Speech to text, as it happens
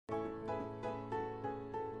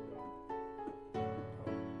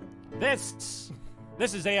This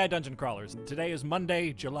is AI Dungeon Crawlers. Today is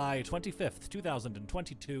Monday, July 25th,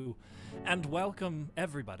 2022, and welcome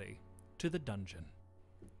everybody to the dungeon,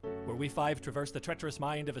 where we five traverse the treacherous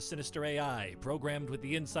mind of a sinister AI, programmed with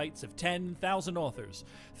the insights of 10,000 authors,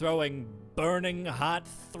 throwing burning hot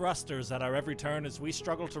thrusters at our every turn as we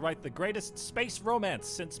struggle to write the greatest space romance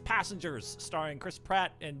since Passengers, starring Chris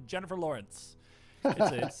Pratt and Jennifer Lawrence.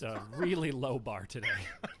 It's a really low bar today.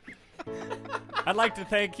 I'd like to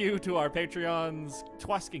thank you to our Patreons,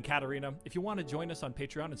 Twask and Katarina. If you want to join us on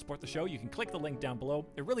Patreon and support the show, you can click the link down below.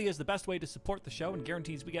 It really is the best way to support the show and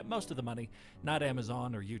guarantees we get most of the money, not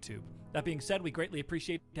Amazon or YouTube. That being said, we greatly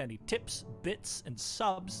appreciate any tips, bits, and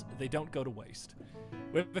subs. They don't go to waste.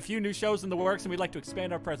 We have a few new shows in the works and we'd like to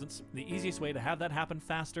expand our presence. The easiest way to have that happen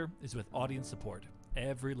faster is with audience support.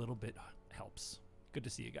 Every little bit helps. Good to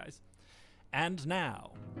see you guys. And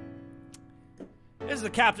now, this is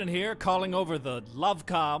the captain here calling over the love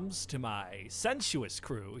comms to my sensuous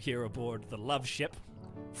crew here aboard the love ship.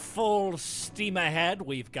 Full steam ahead,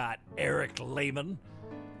 we've got Eric Lehman.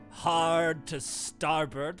 Hard to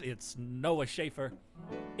starboard, it's Noah Schaefer.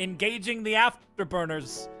 Engaging the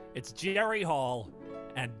afterburners, it's Geri Hall.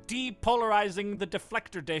 And depolarizing the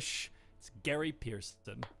deflector dish, it's Gary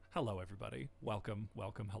Pearson. Hello, everybody. Welcome,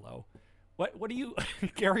 welcome, hello. What do you,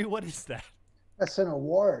 Gary, what is that? That's an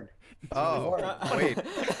award. Oh, wait.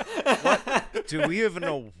 What? Do we have an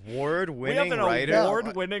award-winning writer? We have an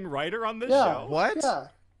award-winning writer on this show? What? Yeah.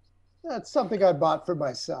 That's something I bought for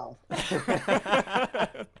myself.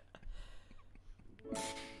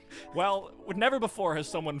 Well, never before has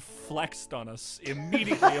someone flexed on us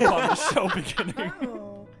immediately upon the show beginning.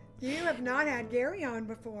 Oh, you have not had Gary on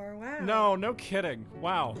before. No, Wow. no kidding.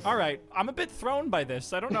 Wow. All right. I'm a bit thrown by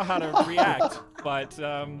this. I don't know how to react, but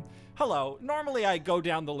hello. Normally I go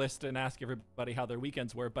down the list and ask everybody how their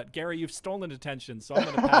weekends were, but Gary, you've stolen attention, so I'm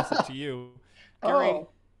going to pass it to you. Gary,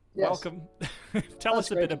 yes. Welcome. Tell us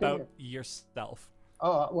a bit about yourself.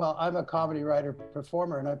 Oh, well, I'm a comedy writer,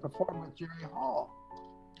 performer, and I perform with Geri Hall.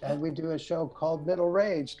 And we do a show called Middle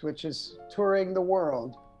Aged, which is touring the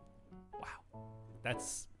world. Wow.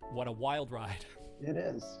 What a wild ride. It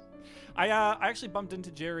is. I actually bumped into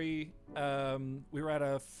Geri. We were at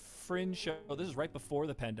a Fringe show. This is right before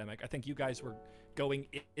the pandemic. I think you guys were going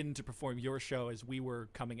in to perform your show as we were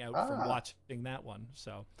coming out from watching that one.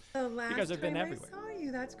 So The last you guys have been everywhere. I saw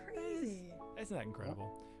you. That's crazy. Isn't that incredible?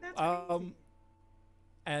 That's crazy.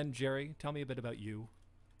 And Geri, tell me a bit about you.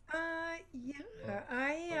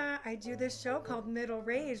 Yeah, I do this show called Middle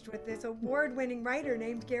Aged with this award-winning writer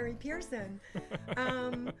named Gary Pearson.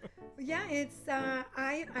 Yeah, it's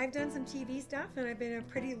I've done some TV stuff and I've been a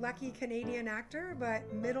pretty lucky Canadian actor,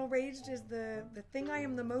 but Middle Aged is the thing I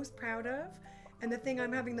am the most proud of and the thing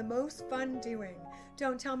I'm having the most fun doing.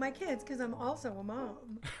 Don't tell my kids because I'm also a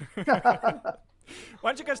mom.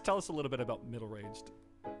 Why don't you guys tell us a little bit about Middle Aged?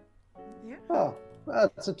 Yeah. Oh,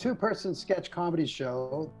 well, it's a two-person sketch comedy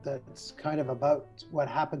show that's kind of about what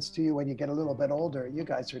happens to you when you get a little bit older. You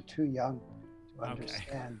guys are too young to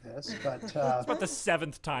understand this, but it's about the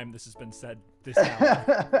 7th time this has been said this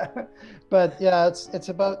hour. But yeah, it's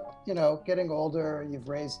about, you know, getting older. You've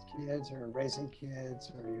raised kids or raising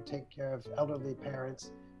kids, or you take care of elderly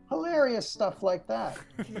parents. Hilarious stuff like that.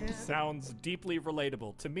 Yeah. Sounds deeply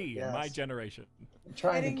relatable to me in my generation.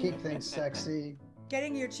 Trying to keep things sexy.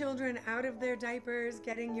 Getting your children out of their diapers,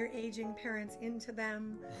 getting your aging parents into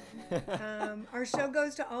them. Our show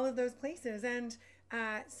goes to all of those places. And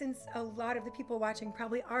since a lot of the people watching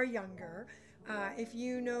probably are younger, if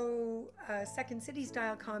you know Second City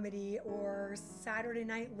style comedy or Saturday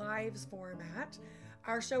Night Live's format,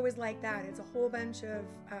 our show is like that. It's a whole bunch of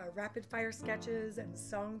rapid fire sketches and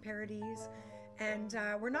song parodies. And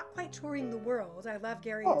we're not quite touring the world. I love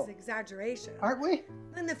Gary's exaggeration. Aren't we?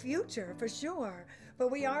 In the future, for sure. But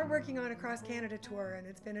we are working on a cross-Canada tour, and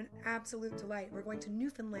it's been an absolute delight. We're going to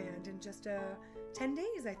Newfoundland in just 10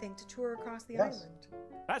 days, I think, to tour across the island.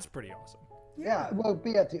 That's pretty awesome. Yeah, we'll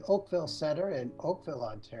be at the Oakville Centre in Oakville,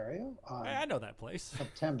 Ontario on I know that place.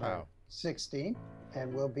 September 16th.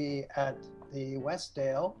 And we'll be at the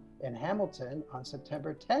Westdale in Hamilton on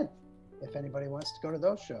September 10th, if anybody wants to go to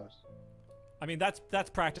those shows. I mean, that's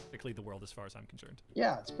practically the world as far as I'm concerned.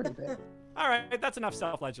 Yeah, it's pretty big. All right, that's enough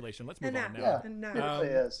self-flagellation. Let's move on now. Yeah, Enough. it really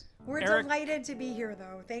is. We're Eric? delighted to be here,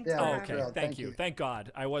 though. Thanks for Oh, having okay. us. Thank you. Thank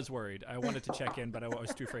God. I was worried. I wanted to check in, but I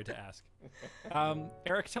was too afraid to ask.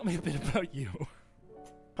 Eric, tell me a bit about you.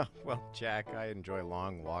 Well, Jack, I enjoy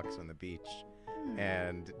long walks on the beach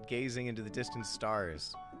and gazing into the distant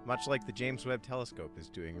stars, much like the James Webb Telescope is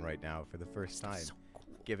doing right now for the first time,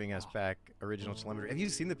 giving us back original telemetry. Have you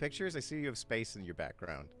seen the pictures? I see you have space in your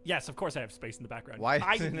background. Yes, of course I have space in the background. Why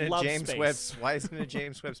I isn't it love James space. Webb's? Why isn't it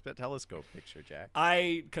James Webb telescope picture, Jack?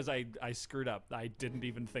 Because I screwed up. I didn't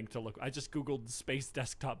even think to look. I just Googled space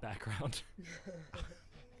desktop background.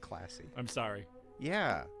 Classy. I'm sorry.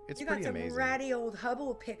 Yeah, it's You pretty got some amazing. ratty old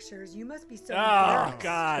Hubble pictures. You must be so Oh embarrassed.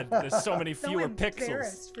 God, there's so many So fewer pixels.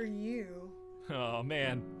 embarrassed for you. Oh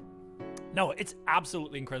man. No, it's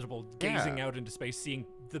absolutely incredible gazing Yeah. out into space, seeing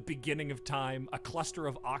the beginning of time, a cluster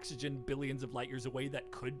of oxygen billions of light years away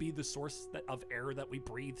that could be the source of air that we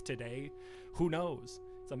breathe today. Who knows?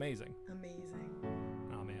 It's amazing. Amazing.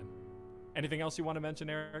 Oh man. Anything else you want to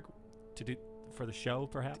mention, Eric? To do for the show,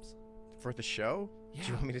 perhaps? For the show? Do Yeah.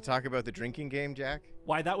 you want me to talk about the drinking game, Jack?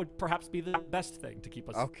 Why, that would perhaps be the best thing to keep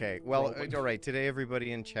us. Okay, well, rolling. all right. Today,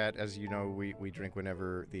 everybody in chat, as you know, we drink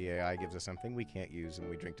whenever the AI gives us something we can't use, and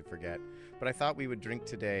we drink to forget. But I thought we would drink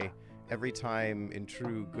today every time, in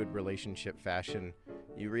true good relationship fashion,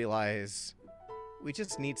 you realize we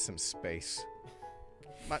just need some space.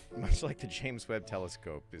 Much like the James Webb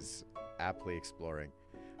telescope is aptly exploring.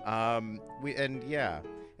 And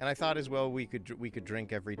I thought as well we could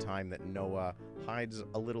drink every time that Noah hides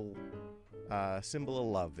a little symbol of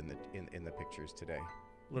love in the pictures today.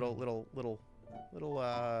 Little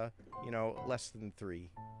less than 3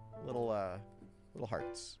 little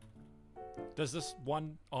hearts. Does this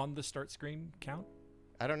one on the start screen count?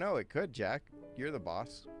 I don't know. It could, Jack. You're the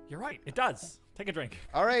boss. You're right. It does. Take a drink.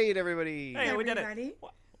 All right, everybody. Hey, we did it. Ready?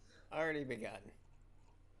 Already begun.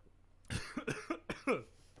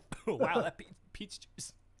 Oh, wow, that peach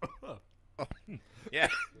juice. Yeah,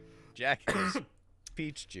 Jack has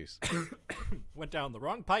peach juice. Went down the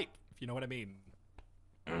wrong pipe, if you know what I mean.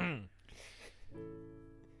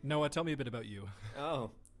 Noah, tell me a bit about you.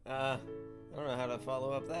 Oh, I don't know how to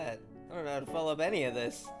follow up that. I don't know how to follow up any of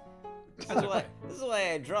this. This is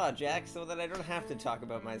why I draw, Jack, so that I don't have to talk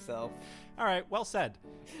about myself. All right, well said.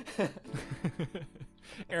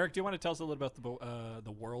 Eric, do you want to tell us a little about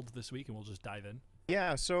the world this week, and we'll just dive in?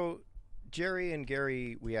 Yeah. So, Jerry and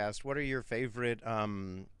Gary, we asked, what are your favorite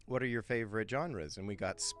genres? And we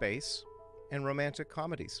got space and romantic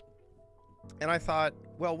comedies. And I thought,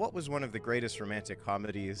 well, what was one of the greatest romantic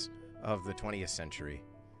comedies of the 20th century?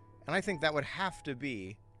 And I think that would have to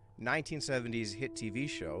be 1970s hit TV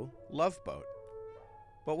show Love Boat.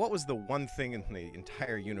 But what was the one thing in the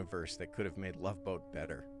entire universe that could have made Love Boat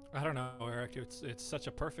better? I don't know, Eric. It's such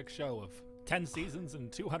a perfect show of 10 seasons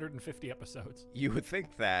and 250 episodes. You would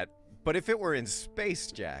think that, but if it were in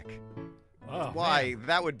space, Jack, Oh,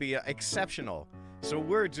 that would be exceptional. So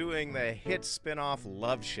we're doing the hit spin-off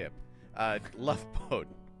Love Ship, Love Boat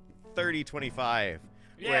 3025,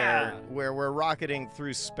 Yeah. where we're rocketing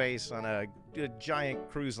through space on a giant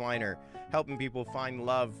cruise liner, helping people find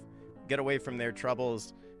love, get away from their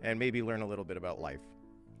troubles, and maybe learn a little bit about life.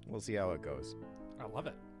 We'll see how it goes. I love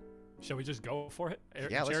it. Shall we just go for it?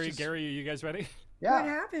 Yeah, let's Jerry, just- Gary, are you guys ready? What Yeah.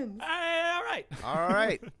 happened? All right. All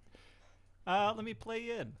right. Let me play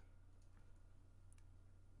you in.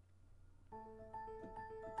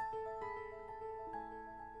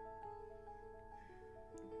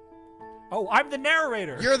 Oh, I'm the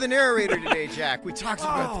narrator. You're the narrator today, Jack. We talked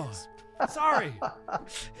about Oh, this. sorry.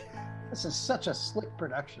 This is such a slick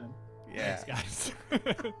production. Yeah. Thanks,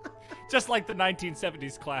 guys. Just like the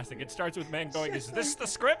 1970s classic. It starts with man going, "Is this the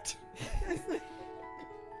script?"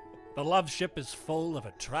 The love ship is full of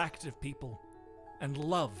attractive people, and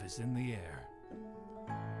love is in the air.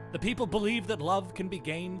 The people believe that love can be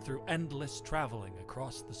gained through endless traveling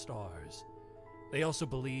across the stars. They also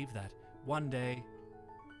believe that one day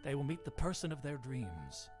they will meet the person of their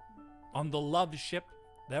dreams. On the love ship,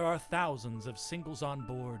 there are thousands of singles on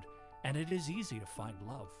board, and it is easy to find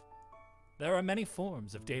love. There are many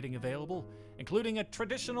forms of dating available, including a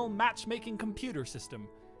traditional matchmaking computer system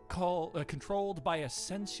controlled by a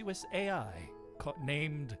sensuous AI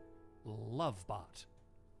named Lovebot.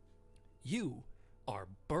 You are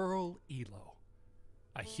Burl Elo,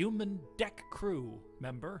 a human deck crew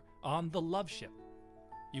member on the Love Ship.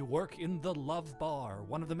 You work in the Love Bar,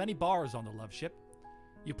 one of the many bars on the Love Ship.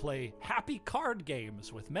 You play happy card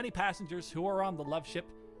games with many passengers who are on the Love Ship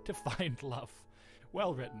to find love.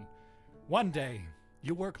 Well written. One day,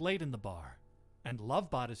 you work late in the bar, and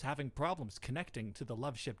Lovebot is having problems connecting to the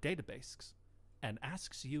Love Ship database and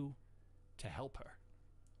asks you to help her.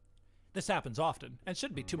 This happens often and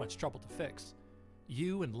shouldn't be too much trouble to fix.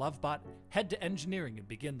 You and Lovebot head to engineering and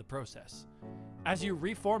begin the process. As you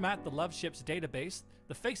reformat the Love Ship's database,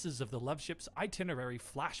 the faces of the Love Ship's itinerary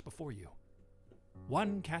flash before you.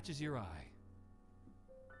 One catches your eye.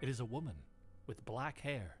 It is a woman with black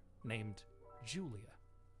hair named Julia.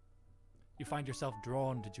 You find yourself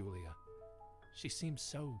drawn to Julia, She seems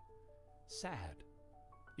so sad.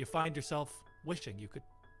 You find yourself wishing you could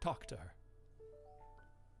talk to her.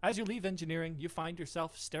 As you leave engineering, you find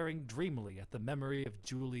yourself staring dreamily at the memory of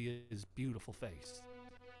Julia's beautiful face.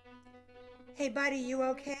 Hey, buddy, you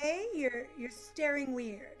okay? You're staring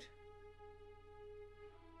weird.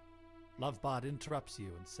 Lovebot interrupts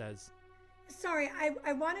you and says, Sorry,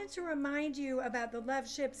 I wanted to remind you about the Love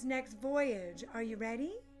Ship's next voyage. Are you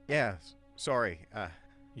ready? Yeah, sorry.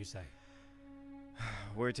 you say,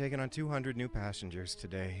 We're taking on 200 new passengers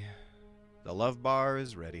today. The Love Bar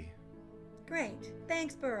is ready. Great.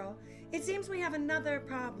 Thanks, Burl. It seems we have another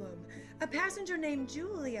problem. A passenger named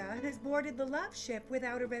Julia has boarded the Love Ship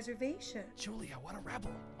without a reservation. Julia, what a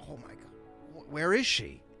rebel. Oh my god. Where is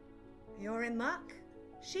she? You're in luck.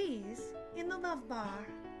 She's in the Love Bar.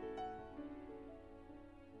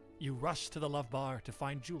 You rush to the Love Bar to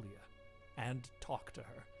find Julia and talk to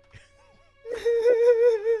her.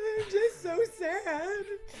 Just so sad.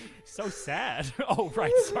 So sad. Oh,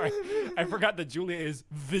 right, sorry. I forgot that Julia is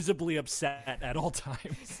visibly upset at all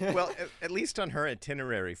times. Well, at least on her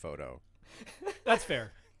itinerary photo. That's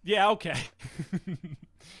fair. Yeah, okay.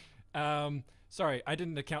 Sorry, I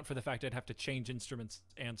didn't account for the fact I'd have to change instruments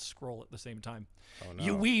and scroll at the same time. Oh, no.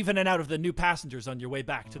 You weave in and out of the new passengers on your way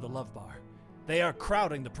back to the Love Bar. They are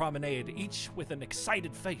crowding the promenade, each with an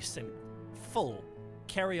excited face and full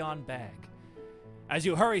carry-on bag. As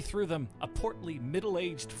you hurry through them, a portly,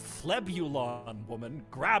 middle-aged Flebulon woman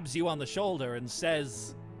grabs you on the shoulder and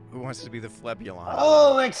says, Who wants to be the Flebulon?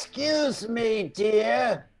 Oh, excuse me,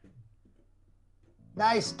 dear.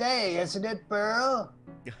 Nice day, isn't it, Burl?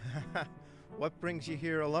 What brings you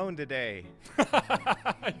here alone today?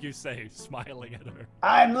 you say, smiling at her.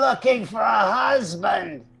 I'm looking for a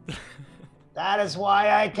husband. That is why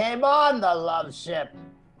I came on the Love Ship.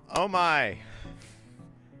 Oh my.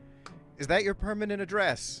 Is that your permanent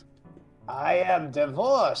address? I am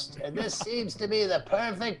divorced, and this seems to be the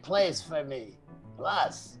perfect place for me.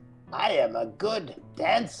 Plus, I am a good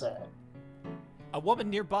dancer. A woman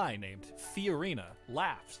nearby named Fiorina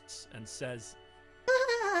laughs and says,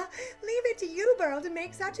 Leave it to you, Burl, to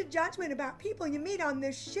make such a judgment about people you meet on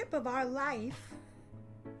this ship of our life.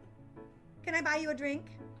 Can I buy you a drink?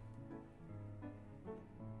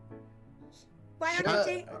 Why don't you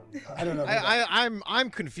take... I don't know. I'm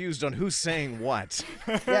confused on who's saying what.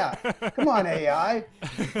 Yeah, come on, AI.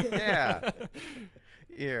 Yeah.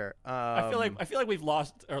 Here. I feel like we've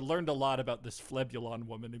lost or learned a lot about this Flebulon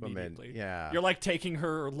woman immediately. Yeah. You're like taking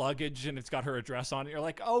her luggage and it's got her address on it. You're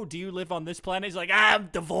like, oh, do you live on this planet? He's like, I'm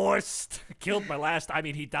divorced. Killed my last. I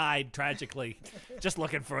mean, he died tragically. Just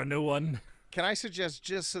looking for a new one. Can I suggest,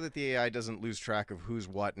 just so that the AI doesn't lose track of who's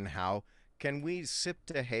what and how, can we sip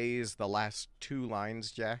to haze the last two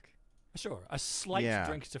lines, Jack? Sure, a slight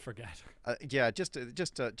drink to forget. Yeah, just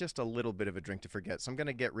a little bit of a drink to forget. So I'm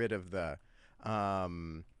gonna get rid of the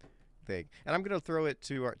thing, and I'm gonna throw it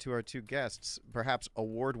to our two guests, perhaps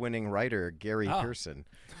award-winning writer Gary Pearson,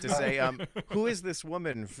 to say, who is this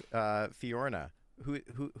woman, Fiorina? Who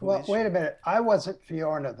Well, is wait she? a minute. I wasn't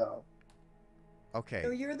Fiorina though. Okay. So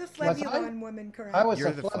you're the Flebulon woman, correct? I was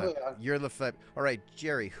You're the the Fleb. Flebulon. You're the Fleb. All right,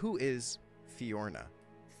 Jerry. Who is Fiorina?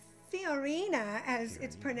 Fiorina, as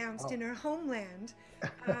it's pronounced in her homeland,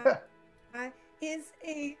 is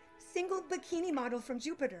a single bikini model from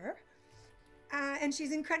Jupiter. And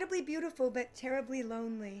she's incredibly beautiful, but terribly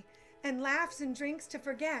lonely, and laughs and drinks to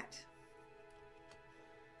forget.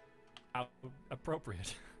 How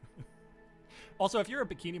appropriate. Also, if you're a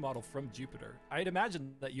bikini model from Jupiter, I'd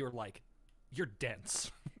imagine that you're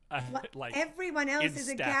dense. Like everyone else in is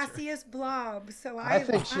a stature. gaseous blob, so I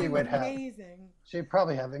think she I'm would have. amazing. She'd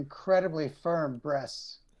probably have incredibly firm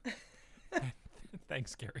breasts.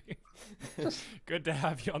 Thanks, Gary. Good to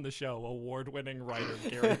have you on the show, award-winning writer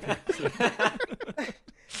Gary Pearson.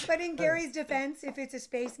 But in Gary's defense, if it's a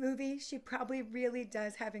space movie, she probably really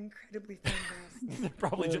does have incredibly firm breasts. They're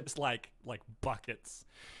probably just like buckets,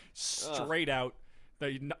 straight out,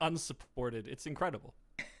 the unsupported. It's incredible.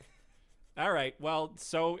 All right, well,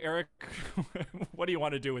 so Eric, what do you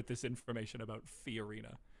want to do with this information about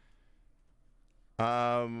Fiorina?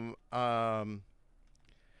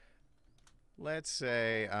 Let's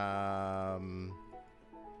say,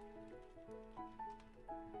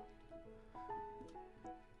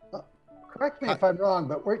 Correct me if I'm wrong,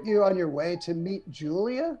 but weren't you on your way to meet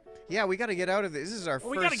Julia? yeah, we got to get out of this. This is our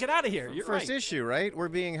We got to get out of here. You're first right. issue, right? We're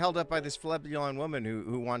being held up by this Flebulon woman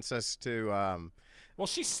who wants us to. Well,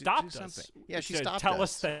 she stopped do us. something. Yeah, she to stopped tell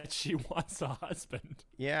us. us that she wants a husband.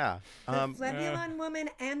 Yeah. The Flebulon woman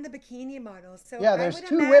and the bikini model. So Yeah, I there's would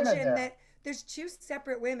two women imagine there. that there's two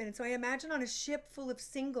separate women. And so I imagine on a ship full of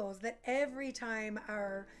singles that every time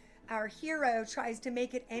our our hero tries to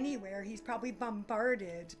make it anywhere, he's probably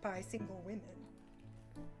bombarded by single women.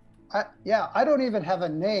 I don't even have a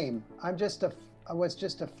name. I was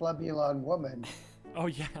just a flebulon woman. Oh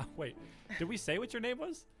yeah, wait. Did we say what your name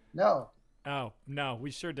was? No. Oh no, we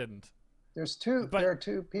sure didn't. There are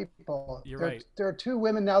two people. You're right. There are two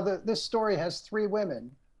women now. This story has 3 women.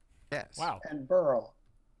 Yes. Wow. And Burl.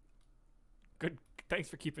 Good. Thanks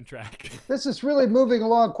for keeping track. This is really moving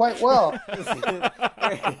along quite well.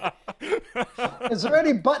 Is there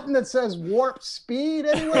any button that says warp speed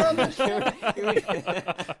anywhere on the show?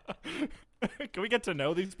 Can we get to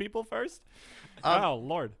know these people first? Oh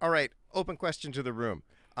Lord. All right. Open question to the room.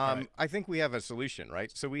 Right. I think we have a solution, right?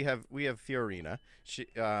 So we have Fiorina. She's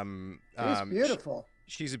beautiful.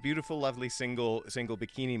 She's a beautiful, lovely single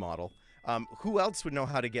bikini model. Who else would know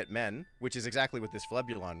how to get men? Which is exactly what this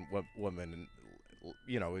flebulon woman,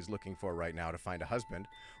 is looking for right now to find a husband.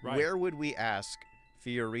 Right. Where would we ask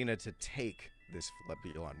Fiorina to take this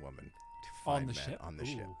flebulon woman to find men on the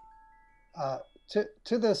ship?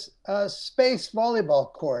 To this space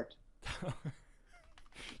volleyball court.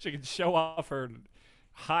 She can show off her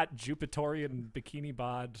hot Jupiterian bikini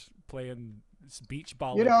bod playing beach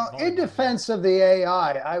ball. In defense of the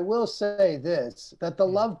AI, I will say this, that the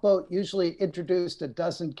Love Boat usually introduced a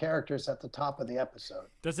dozen characters at the top of the episode.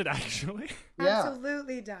 Does it actually? Yeah.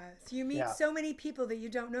 Absolutely does. You meet so many people that you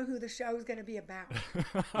don't know who the show is going to be about.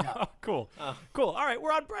 Cool. Cool. All right,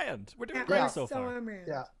 we're on brand. We're doing great so far. On brand.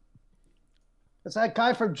 Yeah. Is that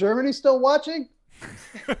guy from Germany still watching?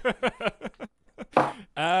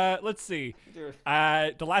 Let's see.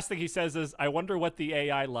 The last thing he says is, "I wonder what the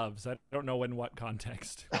AI loves." I don't know in what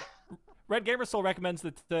context. Red Gamer Soul recommends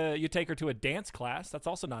that you take her to a dance class. That's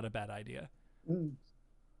also not a bad idea.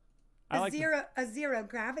 A zero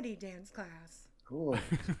gravity dance class. Cool.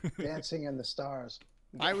 Dancing in the stars.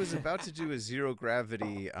 I was about to do a zero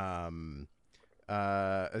gravity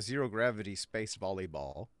space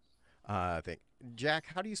volleyball thing. Jack,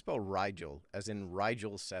 how do you spell Rigel? As in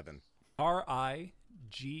Rigel 7. Rigel.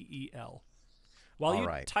 While you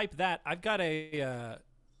type that, I've got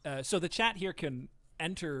so the chat here can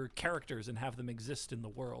enter characters and have them exist in the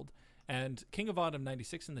world. And King of Autumn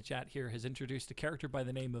 96 in the chat here has introduced a character by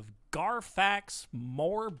the name of Garfax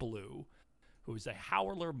Moreblue, who is a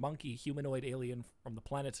howler monkey humanoid alien from the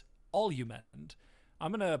planet Olumend.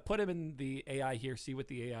 I'm going to put him in the AI here, see what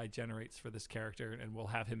the AI generates for this character, and we'll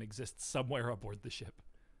have him exist somewhere aboard the ship.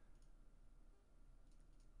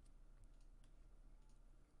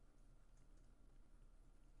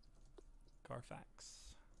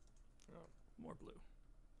 Garfax. Oh, more blue.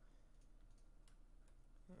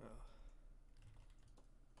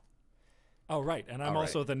 Oh, right, and I'm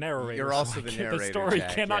also the narrator. You're also the narrator. The story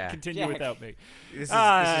Jack, cannot continue without me. This is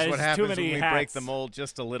what happens when we break the mold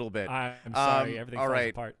just a little bit. I'm sorry, everything falls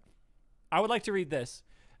apart. I would like to read this.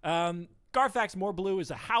 Garfax Moreblue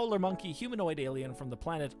is a howler monkey humanoid alien from the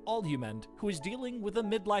planet Olumend who is dealing with a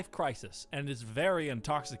midlife crisis and is very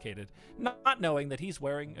intoxicated, not knowing that he's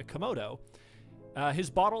wearing a Komodo. His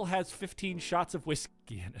bottle has 15 shots of whiskey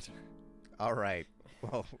in it. All right.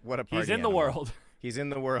 Well, what a party He's in the world. He's in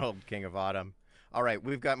the world, King of Autumn. All right,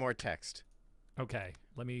 we've got more text. Okay,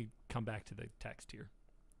 let me come back to the text here.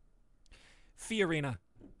 Fiorina,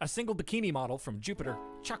 a single bikini model from Jupiter,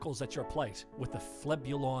 chuckles at your plight with the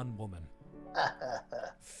flebulon woman.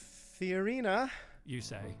 Fiorina, you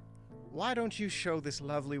say, why don't you show this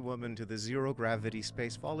lovely woman to the zero-gravity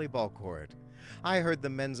space volleyball court? I heard the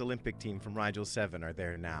men's Olympic team from Rigel 7 are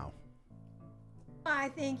there now.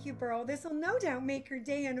 Why, thank you, Burl. This will no doubt make her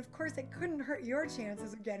day, and of course it couldn't hurt your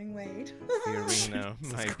chances of getting laid. Fiorina,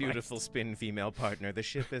 my beautiful spin female partner, the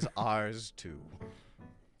ship is ours too.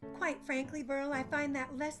 Quite frankly, Burl, I find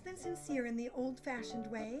that less than sincere in the old-fashioned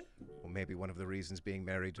way. Well, maybe one of the reasons being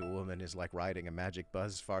married to a woman is like riding a magic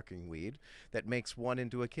buzz-farking weed that makes one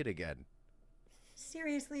into a kid again.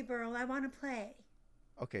 Seriously, Burl, I want to play.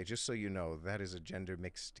 Okay, just so you know, that is a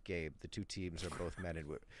gender-mixed game. The two teams are both men and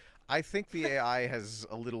women. I think the AI has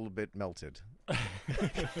a little bit melted.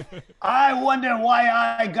 I wonder why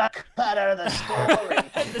I got cut out of the story.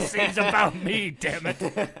 The scene's about me, damn it.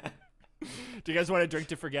 Do you guys want to drink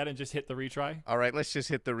to forget and just hit the retry? All right, let's just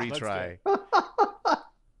hit the retry.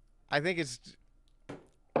 I think it's...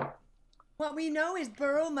 What we know is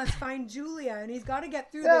Burl must find Julia, and he's got to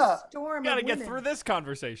get through this storm. Got to get through this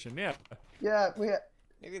conversation, yeah. Yeah,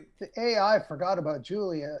 the AI forgot about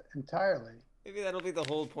Julia entirely. Maybe that'll be the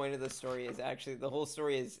whole point of the story. Is actually the whole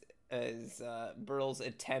story is Burl's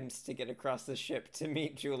attempts to get across the ship to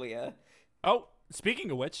meet Julia. Oh,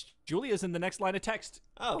 speaking of which, Julia's in the next line of text.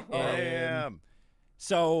 Oh,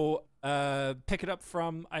 so pick it up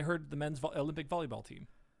from, I heard, the men's Olympic volleyball team.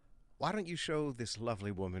 why don't you show this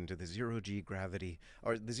lovely woman to the zero-G gravity,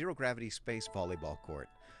 or the zero-gravity space volleyball court?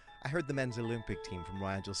 I heard the men's Olympic team from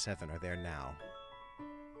Rigel 7 are there now.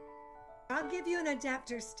 I'll give you an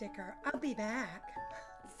adapter sticker. I'll be back.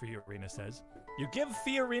 Fiorina says. You give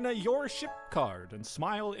Fiorina your ship card and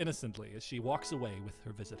smile innocently as she walks away with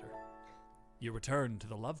her visitor. You return to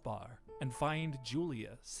the Love Bar and find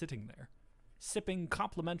Julia sitting there, sipping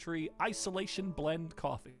complimentary isolation blend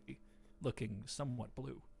coffee, looking somewhat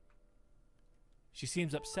blue. She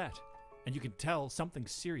seems upset, and you can tell something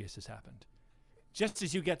serious has happened. Just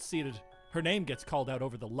as you get seated, her name gets called out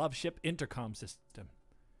over the Love Ship intercom system.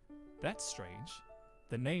 That's strange.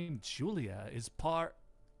 The name Julia is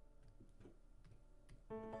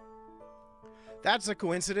That's a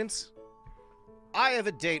coincidence. I have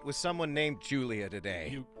a date with someone named Julia today.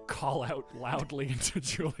 You call out loudly into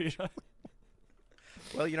Julia.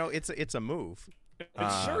 Well, you know, it's a move. It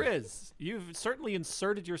sure is. You've certainly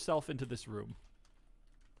inserted yourself into this room.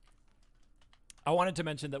 I wanted to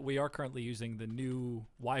mention that we are currently using the new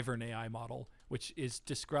Wyvern AI model, which is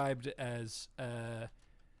described as,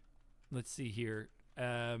 let's see here,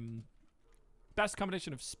 best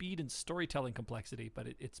combination of speed and storytelling complexity, but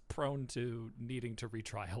it's prone to needing to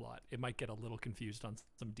retry a lot. It might get a little confused on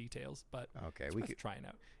some details, but okay, we could try it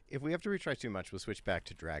out. If we have to retry too much, we'll switch back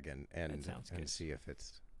to Dragon and good. See if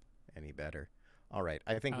it's any better. All right,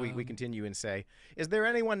 I think we continue and say, is there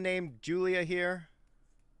anyone named Julia here?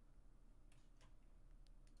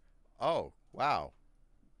 Oh, wow.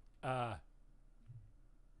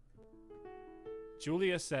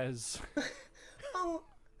 Julia says... Oh,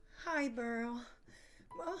 hi, Burl.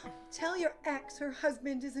 Well, tell your ex her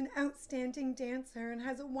husband is an outstanding dancer and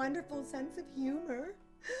has a wonderful sense of humor.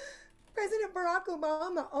 President Barack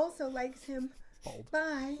Obama also likes him. Bold.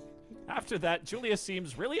 Bye. After that, Julia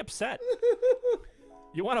seems really upset.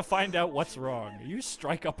 You want to find out what's wrong. You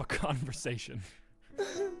strike up a conversation.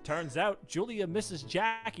 Turns out, Julia misses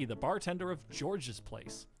Jackie, the bartender of George's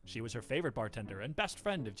place. She was her favorite bartender and best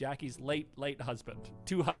friend of Jackie's late husband.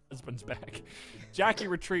 2 husbands back. Jackie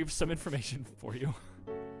retrieves some information for you.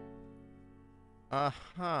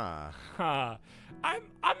 Uh-huh. I'm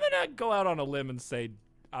gonna go out on a limb and say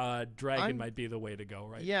Dragon might be the way to go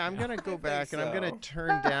right Yeah, now. I'm going to go back and I'm so. going to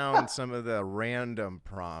turn down some of the random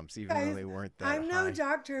prompts, even though they weren't that I'm no high.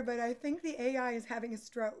 doctor, but I think the AI is having a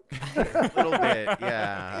stroke. A little bit,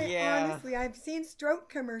 yeah. Yeah. Honestly, I've seen stroke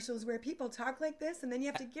commercials where people talk like this and then you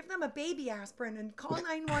have to give them a baby aspirin and call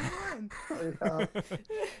 911.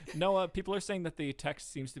 Noah, people are saying that the text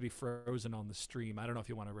seems to be frozen on the stream. I don't know if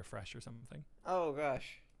you want to refresh or something. Oh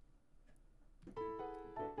gosh.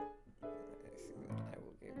 I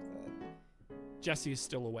will give that. Jesse's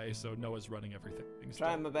still away, so Noah's running everything.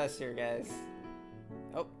 Trying my best here, guys.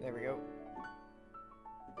 Oh, there we go.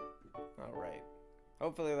 All right.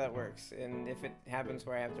 Hopefully that works. And if it happens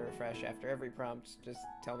where I have to refresh after every prompt, just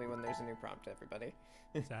tell me when there's a new prompt, everybody.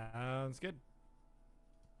 Sounds good.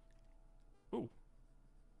 Ooh.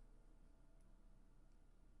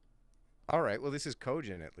 All right, well, this is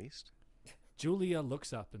cogent at least. Julia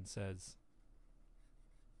looks up and says,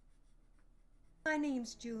 My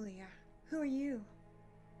name's Julia. Who are you?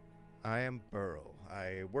 I am Burl.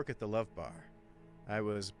 I work at the Love Bar. I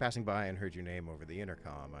was passing by and heard your name over the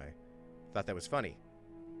intercom. I thought that was funny.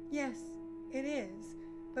 Yes, it is.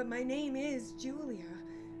 But my name is Julia.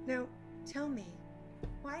 Now, tell me,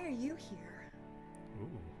 why are you here? ooh.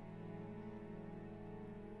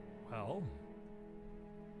 Well,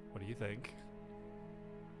 what do you think?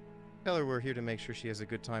 Tell her we're here to make sure she has a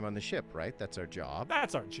good time on the ship, right? That's our job.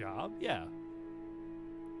 That's our job, yeah.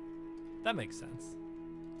 That makes sense.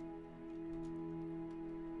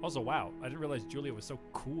 Also, wow, I didn't realize Julia was so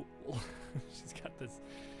cool. She's got this,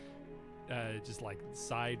 just like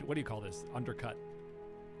side, what do you call this? Undercut.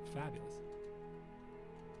 Fabulous.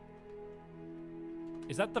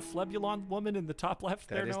 Is that the Flebulon woman in the top left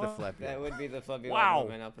there, That is the Noah? flip. That would be the Flubulon Wow.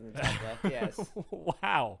 woman up in the top left, yes.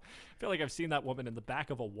 Wow. I feel like I've seen that woman in the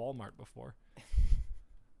back of a Walmart before.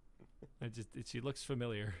 She looks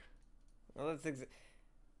familiar. Well, that's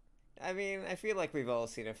I mean, I feel like we've all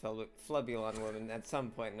seen a Flubulon woman at some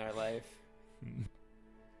point in our life.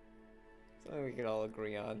 Something we could all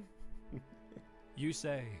agree on. You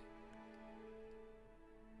say.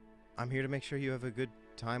 I'm here to make sure you have a good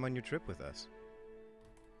time on your trip with us.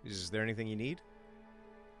 Is there anything you need?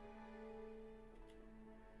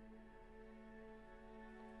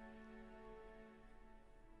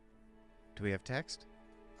 Do we have text?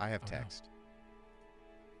 I have Oh, no. text.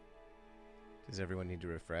 Does everyone need to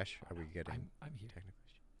refresh? Are we getting I'm here. technical?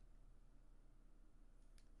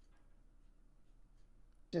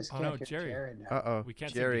 Just Oh, can't no, hear Jerry. Jerry now. Uh-oh. We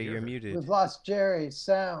can't seem to Jerry, hear you're her. muted. We've lost Jerry's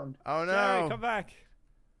sound. Oh, no. Jerry, come back.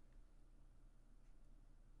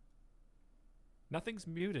 Nothing's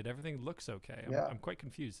muted. Everything looks okay. Yeah. I'm quite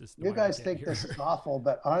confused. As to You why we guys can't think hear this her. is awful,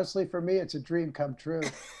 but honestly, for me, it's a dream come true.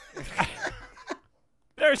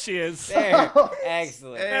 There she is. There.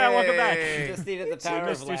 Excellent. Yeah, welcome back. Hey. Just needed the We power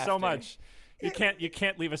missed of you laughter. so much. You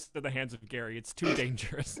can't leave us in the hands of Gary. It's too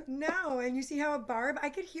dangerous. No, and you see how Barb, I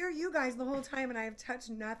could hear you guys the whole time and I have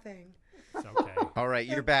touched nothing. It's okay. All right,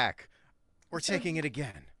 you're back. We're taking it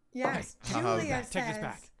again. Yes, Okay. Julia Take us says.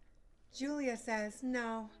 back. Julia says,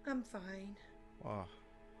 no, I'm fine. Oh.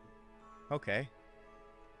 Okay.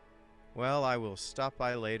 Well, I will stop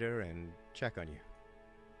by later and check on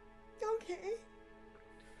you. Okay.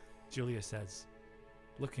 Julia says,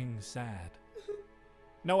 looking sad.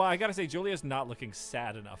 No, I gotta say, Julia's not looking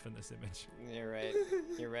sad enough in this image. You're right.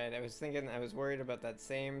 You're right. I was worried about that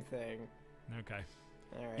same thing. Okay.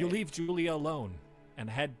 All right. You leave Julia alone and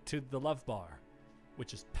head to the Love Bar,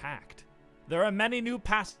 which is packed. There are many new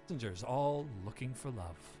passengers, all looking for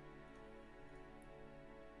love.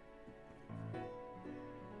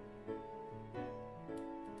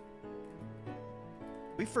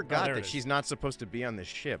 We forgot there that it is. she's not supposed to be on the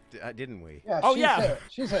ship, didn't we? Yeah, Oh, she's yeah.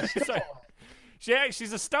 she's a Sorry.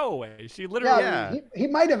 She's a stowaway. She Yeah, literally. Yeah. He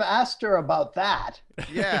might have asked her about that.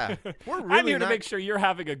 Yeah. We're I'm really here to not... make sure you're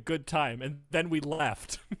having a good time, and then we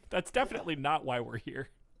left. That's definitely not why we're here.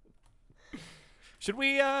 Should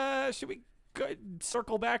we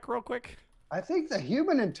circle back real quick? I think the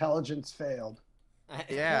human intelligence failed.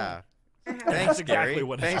 Yeah. Thanks, That's exactly Gary.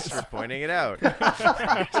 what it Thanks is. for pointing it out. That's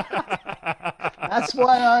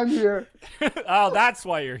why I'm here. Oh, that's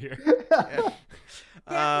why you're here.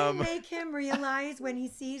 Can't we make him realize when he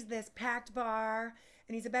sees this packed bar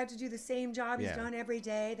and he's about to do the same job he's Yeah. done every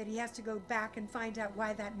day that he has to go back and find out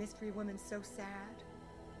why that mystery woman's so sad?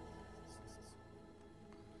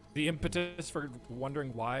 The impetus for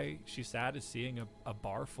wondering why she's sad is seeing a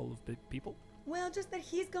bar full of big people. Well, just that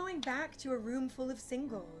he's going back to a room full of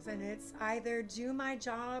singles, and it's either do my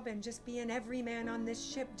job and just be an everyman on this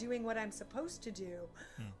ship doing what I'm supposed to do,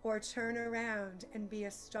 or turn around and be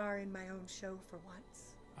a star in my own show for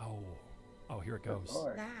once. Oh, here it goes.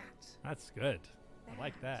 Lord. That. That's good. I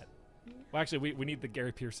like that. Well, actually, we need the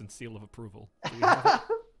Gary Pearson seal of approval. Do we have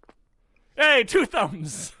it? Hey, 2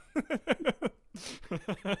 thumbs!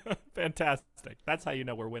 Fantastic. That's how you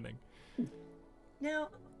know we're winning. Now,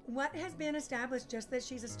 what has been established? Just that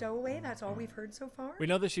she's a stowaway? That's all we've heard so far? We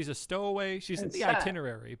know that she's a stowaway. She's in And the sad.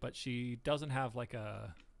 itinerary, but she doesn't have like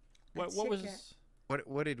a. What was? ticket.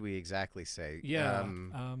 What did we exactly say? Yeah.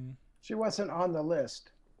 She wasn't on the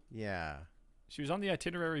list. Yeah. She was on the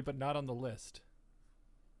itinerary, but not on the list.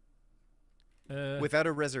 Without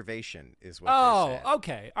a reservation is what they Oh, said.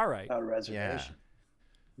 okay. All right. A reservation.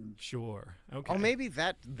 Sure. Okay. Oh, maybe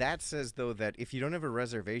that says though that if you don't have a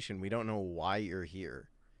reservation, we don't know why you're here.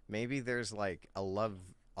 Maybe there's like a love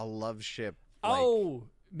ship. Like, Oh,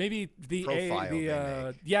 maybe the profile they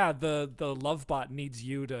make. the love bot needs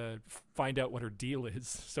you to find out what her deal is,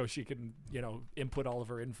 so she can input all of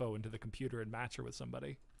her info into the computer and match her with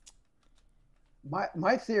somebody.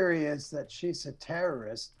 My theory is that she's a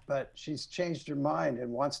terrorist, but she's changed her mind and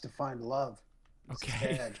wants to find love.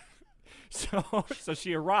 Okay. instead. So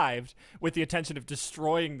she arrived with the intention of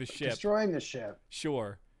destroying the ship. Destroying the ship.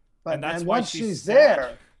 Sure. But And that's and why once she's she's sad.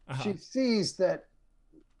 there, Uh-huh. she sees that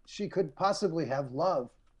she could possibly have love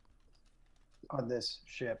on this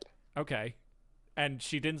ship. Okay. And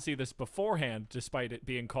she didn't see this beforehand, despite it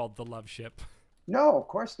being called the love ship. No, of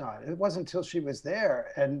course not. It wasn't until she was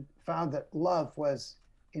there and found that love was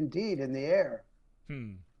indeed in the air.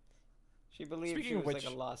 She believed Speaking she of was which-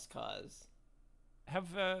 like a lost cause.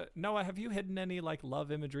 Noah, have you hidden any like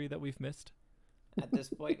love imagery that we've missed? At this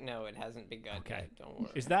point, no, it hasn't begun Okay. yet. Don't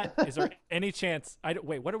worry. Is there any chance?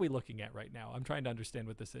 Wait, what are we looking at right now? I'm trying to understand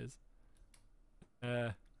what this is.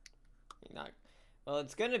 You're not... Well,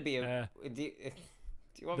 it's gonna be a. Do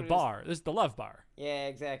you want The me to bar. This is the love bar. Yeah,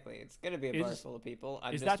 exactly. It's gonna be a bar Is- full of people.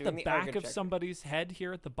 I'm Is just that the doing the back Argo of checker. somebody's head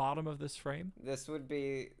here at the bottom of this frame? This would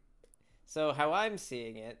be. So how I'm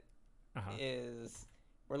seeing it is, Uh-huh.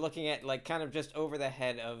 we're looking at like kind of just over the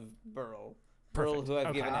head of Burl. Perfect. Burl, who I've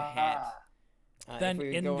Okay. given a hat. Then if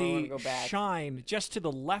we in go the back, shine, just to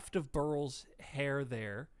the left of Burl's hair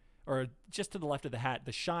there, or just to the left of the hat,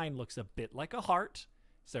 the shine looks a bit like a heart.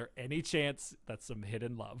 Is there any chance that's some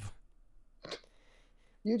hidden love?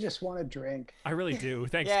 You just want to drink. I really do.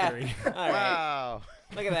 Thanks, Yeah. Gary. All right. Wow.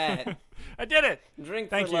 Look at that. I did it. Drink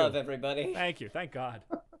Thank for you. love, everybody. Thank you. Thank God.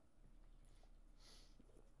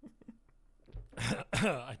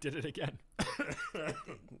 I did it again.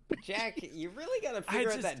 Jack, you really got to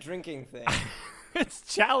figure out that drinking thing. It's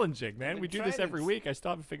challenging, man. been We do trying this to every week. I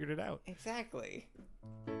still haven't figured it out. Exactly.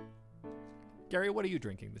 Gary, what are you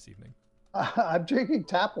drinking this evening? I'm drinking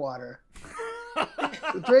tap water.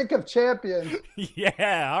 The drink of champions.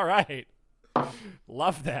 Yeah, all right.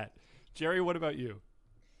 Love that. Jerry, what about you?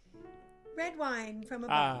 Red wine from a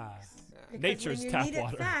Ah, box. Because nature's when you tap need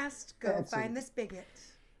water. it fast, go Fancy. find the spigot.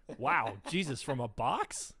 Wow, Jesus, from a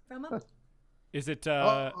box? From a Is it,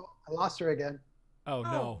 I lost her again. oh,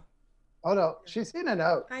 no. Oh, no. She's in and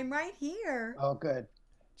out. I'm right here. Oh, good.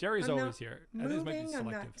 Jerry's I'm always not here. And this might be moving. I'm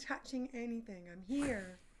selective. not touching anything. I'm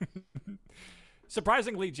here.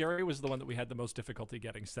 Surprisingly, Jerry was the one that we had the most difficulty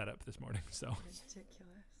getting set up this morning, so Ridiculous.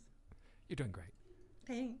 you're doing great.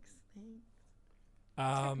 Thanks. Thanks.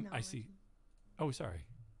 I Technology. see. Oh, sorry.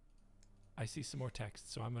 I see some more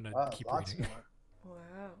text, so I'm going to Wow, keep lots reading. more.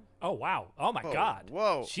 Wow. Oh, wow. Oh, my Whoa, God.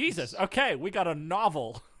 whoa. Jesus. Okay, we got a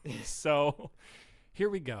novel. So here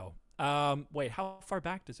we go. Wait, how far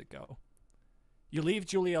back does it go? You leave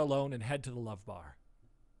Julia alone and head to the Love Bar.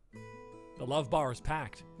 The Love Bar is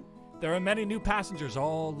packed. There are many new passengers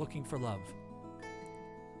all looking for love.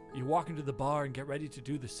 You walk into the bar and get ready to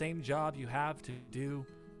do the same job you have to do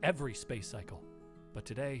every space cycle. But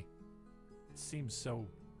today, it seems so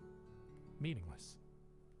meaningless.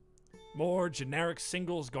 More generic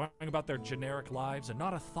singles going about their generic lives and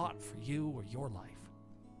not a thought for you or your life.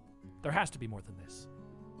 There has to be more than this.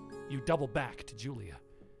 You double back to Julia.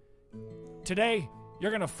 Today,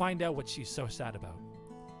 you're going to find out what she's so sad about.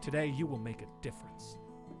 Today, you will make a difference.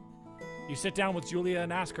 You sit down with Julia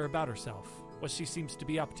and ask her about herself, what she seems to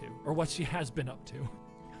be up to, or what she has been up to.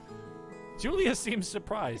 Julia seems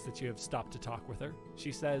surprised that you have stopped to talk with her.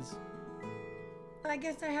 She says, I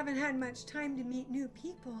guess I haven't had much time to meet new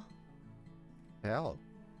people. Hell,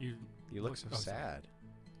 You you look so oh, sorry. sad.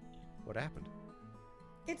 What happened?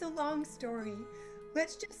 It's a long story.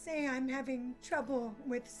 Let's just say I'm having trouble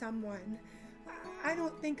with someone. I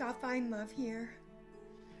don't think I'll find love here.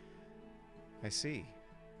 I see.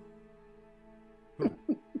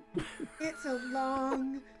 It's a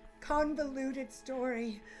long, convoluted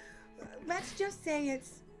story. Let's just say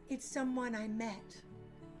it's someone I met.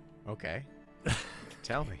 Okay.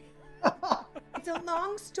 Tell me. It's a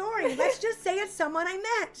long story. Let's just say it's someone I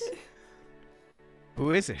met.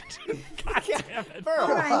 Who is it? God damn it. All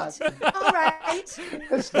right. All right.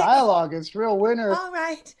 This dialogue is real winner. All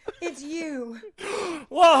right. It's you.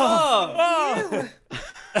 Whoa! Oh.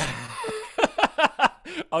 Whoa!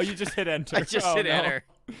 Oh, you just hit enter. I just Oh, hit no. enter.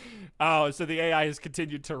 Oh, so the AI has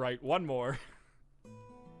continued to write one more.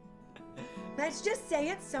 Let's just say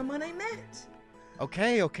it's someone I met.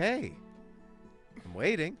 Okay, okay. I'm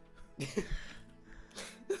waiting.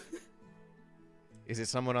 Is it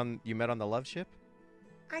someone you met on the love ship?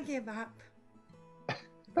 I give up.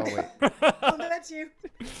 Oh wait, Oh, that's you.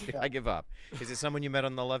 I give up. Is it someone you met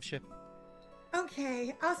on the love ship?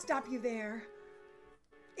 Okay, I'll stop you there.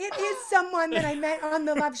 It is someone that I met on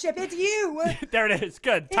the love ship. It's you. There it is.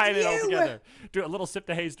 Good. It's Tying it all you. together. Do a little sip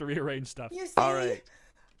to haze to rearrange stuff. You see, All right.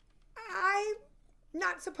 I'm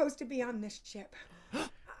not supposed to be on this ship.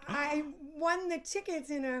 I won the tickets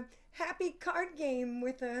in a happy card game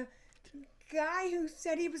with a guy who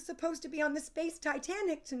said he was supposed to be on the Space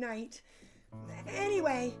Titanic tonight.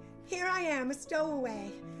 Anyway, here I am, a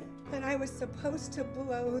stowaway, and I was supposed to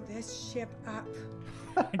blow this ship up.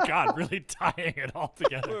 God, really tying it all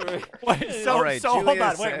together. Wait, All right, so hold Julia on.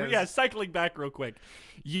 Wait, says- yeah, cycling back real quick.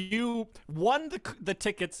 You won the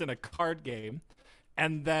tickets in a card game,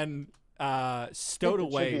 and then stowed it should be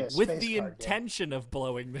away a with space the card game. intention of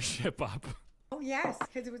blowing the ship up. Oh yes,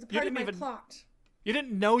 because it was a part of didn't my even- plot. You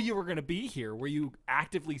didn't know you were going to be here. Were you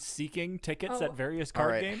actively seeking tickets Oh. at various All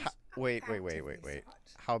card right. games? Wait. Actively sought.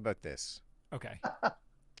 How about this? Okay.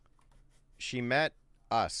 She met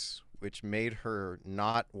us, which made her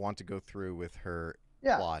not want to go through with her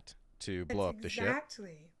Yeah. plot to blow up the ship.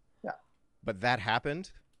 Exactly. But that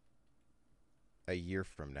happened a year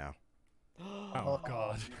from now. Oh,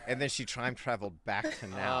 God. And then she time traveled back to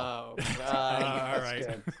now. Oh, God. All That's right.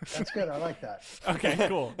 good. That's good. I like that. Okay,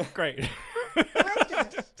 cool. Great. I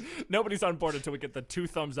like it. Nobody's on board until we get the 2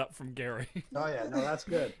 thumbs up from Gary. Oh yeah, no, that's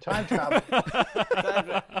good. Time travel.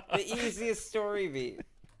 The easiest story beat.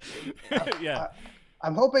 Yeah.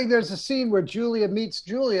 I'm hoping there's a scene where Julia meets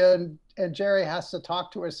Julia and Jerry has to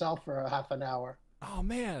talk to herself for a half an hour. Oh,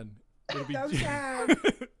 man. It'll be... So sad.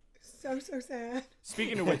 So sad.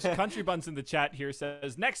 Speaking of which, Country Buns in the chat here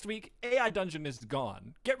says, next week, AI Dungeon is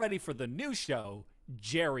gone. Get ready for the new show,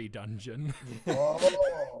 Jerry Dungeon.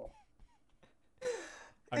 Oh.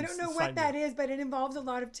 I don't know sign what that me. is, but it involves a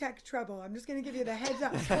lot of tech trouble. I'm just going to give you the heads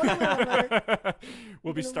up. Spoiler alert.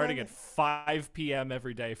 We'll be You're gonna starting love at it. 5 p.m.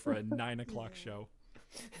 every day for a 9 o'clock show.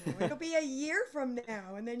 It'll be a year from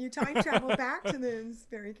now, and then you time travel back to this. It's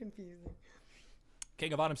very confusing.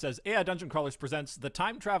 King of Autumn says, AI Dungeon Crawlers presents The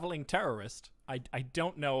Time Traveling Terrorist. I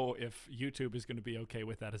don't know if YouTube is going to be okay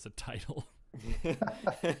with that as a title.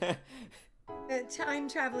 The time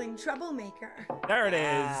traveling troublemaker. There it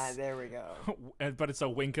Ah, is. there we go. But it's a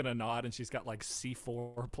wink and a nod, and she's got like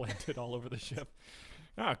C4 planted all over the ship.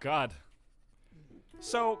 Oh, God.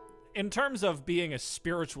 So, in terms of being a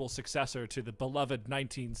spiritual successor to the beloved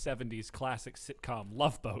 1970s classic sitcom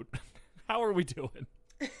Love Boat, how are we doing?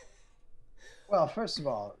 Well, first of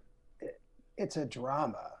all, it's a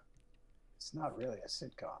drama. It's not really a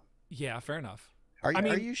sitcom. Yeah, fair enough. Are I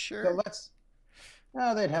mean, you sure? So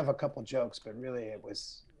no, they'd have a couple jokes, but really it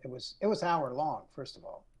was hour long. First of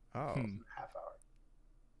all, Oh, half hour.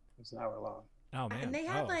 It was an hour long. Oh, man. And they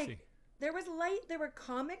had I see. there were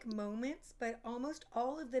comic moments, but almost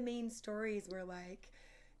all of the main stories were like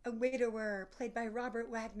a widower played by Robert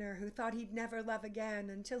Wagner who thought he'd never love again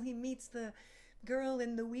until he meets the girl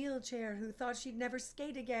in the wheelchair who thought she'd never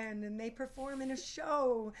skate again, and they perform in a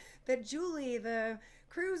show that Julie, the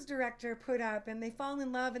cruise director, put up, and they fall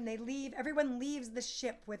in love and they leave. Everyone leaves the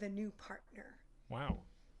ship with a new partner. Wow.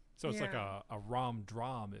 So it's like Yeah. a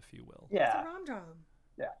rom-dram, if you will. Yeah. It's a rom-dom.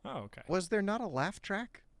 Oh, okay. was there not a laugh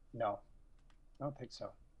track? No, I don't think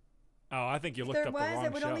so. Oh, I think you If looked there up the was, wrong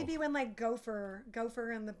it would show. only be when like Gopher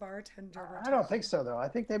and the bartender were I don't think so, though. I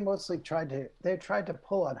think they mostly tried to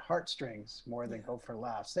pull on heartstrings more than go for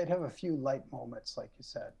laughs. They'd have a few light moments, like you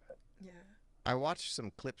said. But Yeah. I watched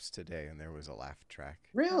some clips today, and there was a laugh track.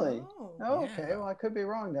 really? Oh. Oh, okay. Yeah. Well, I could be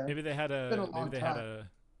wrong then. Maybe they had been a long had time.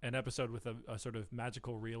 an episode with a sort of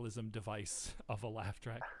magical realism device of a laugh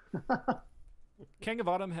track. King of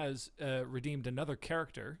Autumn has redeemed another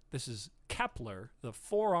character. This is Kepler, the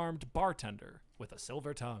four-armed bartender with a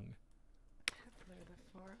silver tongue.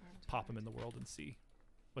 Pop him in the world and see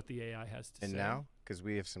what the AI has to And say. now, because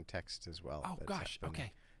we have some text as well. Oh, that's gosh. happened.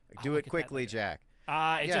 Okay. Do I'll it look at that quickly, later. Jack.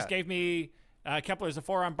 It Yeah. just gave me Kepler is a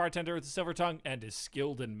four-armed bartender with a silver tongue and is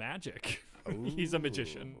skilled in magic. He's a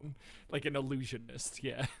magician, like an illusionist.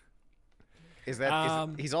 Yeah. Is that?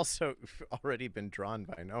 Um, He's also already been drawn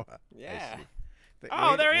by Noah. I Yeah. see.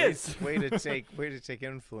 Oh, there he is. Way to take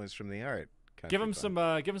influence from the art. Give him Country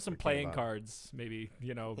some Club. playing Bob. cards, maybe.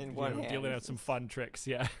 In one hand. Dealing out some fun tricks.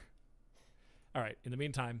 Yeah. All right. In the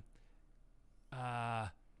meantime,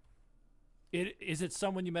 is it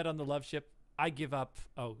someone you met on the love ship? I give up.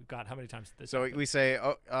 Oh God, how many times did this? So happen? we say,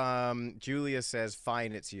 Julia says,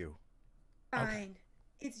 "Fine, it's you." Fine.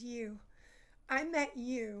 It's you. I met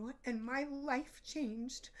you, and my life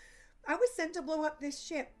changed. I was sent to blow up this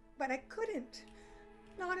ship, but I couldn't.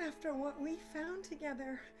 Not after what we found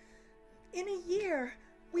together. In a year,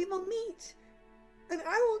 we will meet, and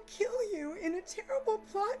I will kill you in a terrible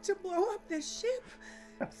plot to blow up this ship.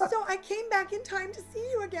 So I came back in time to see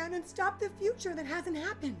you again and stop the future that hasn't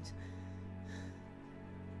happened.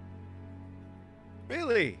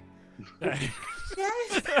 Really?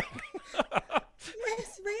 Yes.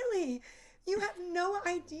 Yes, really. You have no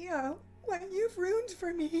idea what you've ruined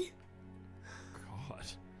for me. God.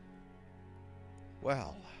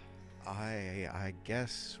 Well, I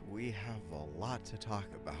guess we have a lot to talk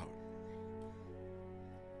about.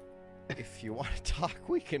 If you want to talk,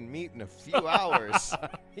 we can meet in a few hours. I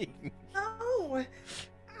mean, No,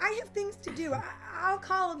 I have things to do. I'll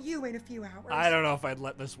call you in a few hours. I don't know if I'd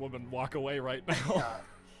let this woman walk away right now.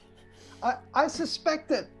 I suspect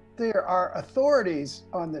that there are authorities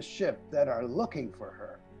on the ship that are looking for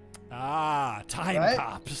her. Time Right?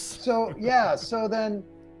 cops. So yeah, so then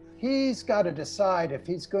he's got to decide if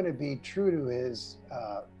he's going to be true to his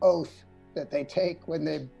oath that they take when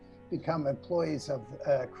they become employees of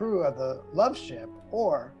crew of the love ship,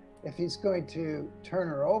 or if he's going to turn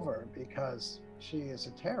her over because she is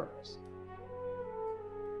a terrorist.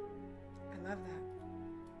 I love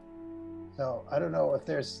that. So I don't know if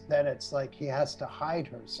it's like he has to hide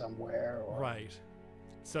her somewhere, or Right.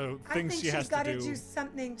 So I things think she has she's got to to do. do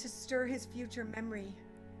something to stir his future memory.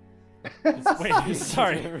 Wait,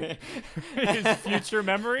 sorry. His future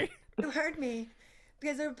memory? You heard me.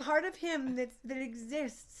 Because there's a part of him that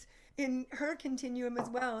exists in her continuum as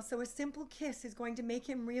well. So a simple kiss is going to make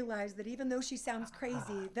him realize that even though she sounds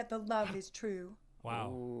crazy, that the love is true. Wow.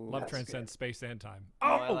 Ooh, Love that's transcends space and time. Oh,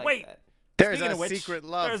 Oh, I like wait. that. there's Speaking a of which, secret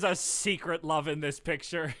love. There's a secret love in this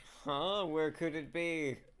picture. Huh? Where could it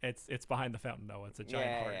be? It's behind the fountain, though. It's a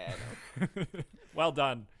giant Yeah, heart. Well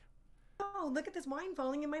done. Oh, look at this wine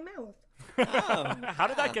falling in my mouth. Oh, How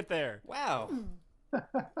did that get there? wow.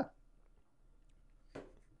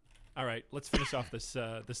 All right, let's finish off this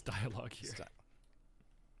this dialogue here.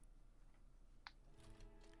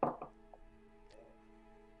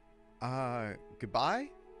 Goodbye?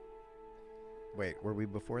 Wait, were we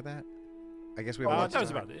before that? I guess we have a lot That to was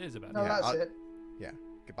talk- about it. It is about No, it. Yeah, that's it. Yeah.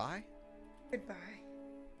 Goodbye? Goodbye.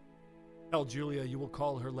 Tell Julia you will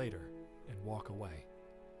call her later and walk away.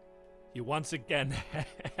 You once again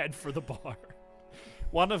head for the bar,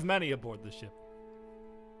 one of many aboard the ship.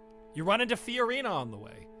 You run into Fiorina on the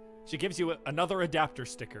way. She gives you another adapter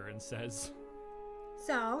sticker and says,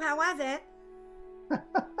 So, how was it?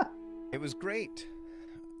 It was great.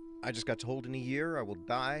 I just got told in a year I will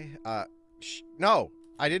die. No,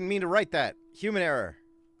 I didn't mean to write that. Human error.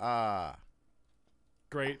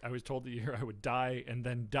 Great, I was told the year I would die and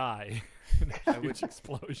then die in a huge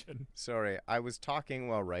explosion. Sorry, I was talking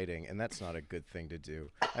while writing, and that's not a good thing to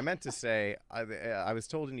do. I meant to say, I was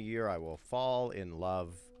told in a year I will fall in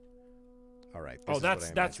love. All right. Oh, this is what I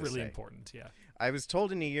meant that's to really say. important, yeah. I was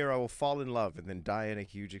told in a year I will fall in love and then die in a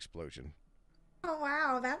huge explosion. Oh,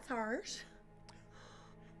 wow, that's harsh.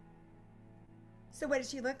 So, what did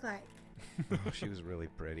she look like? Oh, she was really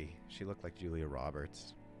pretty. She looked like Julia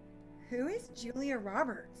Roberts. Who is Julia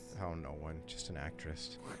Roberts? Oh, no one. Just an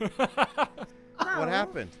actress. Oh, What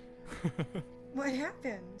happened? What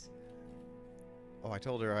happened? Oh, I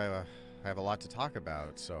told her I have a lot to talk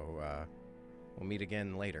about, so we'll meet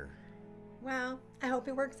again later. Well, I hope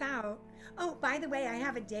it works out. Oh, by the way, I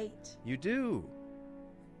have a date. You do?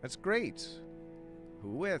 That's great. Who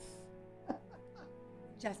with?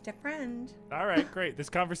 Just a friend. All right, great. This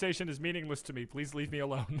conversation is meaningless to me. Please leave me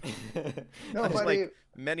alone. It's Nobody, like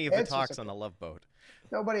many of the answers talks it. on the Love Boat.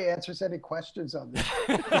 nobody answers any questions on this.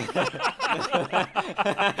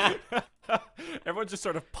 Everyone just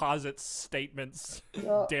sort of posits statements,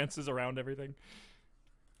 Yeah. dances around everything,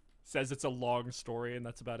 says it's a long story, and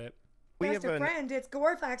that's about it. We Just have a an friend. It's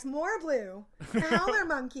Gorflax Moorblue, the howler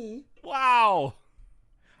monkey. Wow.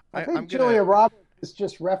 I think I'm Julia gonna, Roberts is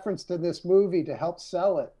just referenced in this movie to help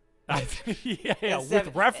sell it. yeah, It's with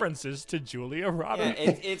seven- references to Julia Yeah, Roberts.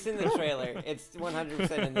 it's in the trailer. It's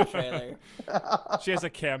 100% in the trailer. She has a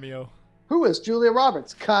cameo. Who is Julia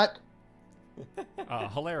Roberts? Cut.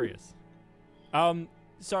 Hilarious.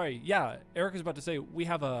 Sorry, yeah, Eric was about to say we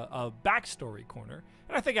have a backstory corner,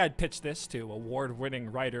 and I think I'd pitch this to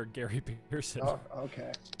award-winning writer Gary Pearson. Oh,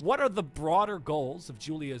 okay. What are the broader goals of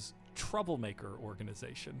Julia's troublemaker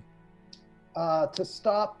organization? To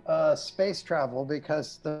stop space travel,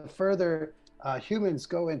 because the further humans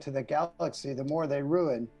go into the galaxy, the more they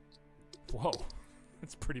ruin. Whoa,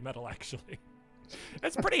 that's pretty metal, actually.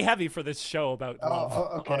 It's pretty heavy for this show about love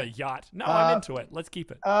okay. on a yacht. No, I'm into it. Let's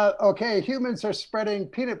keep it. Okay, humans are spreading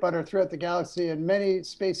peanut butter throughout the galaxy, and many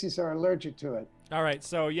species are allergic to it. All right,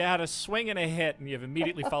 so you had a swing and a hit, and you've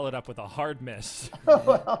immediately followed up with a hard miss.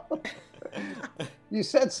 Well, you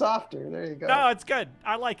said softer. There you go. No, it's good.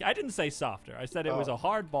 I like it. I didn't say softer. I said it was Oh. a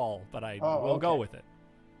hard ball, but I Oh, will go okay. with it.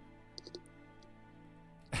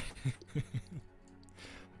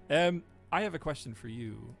 I have a question for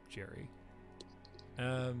you, Jerry.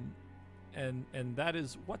 And that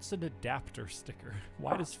is, what's an adapter sticker?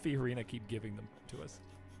 Why does Fiorina keep giving them to us?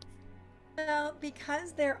 Well,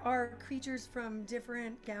 because there are creatures from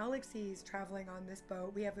different galaxies traveling on this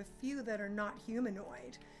boat, we have a few that are not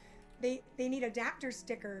humanoid. They need adapter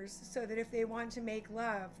stickers so that if they want to make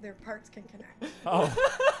love, their parts can connect. Oh,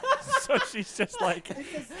 so she's just like It's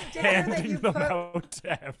a sticker that handing you them put, out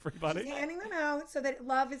to everybody. handing them out so that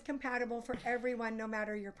love is compatible for everyone, no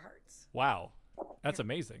matter your parts. Wow, that's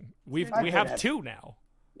amazing. We I have could two now.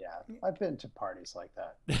 Yeah, I've been to parties like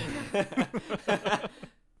that.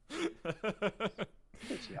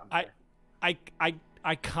 It's younger.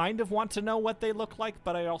 I kind of want to know what they look like,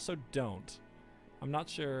 but I also don't. I'm not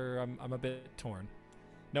sure. I'm a bit torn.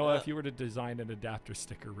 Noah, if you were to design an adapter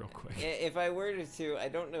sticker real quick. If I were to, I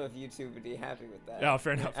don't know if YouTube would be happy with that. Oh,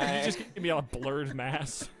 fair enough. Can you just give me a blurred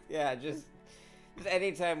mass? Yeah, just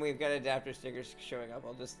anytime we've got adapter stickers showing up,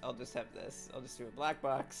 I'll just have this. I'll just do a black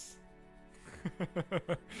box.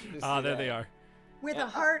 Ah, there they are. With Yeah. a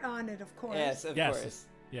heart on it, of course. Yes, of Yes. course.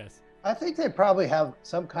 Yes. I think they probably have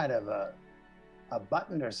some kind of a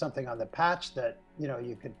button or something on the patch that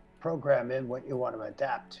you could program in what you want to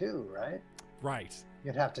adapt to, right? Right.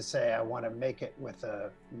 You'd have to say, I want to make it with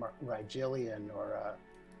a Rigelian or a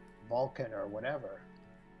Vulcan or whatever.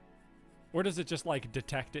 Or does it just like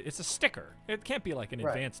detect it? It's a sticker. It can't be like an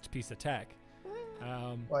Right. advanced piece of tech.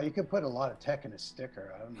 Well, you could put a lot of tech in a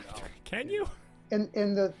sticker. I don't know. Can you? In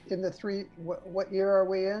the three, what year are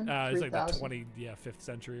we in? It's like the 3000? 5th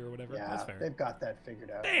century or whatever. Yeah, That's fair. they've got that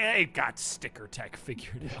figured out. They got sticker tech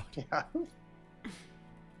figured out. Yeah.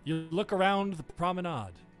 You look around the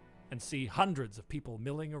promenade and see hundreds of people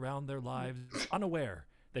milling around their lives, unaware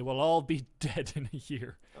they will all be dead in a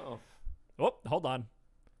year. Oh, hold on.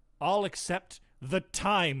 All except the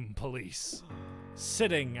time police,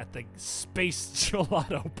 sitting at the Space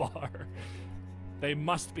Gelato bar. They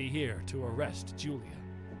must be here to arrest Julia.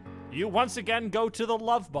 You once again go to the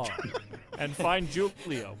Love Bar and find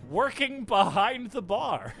Julia working behind the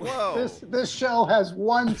bar. Whoa. This show has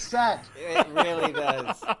one set. It really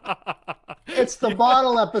does. It's the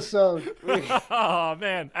bottle episode. Oh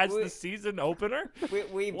man, as the season opener.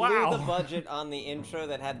 We blew the budget on the intro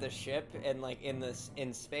that had the ship and like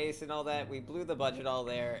in space and all that. We blew the budget all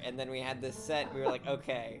there, and then we had this set. We were like,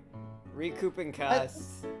 okay, recouping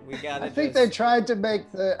costs. We got. I think they tried to make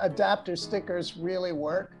the adapter stickers really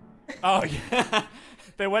work. Oh yeah.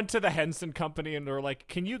 They went to the Henson Company and were like,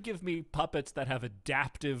 "Can you give me puppets that have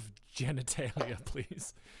adaptive genitalia,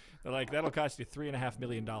 please?" They're like, "That'll cost you $3.5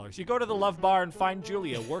 million." You go to the Love Bar and find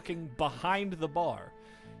Julia working behind the bar.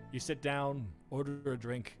 You sit down, order a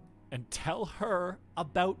drink, and tell her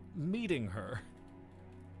about meeting her.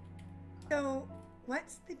 So,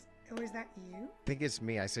 what's the... Oh, is that you? I think it's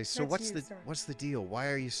me. I say, so That's you, sir. what's the deal? Why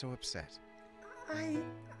are you so upset?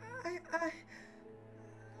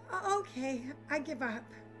 Okay, I give up.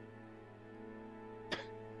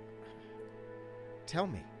 Tell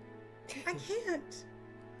me. I can't.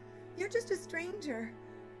 You're just a stranger.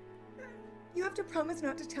 You have to promise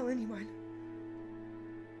not to tell anyone.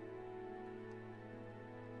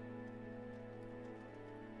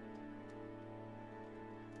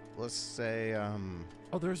 Let's say,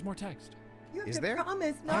 Oh, there's more text. You have Is to there?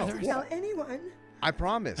 promise not to there's- tell anyone. I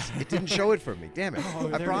promise. It didn't show it for me. Damn it. Oh,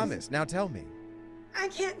 I there it promise. Now tell me. I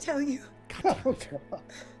can't tell you. Oh, God.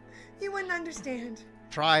 You wouldn't understand.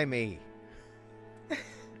 Try me.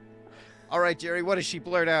 All right, Jerry, what does she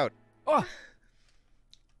blurt out? Oh,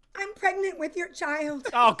 I'm pregnant with your child.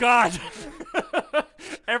 oh God.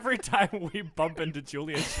 Every time we bump into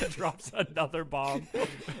Julia, she drops another bomb.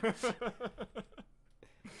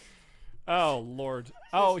 Oh, Lord.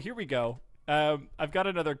 Oh, here we go. I've got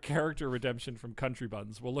another character redemption from Country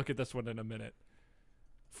Buns. We'll look at this one in a minute.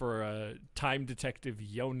 For time detective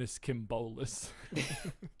Jonas Kimbolis.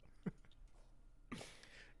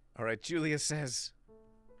 All right, Julia says,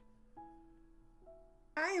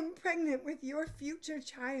 I am pregnant with your future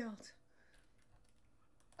child.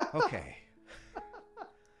 okay.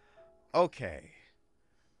 Okay.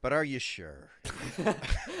 But are you sure?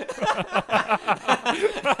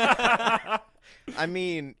 I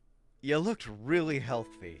mean, you looked really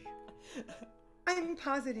healthy. I'm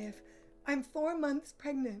positive. I'm 4 months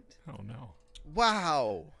pregnant. Oh, no.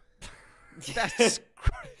 Wow. That's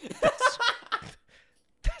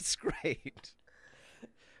great.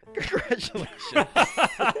 Congratulations.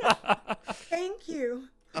 Thank you.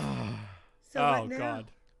 So Oh, what now?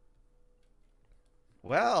 God.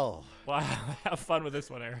 Well, Wow. Have fun with this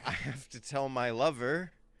one, Eric. I have to tell my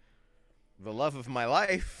lover, the love of my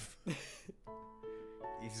life.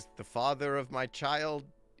 He's the father of my child.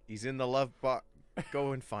 He's in the love bar.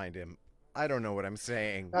 Go and find him. I don't know what I'm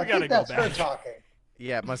saying. I gotta think go that's her back. talking.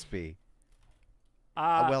 Yeah, it must be.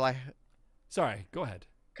 Well, Well, sorry. Go ahead.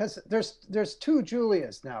 Because there's two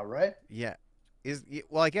Julias now, right? yeah.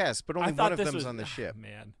 Well, I guess, but only I thought one of this them's was on the ship.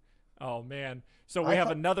 Man. Oh, man. So we I have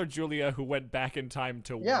thought- another Julia who went back in time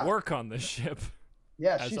to Yeah. work on the ship.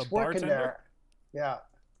 Yeah, As she's a working bartender? there. Yeah.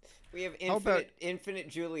 We have How about- infinite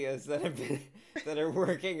Julias that have been that are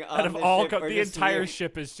working on Out of the all, ship or the just entire here.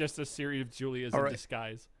 ship is just a series of Julias All in right.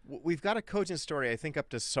 disguise. We've got a cogent story, I think, up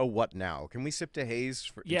to So What Now. Can we sip to Haze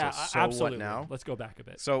for Yeah, until So absolutely. What Now? Let's go back a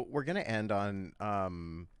bit. So we're going to end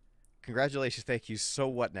on congratulations, thank you, so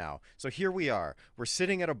what now? So here we are. We're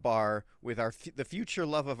sitting at a bar with the future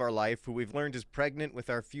love of our life, who we've learned is pregnant with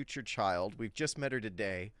our future child. We've just met her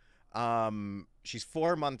today. She's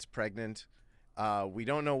 4 months pregnant. We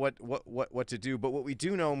don't know what to do, but what we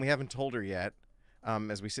do know, and we haven't told her yet,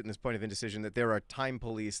 as we sit in this point of indecision, that there are time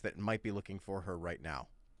police that might be looking for her right now.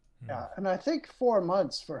 Yeah. And I think 4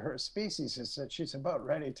 months for her species is that she's about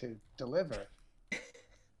ready to deliver.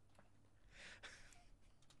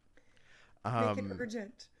 Make it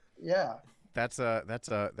urgent. Yeah. That's a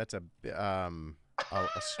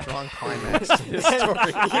strong climax to this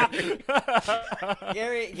story.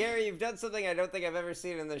 Gary, you've done something I don't think I've ever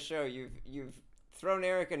seen in this show. You've thrown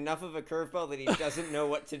Eric enough of a curveball that he doesn't know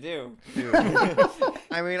what to do. Dude.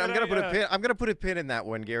 I mean, I'm gonna put a pin in that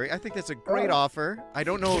one, Gary. I think that's a great offer. I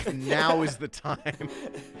don't know if now is the time.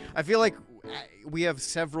 I feel like we have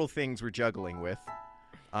several things we're juggling with.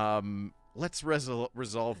 let's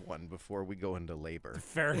resolve one before we go into labor.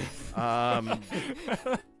 Fair enough.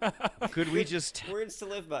 Could we just Words to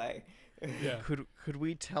live by. Yeah. could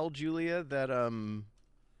we tell Julia that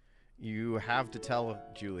you have to tell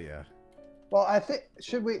Julia? Well, I think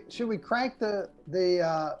should we crank the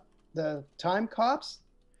time cops?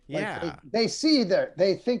 Like, Yeah. they see there.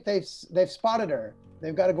 They think they've spotted her.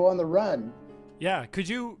 They've got to go on the run. Yeah, could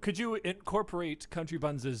you incorporate Country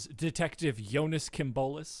Buns' Detective Jonas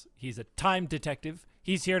Kimbolis? He's a time detective.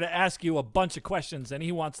 He's here to ask you a bunch of questions, and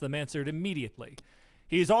he wants them answered immediately.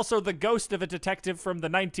 He's also the ghost of a detective from the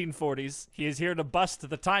 1940s. He is here to bust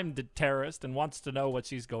the time terrorist and wants to know what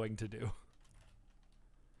she's going to do.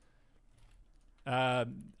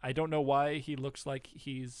 I don't know why he looks like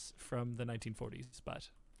he's from the 1940s, but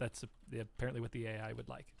that's apparently what the AI would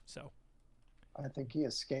like. So. I think he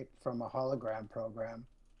escaped from a hologram program.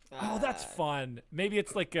 Oh, that's fun. Maybe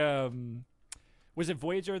it's like, was it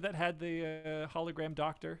Voyager that had the hologram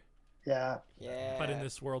doctor? Yeah. Yeah. But in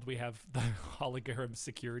this world, we have the hologram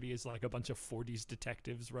security is like a bunch of 40s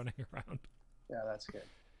detectives running around. Yeah, that's good.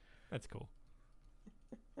 That's cool.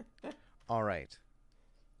 All right.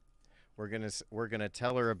 We're gonna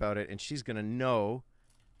tell her about it, and she's gonna know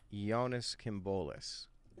Jonas Kimbolis.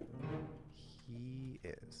 He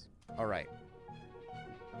is. All right.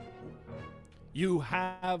 You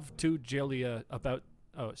have to Julia about.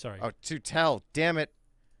 Oh, sorry. Oh, to tell. Damn it.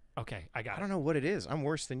 Okay, I got I it. don't know what it is. I'm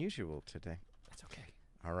worse than usual today. That's okay.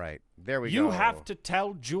 All right. There we go. You have to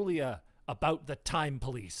tell Julia about the time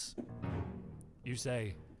police. You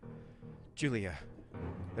say, Julia,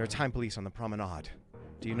 there are time police on the promenade.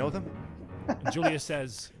 Do you know them? and Julia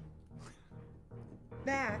says,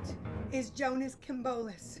 That is Jonas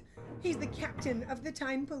Kimbolis. He's the captain of the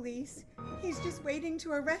time police. He's just waiting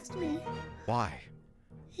to arrest me. Why?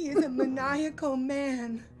 He is a maniacal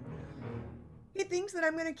man. He thinks that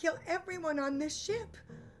I'm going to kill everyone on this ship.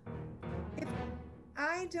 If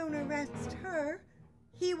I don't arrest her,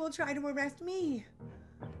 he will try to arrest me.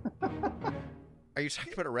 Are you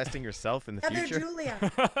talking about arresting yourself in the Other future? Julia. The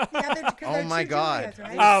other, 'cause Oh they're my two God.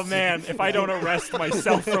 Julias, right? oh man, if I don't arrest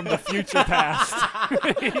myself from the future past,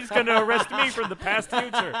 he's going to arrest me from the past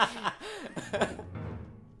future.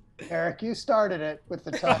 Eric, you started it with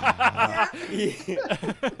the time.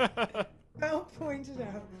 Well pointed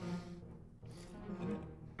out.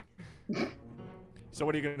 So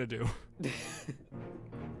what are you going to do?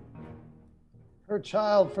 Her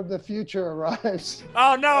child from the future arrives.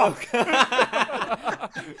 Oh no!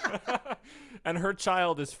 And her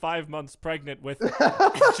child is 5 months pregnant with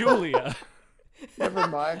Julia. Never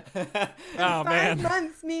mind. Oh man. 5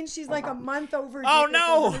 months means she's like a month overdue. Oh,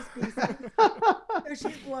 no! for this piece. So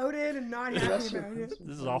she's bloated and not happy about it.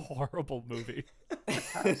 This is a horrible movie.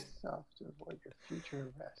 Pass yourself to avoid your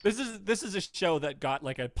future arrest. This is a show that got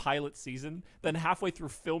like a pilot season. Then halfway through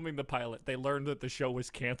filming the pilot, they learned that the show was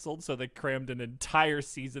canceled, so they crammed an entire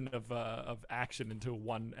season of action into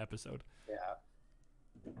one episode. Yeah.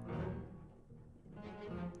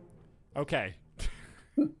 Okay.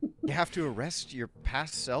 You have to arrest your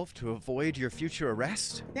past self to avoid your future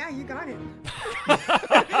arrest? Yeah, you got it.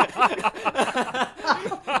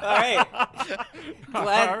 All right.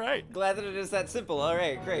 All right. Glad that it is that simple. All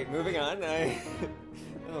right, great. Moving on.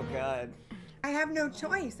 Oh God. I have no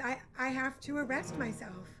choice. I have to arrest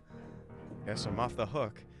myself. Yes, I'm off the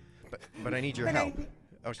hook. But I need your But help.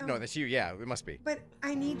 No, that's you. Yeah, it must be. But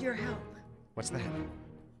I need your help. What's that?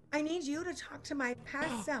 I need you to talk to my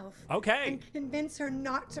past self. Okay. And convince her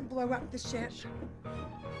not to blow up the ship.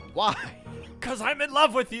 Why? Cause I'm in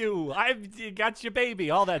love with you. I've got your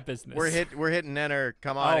baby. All that business. We're hitting enter.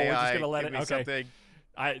 Come on, Oh, AI. we're just gonna let Give it- me okay.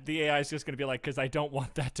 something. The AI is just gonna be like, cause I don't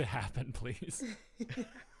want that to happen, please.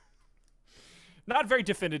 Not very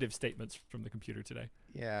definitive statements from the computer today.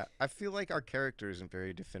 Yeah, I feel like our character isn't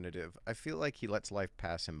very definitive. I feel like he lets life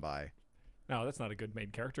pass him by. No, that's not a good main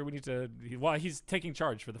character. We need to. Well, he's taking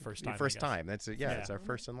charge for the first time. I First guess. time. That's it. Yeah, Yeah. it's our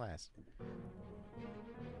first and last.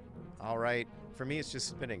 All right. For me, it's just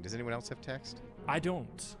spinning. Does anyone else have text? I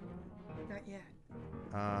don't. Not yet.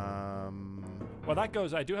 Well, that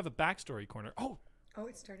goes. I do have a backstory corner. Oh, Oh,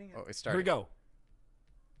 it's starting Oh, up. it's here starting. we go.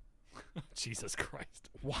 Jesus Christ.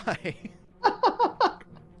 Why?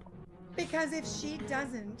 Because if she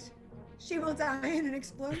doesn't, she will die in an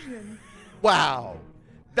explosion. Wow.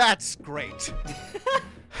 That's great.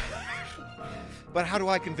 But how do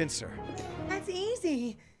I convince her? That's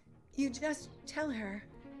easy. You just tell her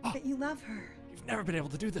that you love her. You've never been able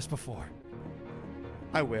to do this before.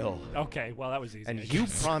 I will. Okay, well, that was easy. I And you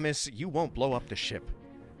guess. promise you won't blow up the ship.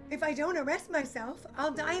 If I don't arrest myself,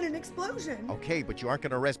 I'll die in an explosion. Okay, but you aren't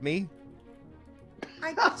going to arrest me?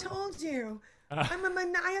 I told you. I'm a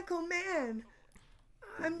maniacal man.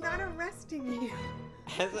 I'm not arresting you.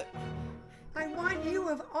 I want you,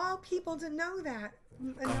 of all people, to know that.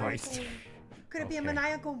 Christ. Could it be a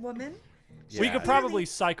maniacal woman? We could probably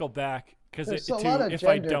cycle back because There's a lot of if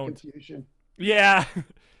gender I don't. confusion. Yeah.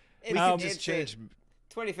 We can just change.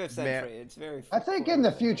 25th century. It's very. I think in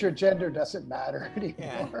the future, gender doesn't matter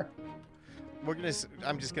anymore. We're gonna.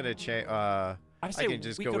 I'm just gonna change. I say can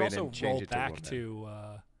just we go could in also and change roll it back to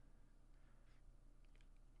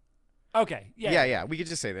Okay. Yeah. We could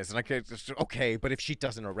just say this, and I could. Okay, but if she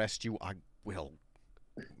doesn't arrest you, I will.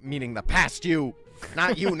 Meaning the past you,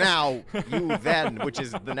 not you now. You then, which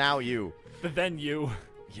is the now you. The then you.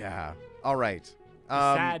 Yeah. All right.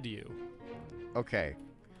 The sad you. Okay.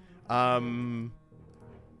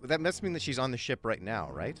 That must mean that she's on the ship right now,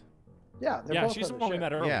 right? Yeah. Yeah, both she's the on one we ship.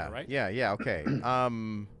 met earlier, right? Yeah. Okay.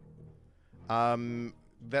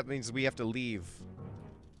 That means we have to leave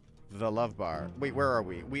the love bar. Wait, where are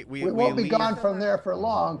we? We won't be leave... gone from there for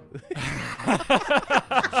long.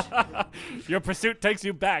 Your pursuit takes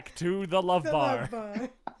you back to the love bar.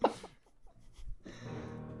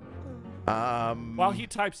 While he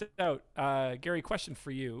types it out, Gary, question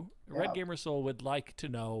for you. Red Gamer Soul would like to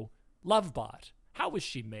know, Lovebot, how was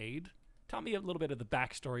she made? Tell me a little bit of the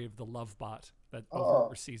backstory of the Lovebot that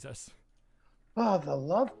oversees us. Oh, the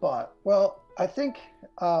love bot. Well, I think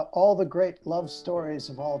all the great love stories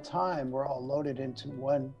of all time were all loaded into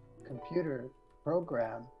one computer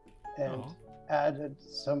program and added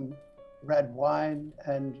some red wine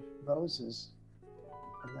and roses.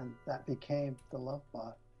 And then that became the love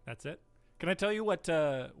bot. That's it? Can I tell you what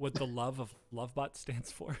the love of Lovebot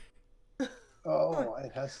stands for? Oh,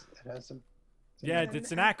 it has a... Yeah,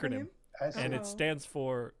 it's an acronym. And it stands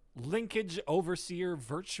for Linkage Overseer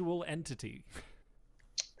Virtual Entity.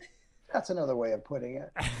 That's another way of putting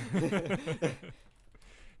it.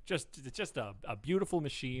 It's just a beautiful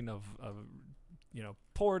machine of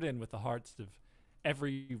poured in with the hearts of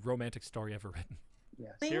every romantic story ever written.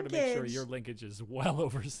 Yes. Here to make sure your linkage is well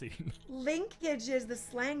overseen. Linkage is the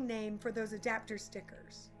slang name for those adapter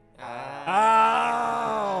stickers.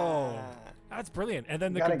 Oh, that's brilliant. And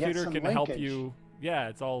then the computer can help you. Yeah,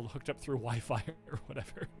 it's all hooked up through Wi-Fi or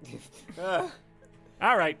whatever.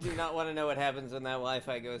 All right. Do not want to know what happens when that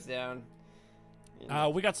Wi-Fi goes down.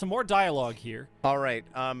 We got some more dialogue here. All right.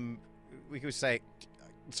 We could say,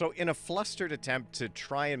 so in a flustered attempt to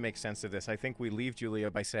try and make sense of this, I think we leave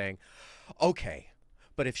Julia by saying, okay,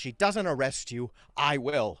 but if she doesn't arrest you, I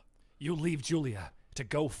will. You leave Julia to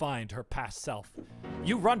go find her past self.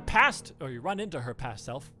 You run into her past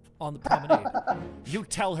self on the promenade. You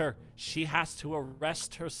tell her she has to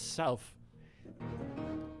arrest herself.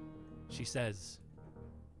 She says,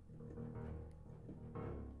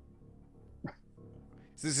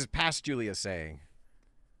 this is past Julia saying.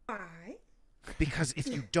 Why? Because if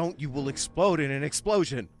you don't, you will explode in an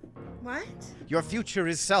explosion. What? Your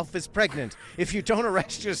future self is pregnant. If you don't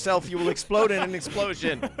arrest yourself, you will explode in an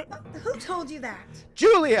explosion. Who told you that?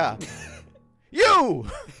 Julia! You!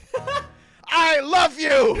 I love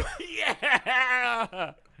you!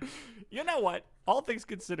 yeah! You know what? All things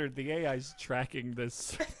considered, the AI's tracking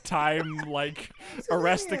this time, like,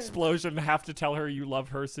 arrest explosion, have to tell her you love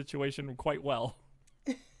her situation quite well.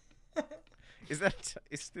 Is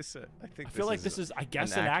this a, I feel like this is, I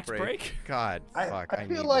guess, an act break. God, fuck. I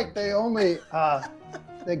feel like they only,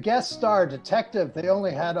 the guest star detective, they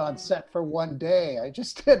only had on set for one day. I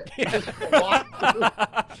just did.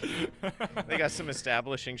 They got some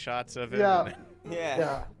establishing shots of it.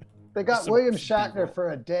 Yeah. They got William Shatner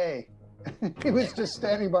for a day. He was just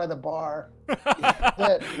standing by the bar.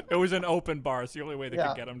 It was an open bar. It's the only way they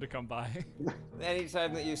could get him to come by.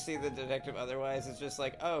 Anytime that you see the detective otherwise, it's just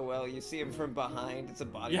like, oh, well, you see him from behind. It's a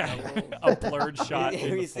body double. A blurred shot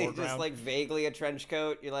in the see foreground. just like vaguely a trench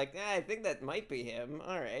coat. You're like, I think that might be him.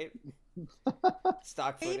 All right.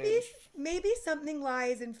 Stock footage. Maybe something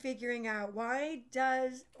lies in figuring out why do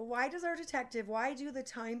the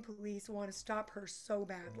time police want to stop her so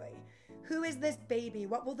badly? Who is this baby?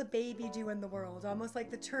 What will the baby do in the world? Almost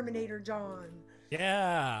like the Terminator John.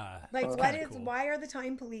 Yeah. Like why are the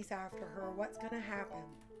time police after her? What's gonna happen?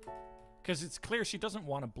 Because it's clear she doesn't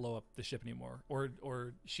want to blow up the ship anymore,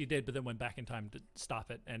 or she did, but then went back in time to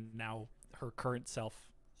stop it, and now her current self,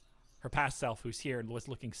 her past self, who's here and was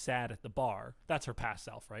looking sad at the bar, that's her past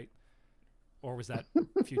self, right? Or was that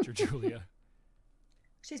future Julia?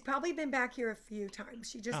 She's probably been back here a few times.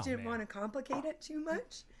 She just didn't want to complicate it too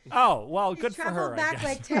much. Oh, well, good for her. Traveled back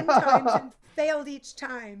like 10 times and failed each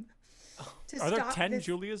time. Are there stop 10 this.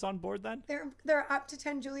 Julias on board then? There are up to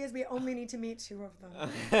 10 Julias. We only need to meet 2 of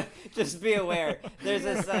them. Just be aware. There's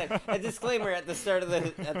a disclaimer at the start of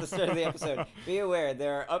the episode. Be aware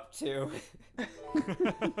there are up to.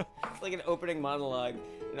 It's like an opening monologue,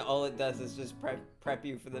 and all it does is just prep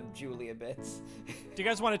you for the Julia bits. Do you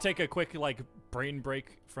guys want to take a quick brain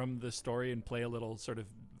break from the story and play a little sort of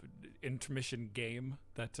intermission game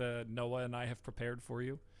that Noah and I have prepared for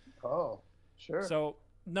you? Oh, sure. So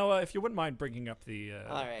Noah, if you wouldn't mind bringing up the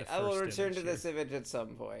all right, the I will first return image to here. this image at some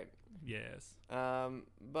point. Yes.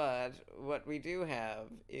 But what we do have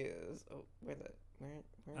is where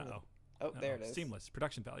Uh-oh. oh there it is. Seamless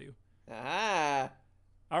production value. Ah.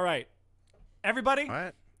 All right, everybody. All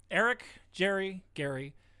right. Eric, Jerry,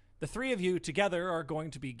 Gary, the 3 of you together are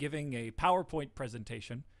going to be giving a PowerPoint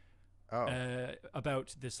presentation Oh.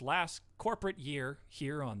 about this last corporate year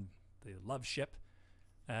here on the Love Ship.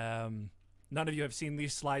 None of you have seen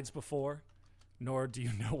these slides before, nor do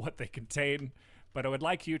you know what they contain, but I would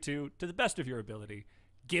like you to the best of your ability,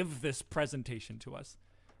 give this presentation to us.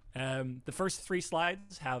 The first 3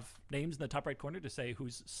 slides have names in the top right corner to say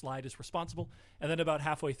whose slide is responsible, and then about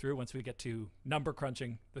halfway through, once we get to number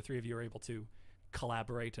crunching, the 3 of you are able to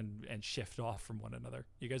collaborate and shift off from one another.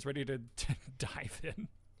 You guys ready to dive in?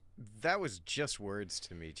 That was just words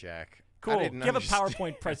to me, Jack. I Cool. didn't Give a understand.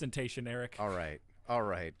 PowerPoint presentation, Eric. All right. All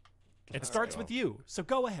right. It starts with you, so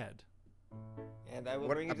go ahead. And I will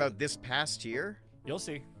What bring you about this past year? You'll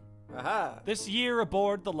see. Aha. This year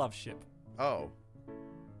aboard the Love Ship. Oh.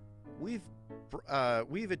 We've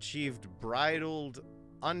achieved bridled,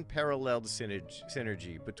 unparalleled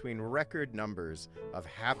synergy between record numbers of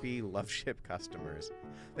happy Love Ship customers.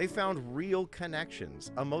 They found real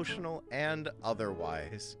connections, emotional and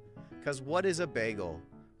otherwise. 'Cause what is a bagel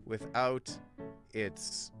without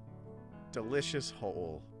its delicious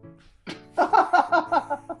whole?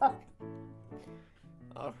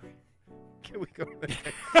 Oh, Can we go to the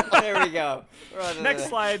next? there we go. We're on to Next the-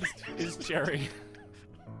 slide is Jerry.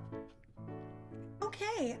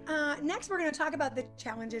 Okay, next we're going to talk about the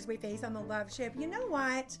challenges we face on the Love Ship. You know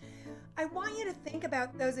what? I want you to think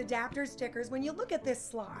about those adapter stickers when you look at this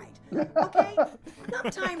slide. Okay?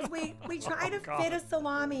 Sometimes we try to fit a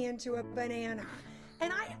salami into a banana.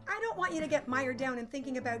 And I don't want you to get mired down in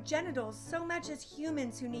thinking about genitals so much as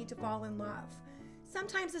humans who need to fall in love.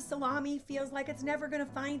 Sometimes a salami feels like it's never going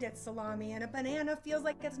to find its salami, and a banana feels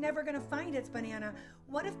like it's never going to find its banana.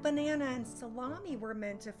 What if banana and salami were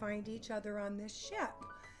meant to find each other on this ship?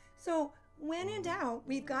 So when in doubt,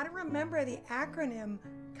 we've got to remember the acronym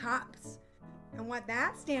CUPS. And what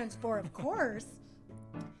that stands for, of course,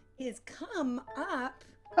 is come up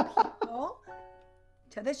people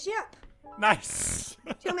to the ship. Nice.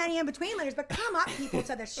 Too many in between letters, but come up people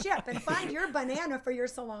to the ship and find your banana for your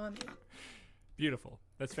salami. Beautiful.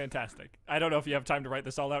 That's fantastic. I don't know if you have time to write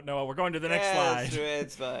this all out, Noah. We're going to the next Yeah, slide.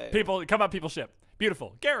 it's fine. People, come up, people ship.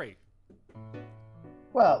 Beautiful. Gary.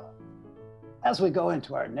 Well, as we go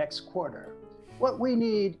into our next quarter, what we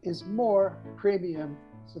need is more premium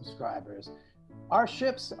subscribers. Our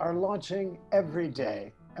ships are launching every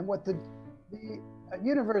day, and what the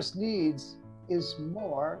universe needs is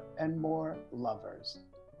more and more lovers.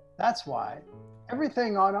 That's why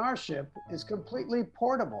everything on our ship is completely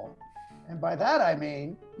portable. And by that I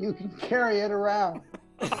mean you can carry it around.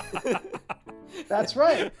 That's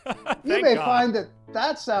right. You Thank may God. find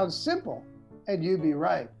that sounds simple, and you'd be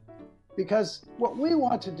right. Because what we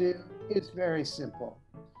want to do is very simple.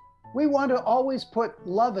 We want to always put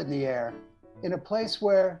love in the air in a place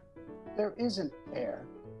where there isn't air.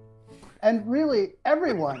 And really,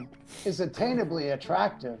 everyone is attainably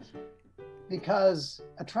attractive because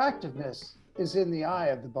attractiveness is in the eye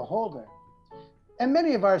of the beholder. And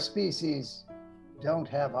many of our species don't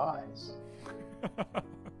have eyes.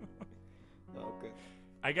 Oh, good.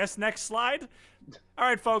 I guess next slide. All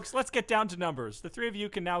right, folks, let's get down to numbers. The 3 of you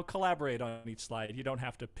can now collaborate on each slide. You don't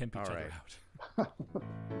have to pimp each All other right. out.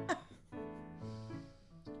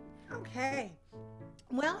 Okay.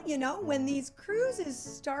 Well, you know, when these cruises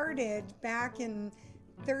started back in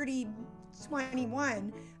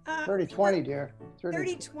 3021, 3020, dear.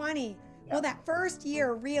 3020. Well, that first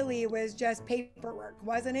year really was just paperwork,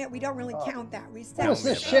 wasn't it? We don't really count that. We It set was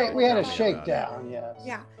a Tell me we had a about it. shakedown, yes.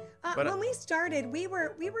 Yeah. But, when we started, we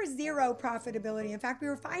were zero profitability. In fact, we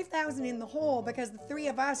were 5,000 in the hole because the 3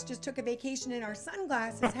 of us just took a vacation in our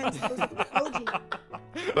sunglasses, hence those emoji.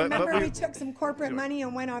 Remember we took some corporate money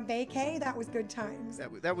and went on vacay? That was good times.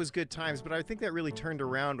 That was good times, but I think that really turned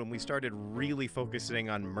around when we started really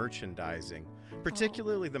focusing on merchandising,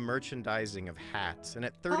 particularly the merchandising of hats. And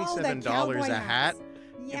at $37 cowboy a hat, hats.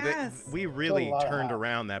 Yes. We really It's a lot. turned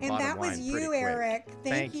around that And bottom that was line you, pretty quick. Eric.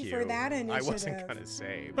 Thank you for that initiative. I wasn't going to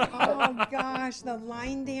say. But Oh gosh, the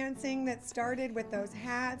line dancing that started with those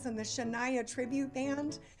hats and the Shania tribute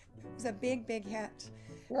band was a big, big hit.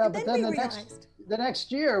 Yeah, And but then then we the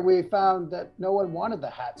next year we found that no one wanted the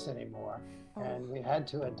hats anymore, Oh. and we had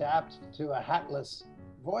to adapt to a hatless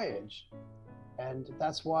voyage, and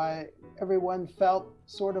that's why everyone felt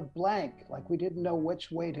sort of blank, like we didn't know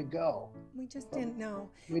which way to go. We just didn't know.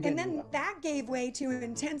 We And didn't then know. that gave way to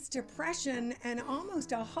intense depression and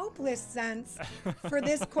almost a hopeless sense for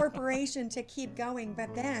this corporation to keep going.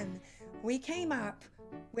 But then we came up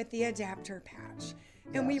with the adapter patch.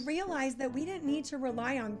 And we Yes. realized that we didn't need to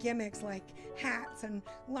rely on gimmicks like hats and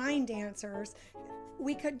line dancers.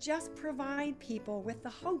 We could just provide people with the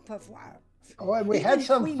hope of love. Oh, and we Even had if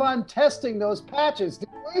some we- fun testing those patches,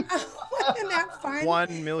 didn't we? Wasn't that fun?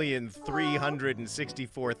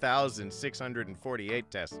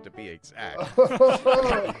 1,364,648 tests to be exact.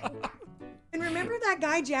 And remember that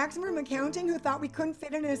guy Jackson from accounting who thought we couldn't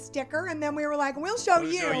fit in a sticker, and then we were like, "We'll show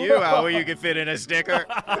you." Show you how you can fit in a sticker.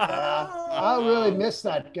 I really miss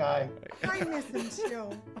that guy. I miss him too.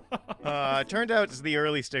 It turned out the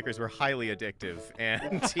early stickers were highly addictive,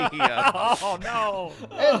 and he, Oh no!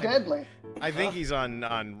 And deadly. I think he's on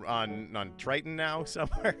Triton now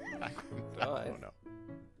somewhere. I don't know.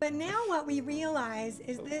 But now what we realize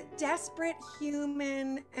is that desperate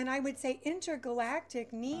human and I would say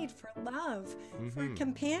intergalactic need for love, for a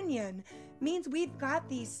companion, means we've got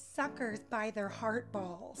these suckers by their heart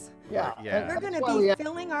balls. Yeah. Yeah. and We're going that's to why we be asked-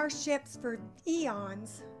 filling our ships for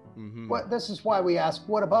eons. This is why we ask,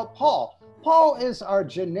 what about Paul? Paul is our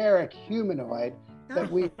generic humanoid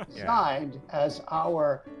that we designed as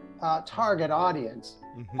our target audience.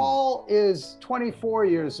 Paul is 24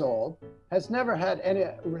 years old, has never had any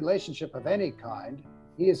relationship of any kind.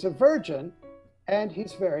 He is a virgin, and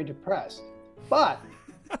he's very depressed. But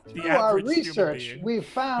through our average human research, being. we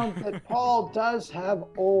found that Paul does have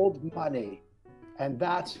old money, and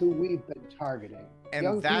that's who we've been targeting. And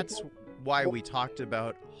Young that's people- why we talked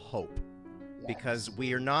about hope. Yes. Because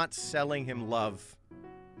we are not selling him love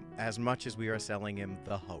as much as we are selling him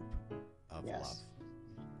the hope of Yes. love.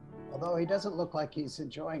 Although he doesn't look like he's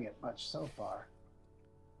enjoying it much so far.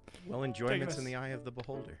 Well, enjoyment's us in the eye of the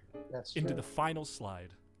beholder. That's Into true. the final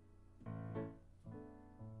slide.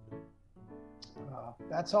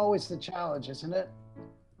 That's always the challenge, isn't it?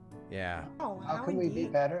 Yeah, Oh, How can we be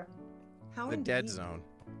indeed. better? How the dead indeed. zone.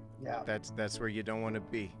 Yeah. That's where you don't want to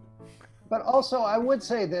be. But also, I would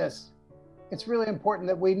say this. It's really important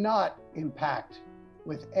that we not impact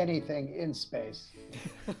with anything in space.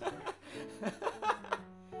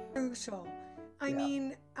 Crucial. I Yeah.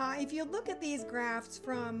 mean, if you look at these graphs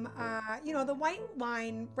from, the white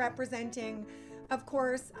line representing, of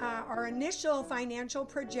course, our initial financial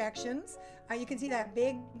projections. You can see that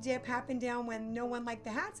big dip happen down when no one liked the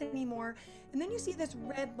hats anymore. And then you see this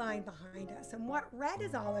red line behind us. And what red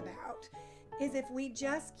is all about is if we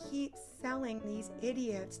just keep selling these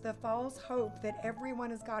idiots the false hope that everyone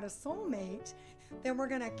has got a soulmate, then we're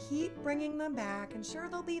going to keep bringing them back. And sure,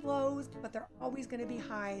 there'll be lows, but they're always going to be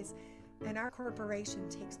highs. And our corporation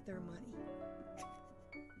takes their money.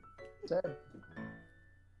 That's it.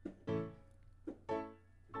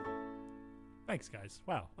 Thanks, guys.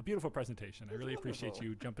 Wow, a beautiful presentation. I really appreciate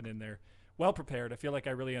you jumping in there. Well prepared. I feel like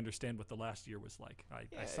I really understand what the last year was like.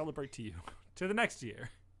 I celebrate to you. To the next year.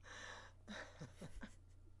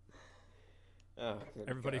 Oh, good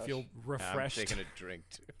Everybody gosh. feel refreshed. I'm taking a drink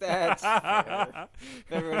too. That's fair.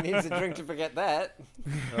 Everyone needs a drink to forget that.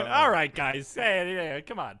 All right, guys. Hey,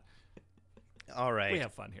 come on. All right. We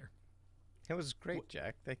have fun here. That was great,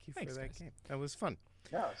 Jack. Thank you Thanks, for that guys. game. That was fun.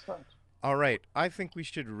 Yeah, it's fun. All right. I think we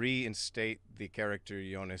should reinstate the character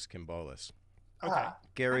Jonas Kimbolis. Okay.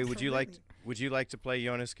 Gary, would you Absolutely. like to play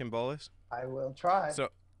Jonas Kimbolis? I will try. So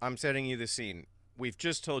I'm setting you the scene. We've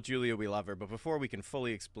just told Julia we love her, but before we can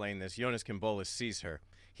fully explain this, Jonas Kimbolis sees her.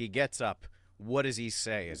 He gets up. What does he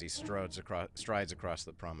say as he strides across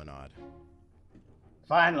the promenade?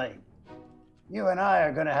 Finally, you and I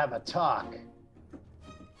are going to have a talk.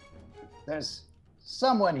 There's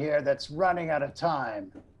someone here that's running out of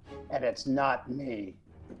time, and it's not me.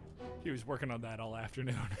 He was working on that all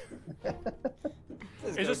afternoon.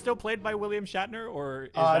 Is it still played by William Shatner, or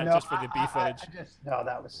is that No, just for the B footage? No,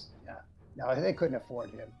 that was, yeah. No, they couldn't afford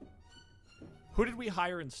him. Who did we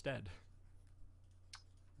hire instead?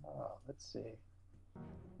 Let's see.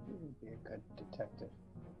 Who would be a good detective?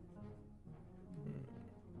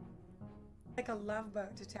 Like a Love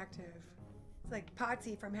Boat detective. like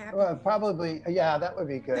Potsy from Happy. Well, Days. probably, yeah, that would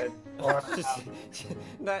be good. Or,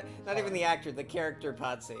 not even the actor, the character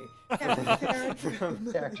Potsy.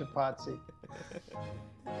 Dr. Potsy.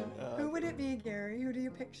 Who would it be, Gary? Who do you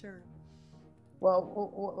picture? Well,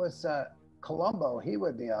 what was Columbo? He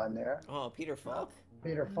would be on there. Oh, Peter Falk.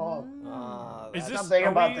 Peter Falk. Is this something are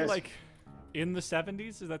about we, this. like in the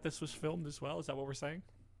 70s? Is that this was filmed as well? Is that what we're saying?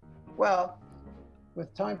 Well,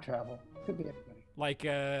 with time travel, could be anybody. Like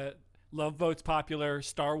Love Boat's popular.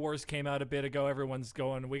 Star Wars came out a bit ago. Everyone's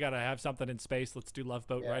going, we got to have something in space. Let's do Love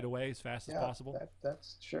Boat right away as fast as possible.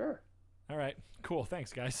 That's sure. All right, cool.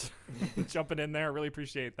 Thanks, guys. Jumping in there. Really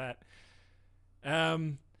appreciate that.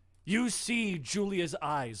 You see Julia's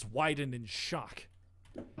eyes widen in shock.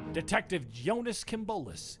 Detective Jonas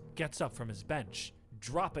Kimbolis gets up from his bench,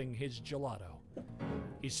 dropping his gelato.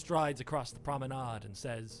 He strides across the promenade and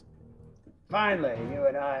says, Finally, you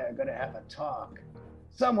and I are going to have a talk.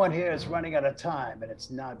 Someone here is running out of time, and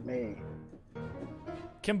it's not me.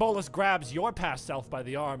 Kimbolis grabs your past self by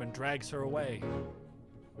the arm and drags her away.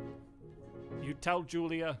 You tell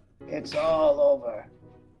Julia. It's all over.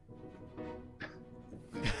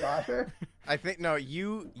 Got her? I think no.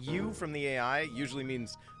 You from the AI usually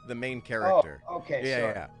means the main character. Oh, okay. Yeah,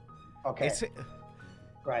 sorry. yeah.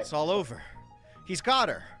 Okay. It's all over. He's got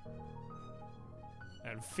her.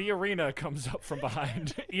 And Fiorina comes up from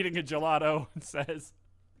behind, eating a gelato, and says,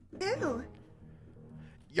 Ew.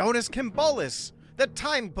 Jonas Kimbolis, the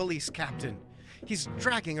time police captain. He's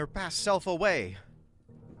dragging her past self away.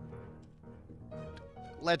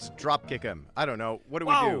 Let's dropkick him. I don't know. What do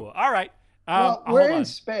we do? All right. Well, hold we're on. in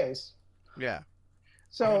space. Yeah. I'm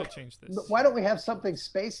So gonna change this. why don't we have something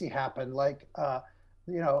spacey happen, like,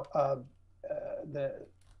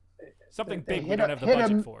 Something they big we hit don't a- have the hit a-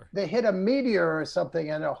 budget for. They hit a meteor or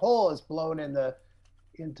something, and a hole is blown into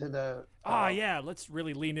the. Yeah. Let's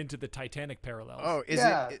really lean into the Titanic parallels. Oh, is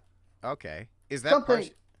Yeah. it? Okay. Is that Something-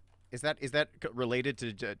 is that related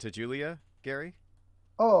to Julia, Gary?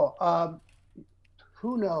 Oh,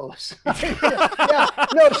 who knows? yeah,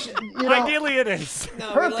 no, Ideally, it is. No,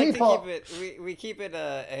 Her we like people- to keep it. We keep it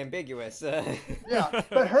ambiguous. yeah,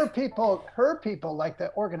 but her people, like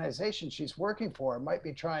the organization she's working for, might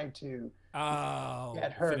be trying to,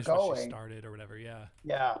 get her finish what she going. started or whatever.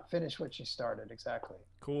 Yeah. finish what she started. Exactly.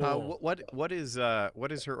 Cool. What is her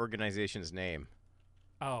organization's name?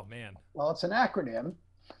 Oh man. Well, it's an acronym.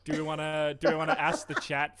 Do we want to ask the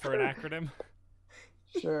chat for an acronym?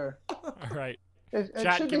 Sure. All right. It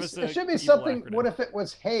Chat, should give be. us a It should be evil something. acronym. What if it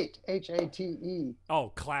was HATE? HATE. Oh,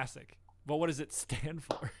 classic. Well, what does it stand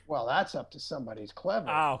for? Well, that's up to somebody's clever.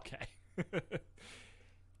 Okay.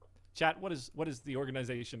 Chat, what is the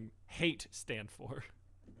organization HATE stand for?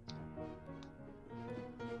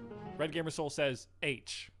 Red Gamer Soul says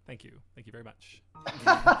H. Thank you. Thank you very much.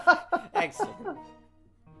 Excellent.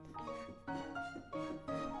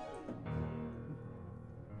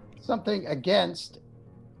 Something against.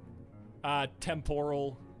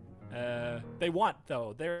 Temporal. They want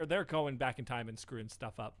though. They're going back in time and screwing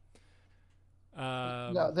stuff up.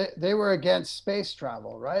 No, they were against space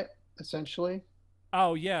travel, right? Essentially.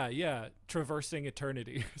 Oh yeah. Traversing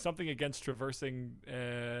eternity. Something against traversing.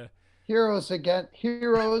 Heroes against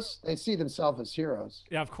heroes. They see themselves as heroes.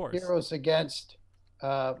 Yeah, of course. Heroes against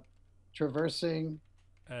traversing.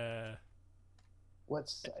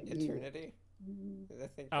 What's Eternity. I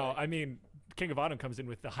think. Oh, I mean, King of Autumn comes in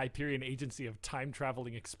with the Hyperion Agency of Time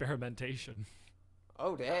Traveling Experimentation.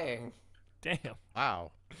 Oh dang. Damn.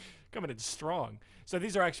 Wow. Coming in strong. So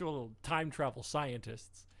these are actual time travel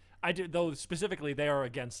scientists. Though specifically they are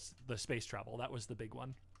against the space travel. That was the big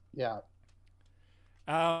one. Yeah.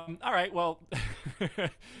 All right. Well,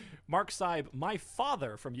 Mark Seib, my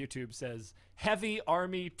father from YouTube says, heavy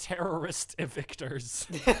army terrorist evictors.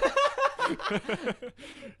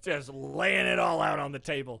 Just laying it all out on the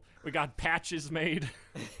table. We got patches made.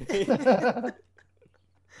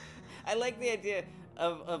 I like the idea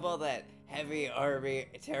of all that heavy army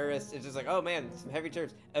terrorists. It's just like, oh man, some heavy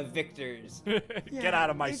terms. Evictors. Get out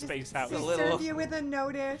of my They just- space house. They A little- serve you with a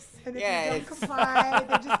notice, and if Yeah, you don't it's- comply,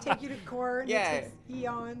 they just take you to court. And Yeah. It takes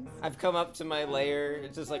eons. I've come up to my lair.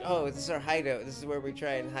 It's just like, oh, this is our hideout. This is where we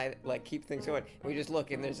try and hide, like, keep things going. And we just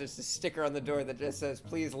look, and there's just a sticker on the door that just says,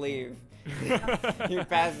 "Please leave." You're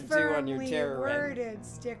passing through on your Firmly terror run. worded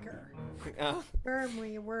sticker.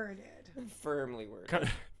 Firmly worded. Firmly worded.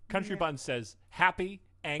 Country Bun says, happy,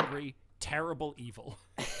 angry, terrible, evil.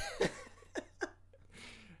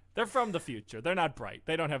 They're from the future. They're not bright.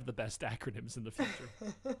 They don't have the best acronyms in the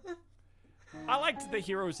future. I liked the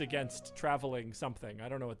heroes against traveling something. I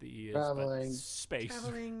don't know what the E is, Traveling. but space.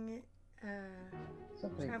 Traveling.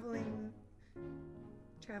 Something.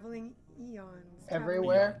 Traveling eons.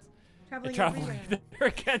 Everywhere? Traveling Traveling. everywhere. They're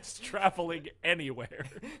against traveling anywhere.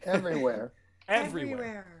 Everywhere.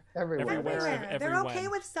 Everywhere. Everywhere. Everywhere. They're okay Everywhere.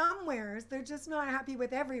 with somewheres. They're just not happy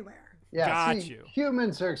with everywhere. Yeah, Got see, you.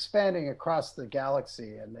 humans are expanding across the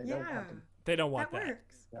galaxy, and they don't Yeah, want to. They don't want that that.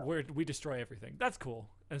 works. Yeah. We destroy everything. That's cool.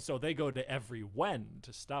 And so they go to every when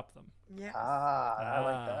to stop them. Yeah. Ah, I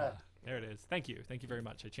like that. There it is. Thank you. Thank you very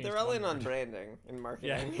much. I changed. They're all one in on word. branding and Yeah.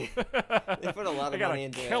 marketing. They put a lot I of got money a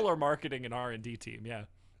into it. killer marketing and R&D team. Yeah.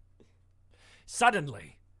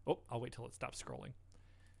 Suddenly, I'll wait till it stops scrolling.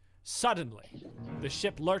 Suddenly, the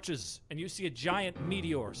ship lurches, and you see a giant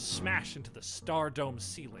meteor smash into the star dome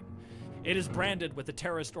ceiling. It is branded with the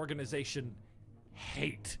terrorist organization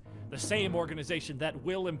Hate, the same organization that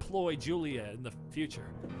will employ Julia in the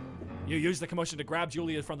future. You use the commotion to grab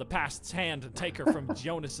Julia from the past's hand and take her from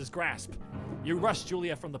Jonas's grasp. You rush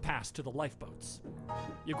Julia from the past to the lifeboats.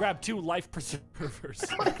 You grab 2 life preservers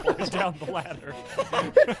and climb down the ladder.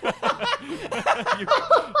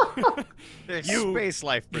 They're space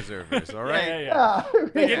life preservers, all right? Yeah.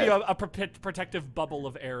 They give Yeah. you a protective bubble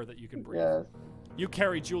of air that you can breathe. Yes. You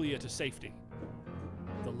carry Julia to safety.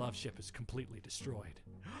 The love ship is completely destroyed.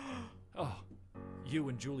 Oh, you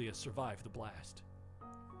and Julia survive the blast.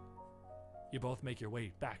 You both make your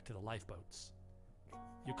way back to the lifeboats.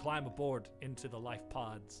 You climb aboard into the life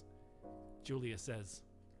pods. Julia says,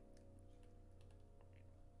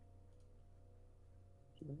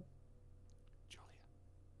 Julia,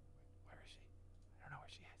 where is she? I don't know where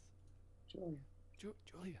she is. Julia.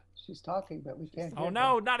 Julia. She's talking, but we can't hear Oh her.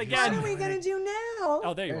 no, not What again. are we gonna do now?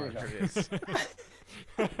 Oh, there you There are. you go. There it is.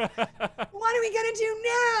 What are we gonna do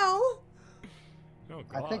now? Oh,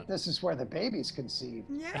 I God. think this is where the baby's conceived.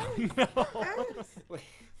 Yeah. No. Yes.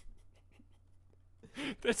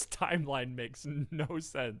 This timeline makes no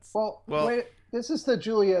sense. Well, Well- wait, this is the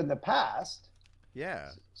Julia in the past.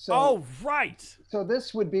 Yeah. So, Oh, right. so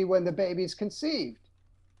this would be when the baby's conceived,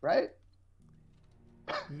 right?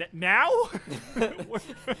 Now? I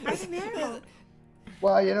don't know.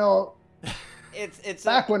 Well, you know, It's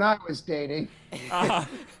back when I was dating, Uh,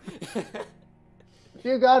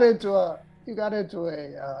 you got into a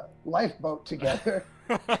lifeboat together.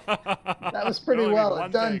 That was pretty You only well need a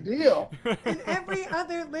one done thing. deal. And every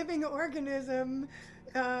other living organism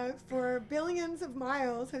for billions of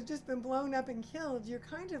miles has just been blown up and killed. You're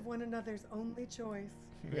kind of one another's only choice.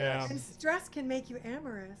 Yeah. And stress can make you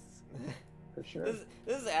amorous. For sure. This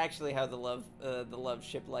is actually how the love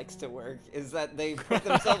ship likes to work. Is that they put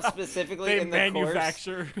themselves specifically They in the course.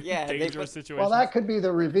 manufacture Yeah, they dangerous put- situations. Well, that could be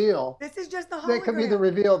the reveal. This is just the hologram. That could be the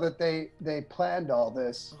reveal that they planned all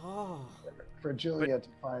this Oh. for Julia to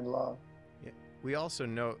find love. We also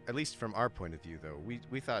know, at least from our point of view, though,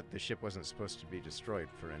 we thought the ship wasn't supposed to be destroyed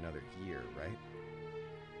for another year, right?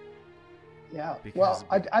 Yeah. Because-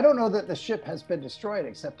 Well, I don't know that the ship has been destroyed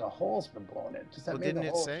except a hole's been blown in. Does that Well, mean didn't the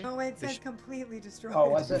it hole? say? Oh, it The says sh- completely destroyed. Oh,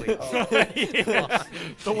 was it? Oh, Yeah.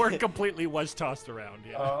 The word completely was tossed around.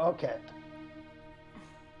 Yeah. oh, okay.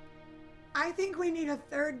 I think we need a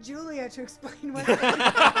third Julia to explain what.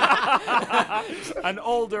 An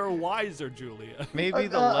older, wiser Julia. Maybe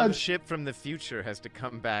the love ship from the future has to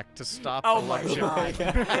come back to stop Oh the my love God.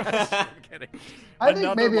 ship. I'm kidding. I think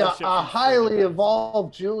Another maybe love a ship from highly Florida.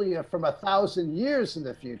 evolved Julia from 1,000 years in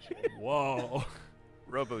the future. Whoa.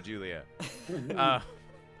 Robo Julia. I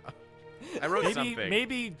wrote something.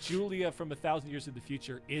 Maybe Julia from 1,000 years in the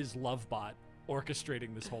future is Lovebot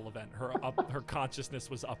orchestrating this whole event. Her consciousness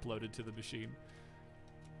was uploaded to the machine.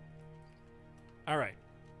 All right.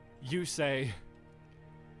 You say,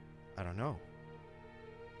 I don't know.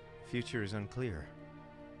 Future is unclear.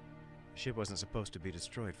 Ship wasn't supposed to be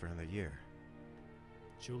destroyed for another year.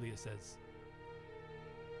 Julia says,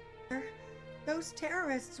 Those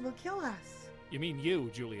terrorists will kill us. you mean you,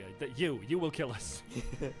 Julia, that you will kill us.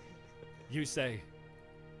 You say,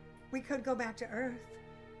 We could go back to Earth.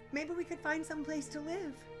 Maybe we could find some place to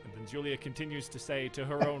live. and then Julia continues to say to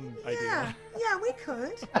her own Yeah, idea, yeah, we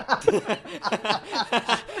could.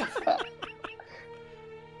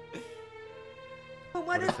 But what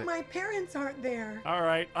What if if it- my parents aren't there? all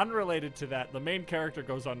right, unrelated to that, the main character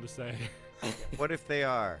goes on to say, What if they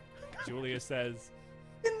are? Julia says,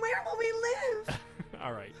 Then where will we live?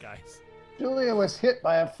 all right, guys. Julia was hit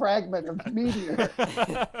by a fragment of meteor.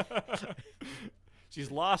 She's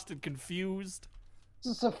lost and confused.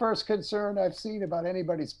 This is the first concern I've seen about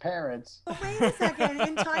anybody's parents. But wait a second.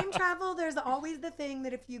 In time travel, there's always the thing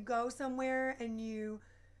that if you go somewhere and you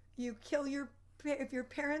kill if your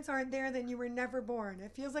parents aren't there, then you were never born.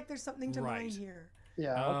 It feels like there's something to mine Right. here.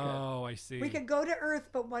 Yeah, okay. Oh, I see. We could go to Earth,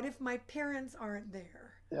 but what if my parents aren't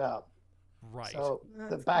there? Yeah. Right. So the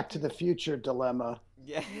That's Back to the Future dilemma.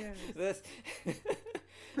 Yeah. Yes. This.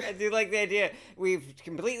 I do like the idea. We've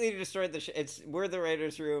completely destroyed the ship. We're the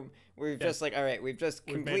writers' room. We've just like, all right, we've just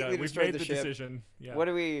completely destroyed the ship. Decision. Yeah. What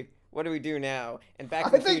do we do now? And Back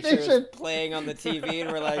I to the think they Future is should- playing on the TV,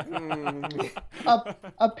 and we're like,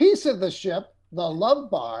 A piece of the ship, the Love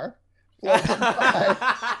Bar, floats by.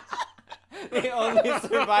 the only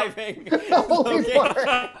surviving Only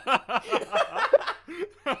location.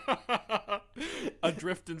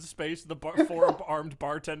 Adrift in space, the four-armed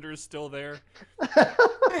bartender is still there.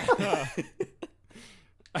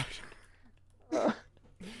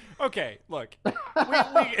 Okay, look.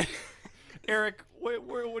 Eric,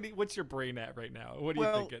 what's your brain at right now? What are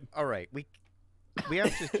you thinking? All right, we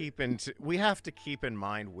have to keep in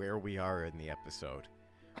mind where we are in the episode,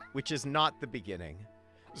 which is not the beginning.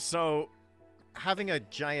 So, having a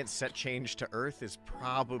giant set change to Earth is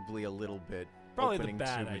probably a little bit opening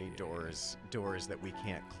too many doors that we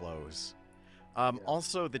can't close.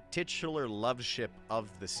 Also, the titular love ship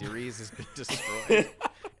of the series has been destroyed,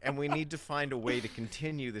 and we need to find a way to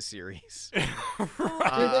continue the series.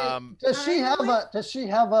 Does she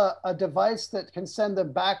have a device that can send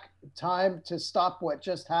them back time to stop what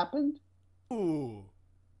just happened? Ooh.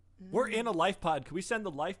 We're in a life pod. Can we send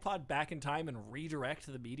the life pod back in time and redirect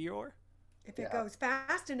the meteor? If it goes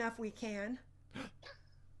fast enough, we can.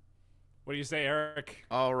 What do you say, Eric?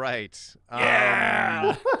 All right.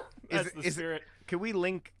 Yeah. That's the spirit. Can we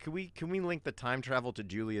link the time travel to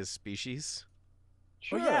Julia's species?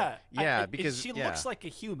 Sure. Oh, yeah. Yeah, because she looks like a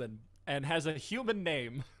human and has a human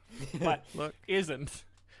name, but isn't.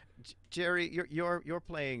 Jerry, you're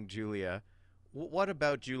playing Julia. What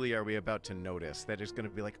about Julia are we about to notice that is going to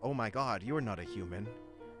be like, oh my God, you're not a human,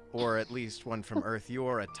 or at least one from Earth.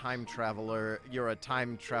 You're a time traveler. You're a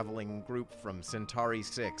time traveling group from Centauri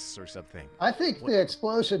 6 or something. I think the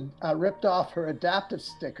explosion ripped off her adaptive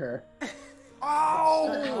sticker.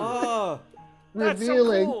 Oh, revealing, that's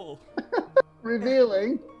so cool.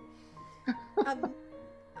 revealing.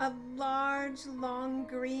 A large, long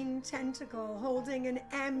green tentacle holding an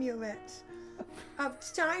amulet of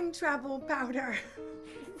time travel powder.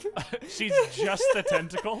 She's just a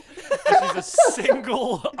tentacle. She's a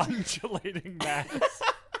single undulating mass.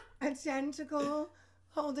 A tentacle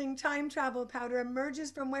holding time travel powder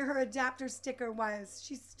emerges from where her adapter sticker was.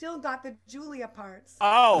 She's still got the Julia parts.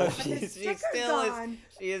 Oh, she is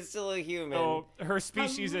still a human. So her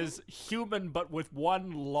species is human, but with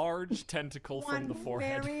one large tentacle from the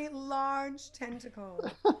forehead. Very large tentacle.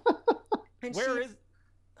 And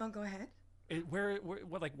Oh, go ahead.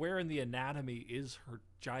 Where in the anatomy is her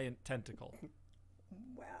giant tentacle?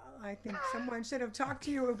 Well, I think someone should have talked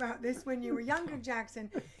to you about this when you were younger,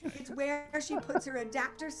 Jackson. It's where she puts her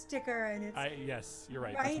adapter sticker, and it's yes, you're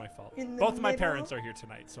right. That's my fault. Both of my parents are here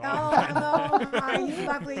tonight, so. Hello, hi, you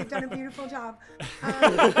lovely. You've done a beautiful job.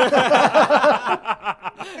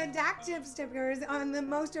 Adaptive stickers on the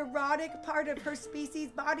most erotic part of her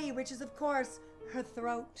species' body, which is, of course, her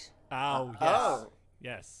throat. Oh, yes.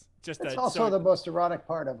 Yes. It's also the most erotic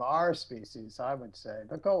part of our species, I would say.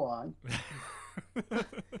 But go on.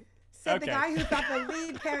 Said the guy who thought the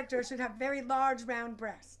lead character should have very large, round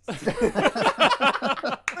breasts.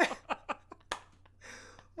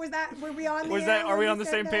 Were we on the air? Are we on the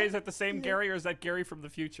same page? Is that the same Gary, or is that Gary from the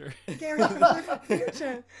future? Gary from the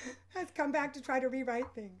future has come back to try to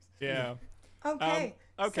rewrite things. Yeah. Okay.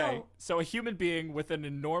 So a human being with an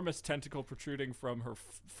enormous tentacle protruding from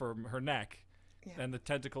her neck. Yeah. And the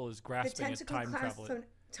tentacle is grasping a time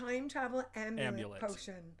travel amulet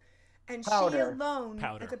potion. And powder. She alone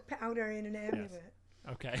has a powder in an amulet. Yes.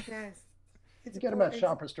 Okay. Yes. You get them at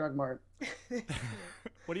Shoppers Drug Mart.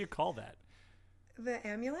 What do you call that? The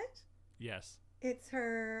amulet? Yes. It's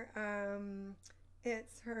her,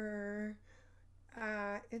 it's a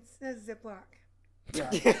Ziploc. Yeah.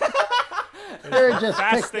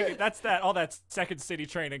 All that Second City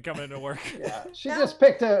training coming into work. Yeah, she just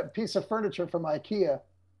picked a piece of furniture from IKEA.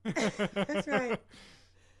 That's right.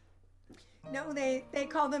 No, they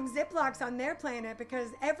call them Ziplocs on their planet because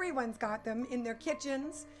everyone's got them in their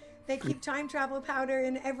kitchens. They keep time travel powder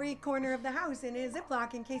in every corner of the house in a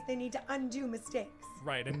Ziploc in case they need to undo mistakes.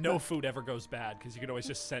 Right, and no food ever goes bad because you can always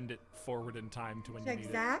just send it forward in time to when you need it.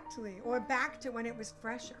 Exactly, or back to when it was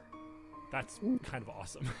fresher. That's kind of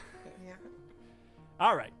awesome. Yeah.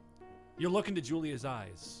 All right. You look into Julia's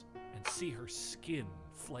eyes and see her skin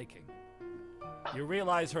flaking. You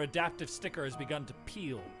realize her adaptive sticker has begun to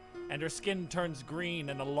peel, and her skin turns green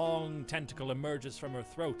and a long tentacle emerges from her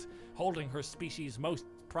throat, holding her species' most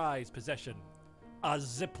prized possession, a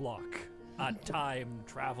Ziploc, a time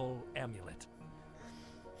travel amulet.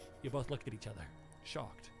 You both look at each other,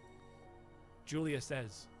 shocked. Julia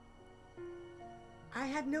says, I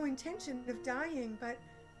had no intention of dying, but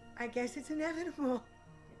I guess it's inevitable.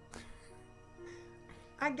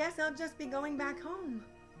 I guess I'll just be going back home.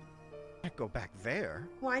 Can't go back there.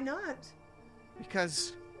 Why not?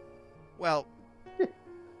 Because, well,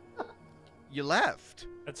 you left.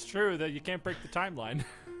 that's true, that you can't break the timeline.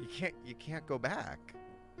 You can't go back.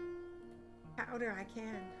 Powder, I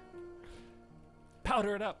can.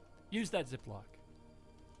 Powder it up. Use that Ziploc.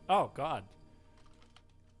 Oh, God.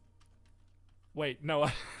 Wait, no.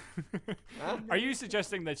 Huh? Are you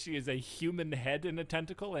suggesting that she is a human head in a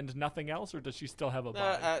tentacle and nothing else, or does she still have a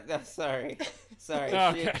body? No, sorry. Sorry.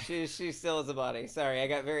 Okay. She still has a body. Sorry, I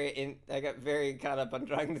got very caught up on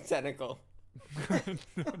drawing the tentacle.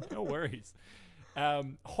 No worries.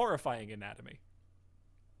 Horrifying anatomy.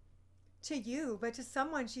 To you, but to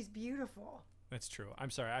someone, she's beautiful. That's true.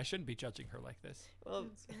 I'm sorry. I shouldn't be judging her like this. Well,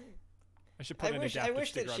 That's right. I should put an wish adaptive that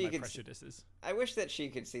sticker on she my could prejudices. I wish that she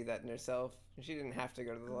could see that in herself. She didn't have to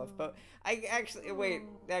go to the love boat. I actually wait.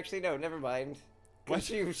 Actually, no. Never mind. 'Cause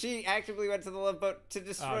she actively went to the love boat to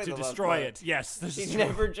destroy the love boat. To destroy it. Yes, this is She true.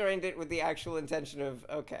 never joined it with the actual intention of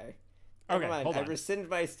okay. Never mind. hold I on. rescind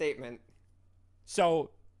my statement. So,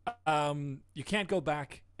 you can't go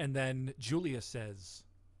back, and then Julia says,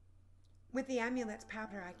 With the amulets,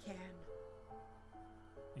 Powder, I can.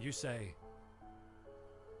 you say,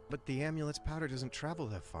 But the amulet's powder doesn't travel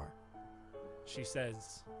that far. she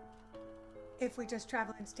says, If we just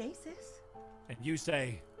travel in stasis. and you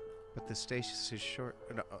say, But the stasis is short.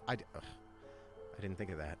 No, I didn't think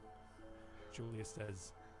of that. Julia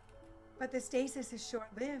says, But the stasis is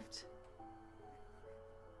short-lived.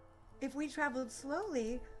 If we traveled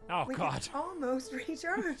slowly, oh, we God. could almost reach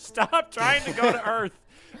Earth. Stop trying to go to Earth.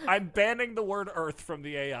 I'm banning the word Earth from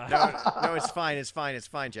the AI. No, it's fine. It's fine. It's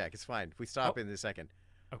fine, Jack. It's fine. We stop in a second.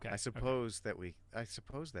 Okay. I suppose that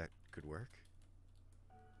could work.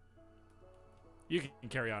 You can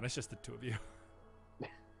carry on. It's just the two of you.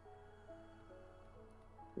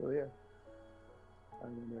 Julia.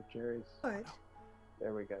 I'm gonna Jerry's. Good.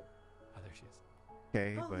 There we go. Oh, there she is.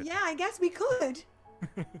 Okay, Oh, but yeah, I guess we could.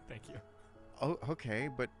 Thank you. oh, okay,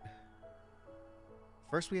 but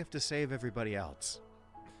first we have to save everybody else.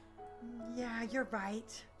 Yeah, you're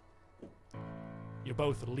right. You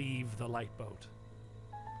both leave the lifeboat.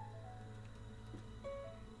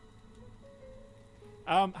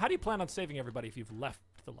 How do you plan on saving everybody if you've left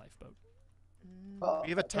the lifeboat? Well, We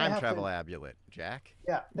have a they time have travel to- amulet, Jack.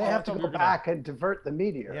 Yeah, they Oh, I have to thought we go were gonna- back and divert the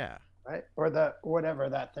meteor. Yeah. Right? Or the whatever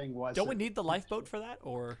that thing was. Don't we need the lifeboat for that,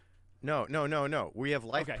 or No. We have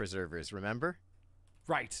life Okay. preservers, remember?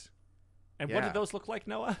 right? And what Yeah. did those look like,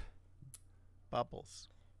 Noah? Bubbles.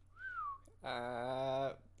 You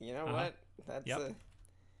know Uh-huh. what? That's Yep.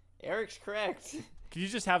 Eric's correct. Can you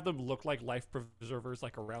just have them look like life preservers,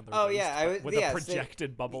 like around their Oh, waist, yeah, but with a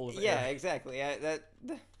projected bubble of Yeah, air? exactly.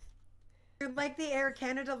 You're like the Air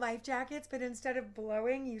Canada life jackets, but instead of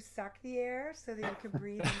blowing, you suck the air so that you can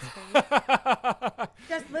breathe in space.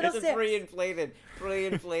 Just little It's sips.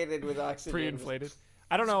 pre-inflated with oxygen. Pre-inflated.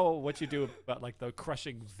 I don't know what you do about like the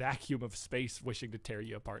crushing vacuum of space wishing to tear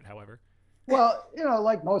you apart. However, Well,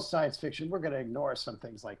 like most science fiction, we're going to ignore some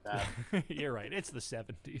things like that. you're right. It's the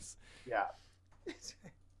 70s. Yeah. That's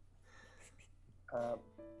right.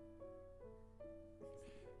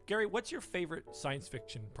 Gary, what's your favorite science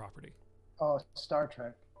fiction property? Oh, Star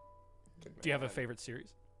Trek. Do you have a favorite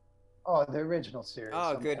series? Oh, the original series.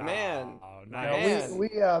 Oh, good man. Oh, You nice.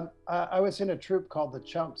 know, I was in a troupe called the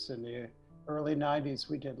Chumps in the early 90s.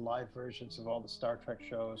 We did live versions of all the Star Trek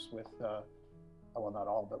shows with, well, not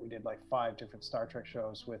all, but we did like 5 different Star Trek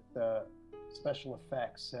shows with special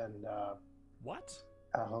effects and What?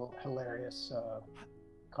 hilarious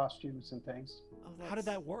costumes and things. How did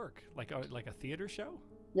that work? Like a theater show?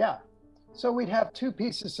 Yeah. So we'd have 2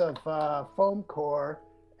 pieces of foam core,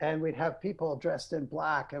 and we'd have people dressed in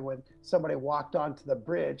black. And when somebody walked onto the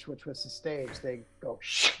bridge, which was the stage, they go,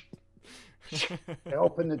 they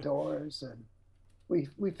open the doors, and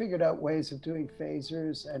we figured out ways of doing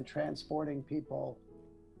phasers and transporting people.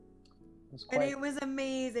 And it was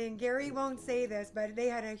amazing. Gary won't say this, but they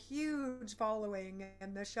had a huge following,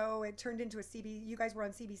 and the show, it turned into a CB. You guys were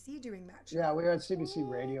on CBC doing that show. Yeah, we were on CBC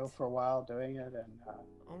Radio for a while doing it, and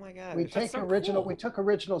Oh my god. we That's so original. cool. We took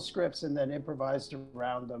original scripts and then improvised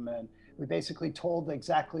around them, and we basically told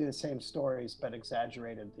exactly the same stories, but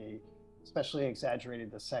especially exaggerated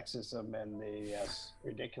the sexism and the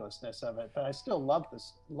ridiculousness of it. But I still love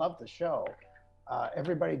the show.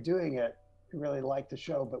 Everybody doing it really liked the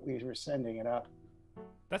show, but we were sending it up.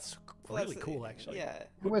 That's Well, really cool, actually. Yeah.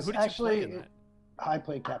 It was Who did you play actually in I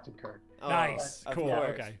played Captain Kirk. Oh, Nice. of Cool. course.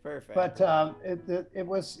 Okay. Perfect. But it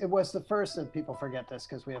was the first, and people forget this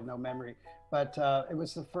because we have no memory. But it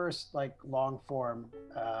was the first like long form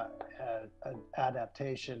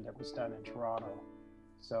adaptation that was done in Toronto.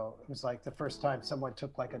 So it was like the first time someone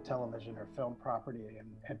took like a television or film property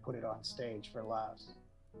and put it on stage for laughs.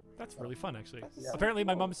 That's really fun, actually. Yeah. Apparently,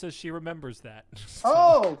 my mom says she remembers that.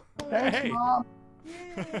 Oh, thanks, Hey. Mom.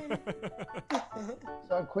 Yay.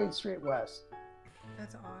 So on Queen Street West.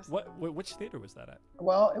 That's awesome. Which theater was that at?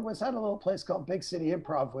 Well, it was at a little place called Big City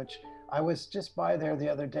Improv, which I was just by there the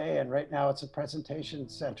other day, and right now it's a presentation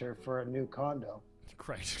center for a new condo.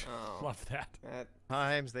 Great. Oh. Love that.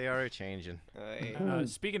 Times they are a-changing.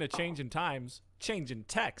 Speaking of change in times, change in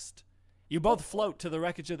text, you both float to the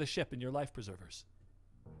wreckage of the ship in your life preservers.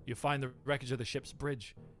 You find the wreckage of the ship's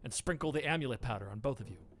bridge and sprinkle the amulet powder on both of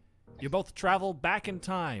you. You both travel back in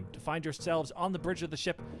time to find yourselves on the bridge of the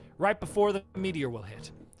ship right before the meteor will hit.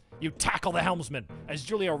 You tackle the helmsman as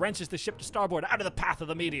Julia wrenches the ship to starboard out of the path of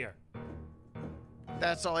the meteor.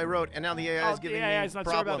 That's all I wrote, and now the AI is giving the AI me is not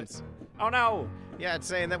sure about problems. it. Oh no! Yeah, it's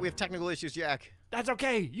saying that we have technical issues, Jack. That's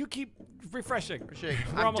okay. You keep refreshing. We're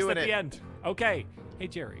I'm almost doing at it. the end. Okay. Hey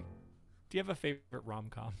Jerry, do you have a favorite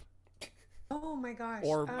rom-com? Oh my gosh.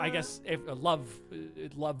 Or I guess if a love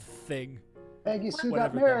thing. Peggy Sue Whatever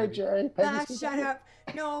got that married, may be. Jerry. Peggy Sue Shut got up.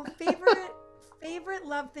 No, favorite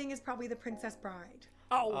love thing is probably The Princess Bride.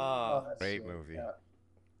 Oh. Oh, that's Great sweet. movie.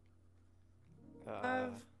 Yeah.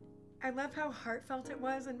 I love how heartfelt it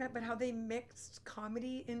was, but how they mixed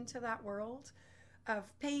comedy into that world of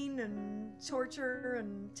pain and torture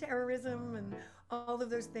and terrorism and all of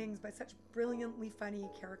those things by such brilliantly funny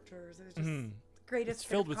characters. It was just the greatest. It's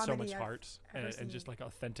filled bit with of so comedy much I've heart ever and seen. just like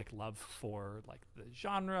authentic love for like the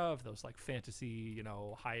genre of those like fantasy,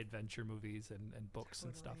 high adventure movies and books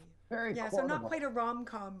and stuff. Very Yeah, so quotable. not quite a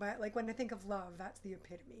rom-com, but like when I think of love, that's the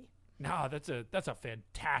epitome. No, that's a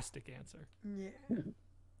fantastic answer. Yeah.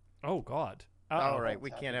 Oh God. All right,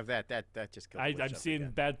 we can't have that. That just killed the I'm wish up seeing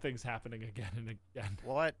again. bad things happening again and again.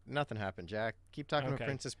 What? Nothing happened, Jack. Keep talking Okay. about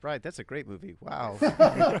Princess Bride. That's a great movie. Wow.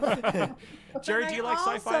 Jerry, But do you like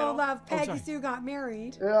I sci-fi? at also all? love Oh, Peggy sorry. Sue Got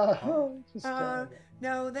Married. Yeah. Just terrible.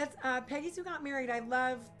 No, that's Peggy Sue Got Married. I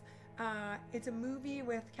love. It's a movie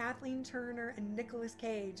with Kathleen Turner and Nicolas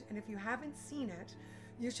Cage, and if you haven't seen it,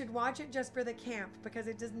 you should watch it just for the camp because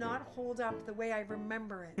it does not hold up the way I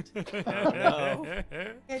remember it. No.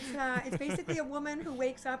 It's basically a woman who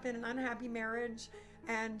wakes up in an unhappy marriage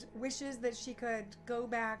and wishes that she could go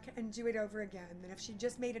back and do it over again. And if she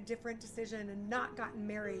just made a different decision and not gotten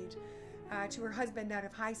married to her husband out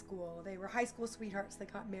of high school, they were high school sweethearts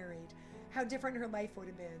that got married, how different her life would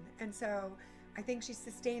have been. And so I think she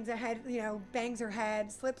sustains a head, bangs her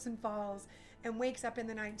head, slips and falls, and wakes up in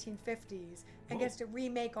the 1950s and gets to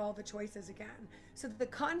remake all the choices again. So the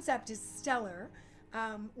concept is stellar.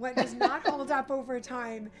 What does not hold up over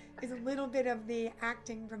time is a little bit of the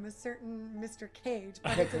acting from a certain Mr. Cage,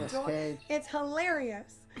 but Nicolas Cage. it's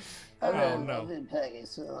hilarious. I really Oh, no. love you, Peggy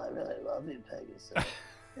Sue. I really love you, Peggy Sue.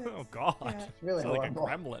 Oh God. Yeah. It's really Sounds like a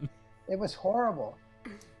horrible. gremlin. It was horrible.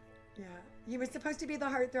 Yeah, he was supposed to be the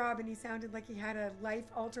heartthrob, and he sounded like he had a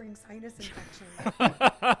life-altering sinus infection.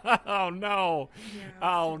 Oh no. Yeah.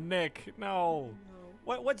 Oh Nick, no.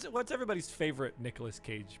 No. What's everybody's favorite Nicolas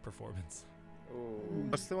Cage performance? Ooh.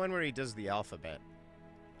 What's the one where he does the alphabet?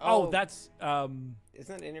 Oh, that's Isn't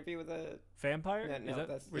that an interview with a? vampire? No, Is no, that-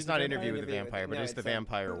 that's- is It's it not vampire? Interview with the Interview with- Vampire, but no, it's the it's a-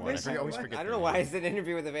 vampire one. Which I always one? forget. I don't the know why name. it's an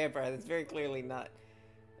interview with a vampire. That's very clearly not.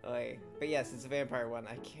 But yes, it's a vampire one.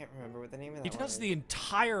 I can't remember what the name of that He one does is. the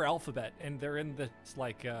entire alphabet, and they're in this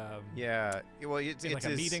like Yeah. Well, it's like a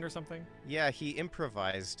his, meeting or something. Yeah, he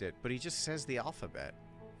improvised it, but he just says the alphabet.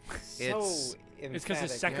 So It's- It's because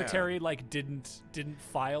his emphatic. secretary like didn't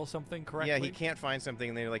file something correctly. Yeah, he can't find something,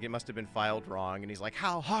 and they're like, it must have been filed wrong, and he's like,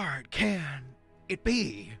 how hard can it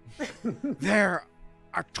be? There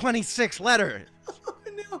are 26 letters. Oh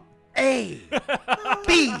no! A,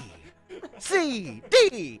 B, C,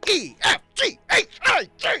 D, E, F, G, H, I,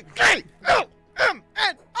 J, K, L, M,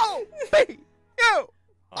 N, O, P, U,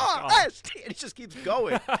 R, S, T. And it just keeps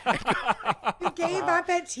going. You gave up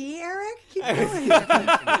at T, Eric? Keep I going.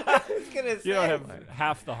 was gonna say. You don't have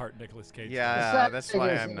half the heart Nicolas Cage. The Yeah, sad that's thing why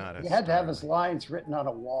is I'm not a You had to have his star. lines written on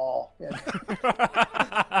a wall. Yeah.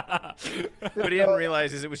 What he didn't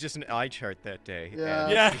realize is it was just an eye chart that day.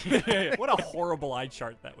 Yeah. And Yeah. What a horrible eye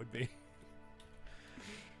chart that would be.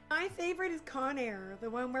 My favorite is Con Air, the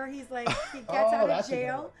one where he's like, he gets Oh, out of that's a good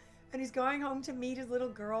jail one. and he's going home to meet his little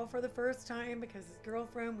girl for the first time because his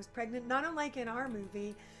girlfriend was pregnant. Not unlike in our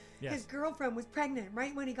movie, Yes. his girlfriend was pregnant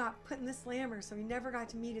right when he got put in the slammer, so he never got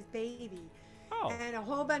to meet his baby. Oh. And a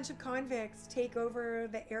whole bunch of convicts take over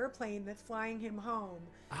the airplane that's flying him home.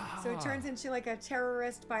 So it turns into like a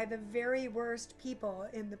terrorist by the very worst people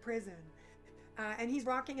in the prison. And he's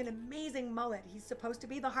rocking an amazing mullet. He's supposed to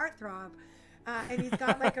be the heartthrob. And he's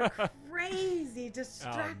got like a crazy,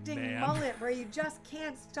 distracting mullet where you just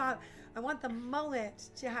can't stop. I want the mullet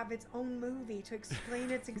to have its own movie to explain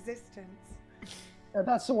its existence. And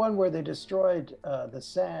that's the one where they destroyed the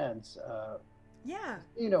Sands. Yeah.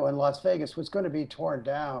 In Las Vegas was going to be torn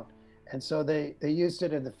down. And so they used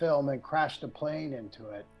it in the film and crashed a plane into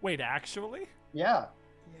it. Wait, actually? Yeah.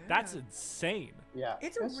 That's insane. Yeah.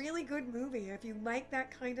 It's a really good movie. If you like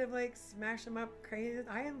that kind of like smash 'em up crazy,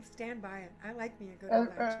 I stand by it. I like me a good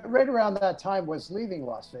action. Right around that time was Leaving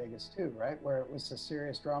Las Vegas too, right? Where it was a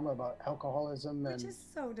serious drama about alcoholism. Which is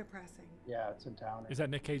so depressing. Yeah, it's a downer. Is that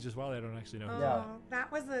Nick Cage as well? I don't actually know. Oh, yeah.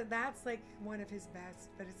 That's like one of his best,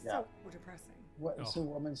 but it's so depressing. What is the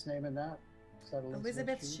woman's name in that? Is that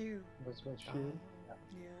Elizabeth Shue. Elizabeth Shue.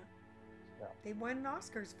 Yeah. They won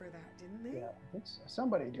Oscars for that, didn't they? Yeah, I think so.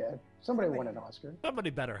 Somebody did. Somebody won an Oscar. Somebody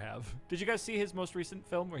better have. Did you guys see his most recent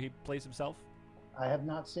film where he plays himself? I have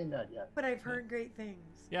not seen that yet. But I've heard great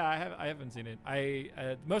things. Yeah, I haven't seen it.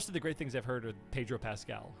 Most of the great things I've heard are Pedro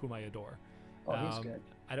Pascal, whom I adore. Oh, he's good.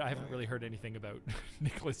 I haven't really heard anything about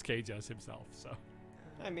Nicolas Cage as himself. So,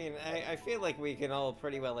 I mean, I feel like we can all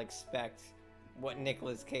pretty well expect what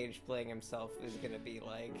Nicolas Cage playing himself is going to be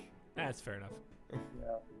like. That's fair enough.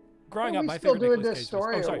 Yeah. Growing up, my still favorite doing Nicolas this Cage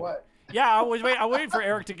story was, or what? Yeah, I was waiting for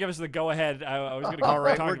Eric to give us the go ahead. I was going to go. All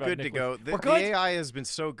right, talk we're about good to Nicolas. go. The AI has been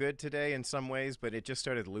so good today in some ways, but it just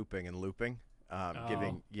started looping and looping, but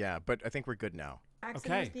I think we're good now.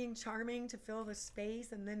 Jackson was being charming to fill the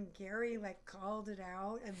space, and then Gary called it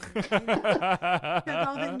out, and then took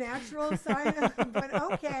all the natural side of it. But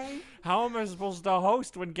okay. How am I supposed to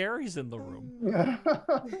host when Gary's in the room?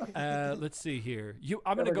 Let's see here.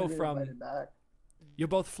 I'm going to go from. You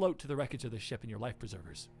both float to the wreckage of the ship in your life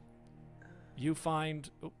preservers. You find...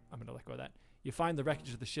 Oh, I'm going to let go of that. You find the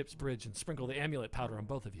wreckage of the ship's bridge and sprinkle the amulet powder on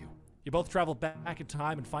both of you. You both travel back in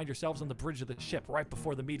time and find yourselves on the bridge of the ship right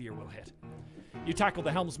before the meteor will hit. You tackle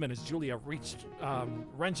the helmsman as Julia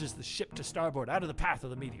wrenches the ship to starboard out of the path of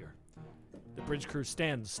the meteor. The bridge crew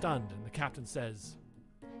stands stunned, and the captain says...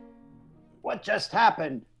 What just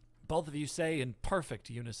happened? Both of you say in perfect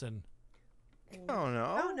unison... Oh,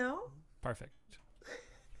 no. Oh, no. Perfect.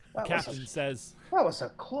 The captain says... That was a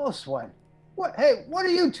close one. What? Hey, what are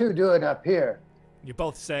you two doing up here? You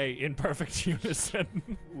both say in perfect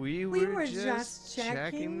unison. We were just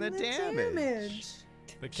checking the damage.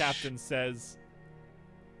 The captain says...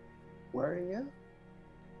 Were you?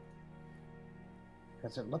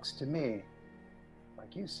 Because it looks to me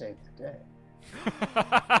like you saved the day.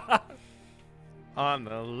 On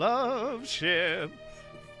the love ship.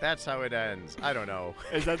 That's how it ends. I don't know.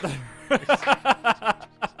 Is that the...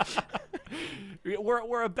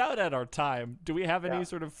 We're about at our time. Do we have any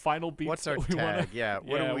sort of final beats? What's our tag? Yeah.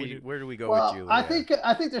 Where do we go with Julia? I think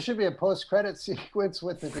there should be a post-credit sequence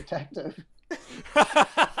with the detective.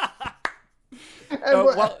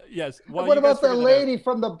 Yes. What about the lady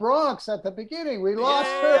from the Bronx at the beginning? We lost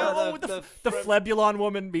her. The Flebulon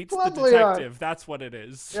woman meets the detective. That's what it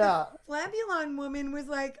is. Yeah. Flebulon woman was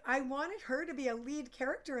like, I wanted her to be a lead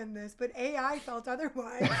character in this, but AI felt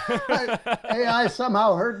otherwise. AI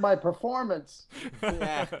somehow heard my performance.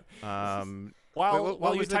 Yeah.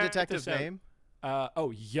 What was the detective's name?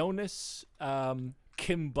 Jonas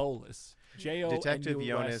Kimbolis. Detective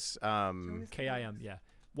Jonas Kim. Yeah.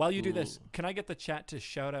 While you do this, can I get the chat to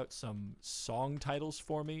shout out some song titles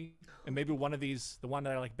for me? And maybe one of these, the one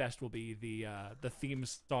that I like best, will be the theme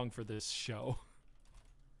song for this show.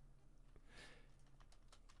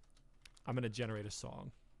 I'm going to generate a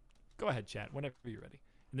song. Go ahead, chat, whenever you're ready.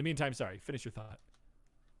 In the meantime, sorry, finish your thought.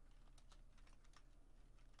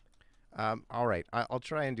 All right, I'll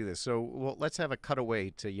try and do this. So let's have a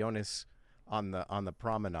cutaway to Jonas on the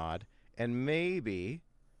promenade, and maybe...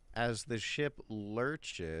 as the ship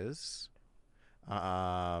lurches,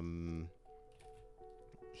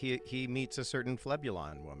 he meets a certain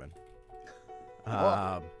Flebulon woman.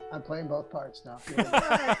 I'm playing both parts now.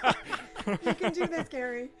 You can do this,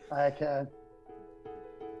 Gary. I can.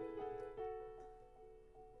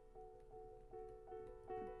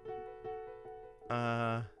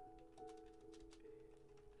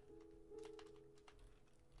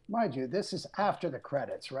 Mind you, this is after the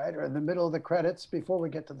credits, right? Or in the middle of the credits before we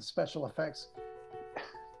get to the special effects.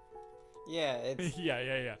 Yeah, it's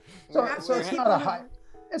yeah. So it's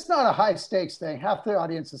not a high stakes thing. Half the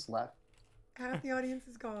audience is left. Half the audience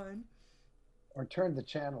is gone. Or turn the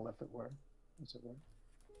channel if it were.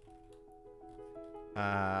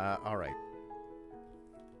 All right.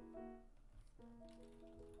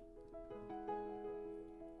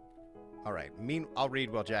 All right. I'll read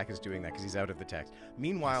while Jack is doing that because he's out of the text.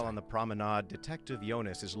 Meanwhile, on the promenade, Detective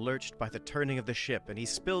Jonas is lurched by the turning of the ship, and he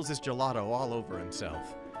spills his gelato all over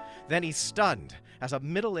himself. Then he's stunned as a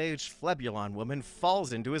middle-aged Flebulon woman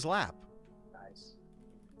falls into his lap. Nice.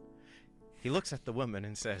 He looks at the woman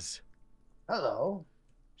and says, Hello.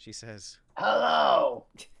 She says, Hello.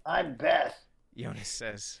 I'm Beth. Jonas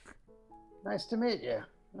says, Nice to meet you.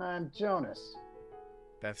 I'm Jonas.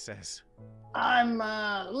 Beth says, I'm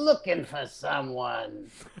looking for someone.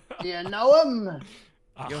 Do you know him?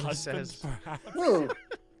 Jonas Husband, says, perhaps? Who?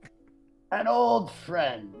 An old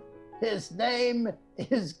friend. His name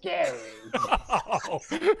is Gary. Oh.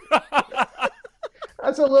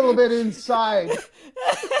 That's a little bit inside.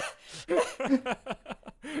 It's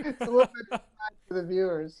a little bit inside for the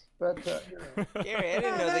viewers, but Gary, I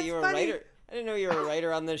didn't know that you were a funny. writer. I didn't know you were a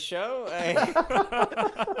writer on this show.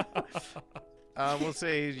 we'll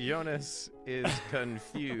say Jonas is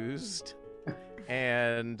confused,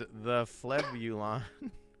 and the Flebulon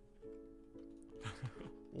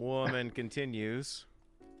woman continues.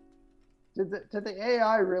 Did the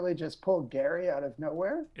AI really just pull Gary out of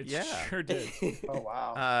nowhere? It Yeah. sure did. Oh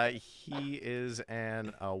wow! He is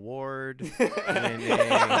an award-winning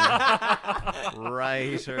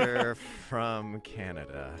writer from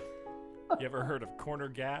Canada. You ever heard of corner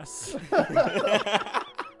gas?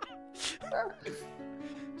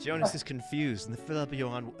 Jonas is confused, and the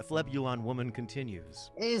Flebulon woman continues.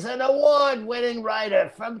 He's an award-winning writer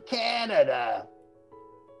from Canada.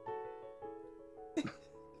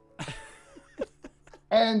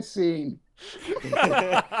 End scene.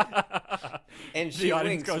 And she The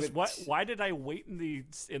audience winks goes, with- "What? Why did I wait in the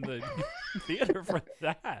theater for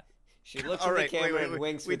that?" She looks All at right, the camera wait, and wait.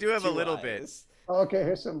 winks. We with do have a two little eyes. bit. Okay,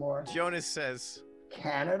 here's some more. Jonas says,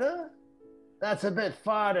 Canada? That's a bit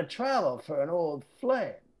far to travel for an old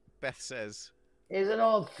flame. Beth says, He's an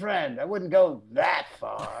old friend. I wouldn't go that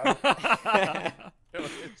far.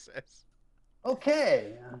 Jonas says,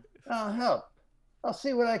 Okay, I'll help. I'll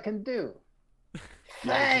see what I can do.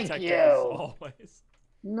 Yeah, Thank detective you. as always.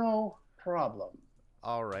 No problem.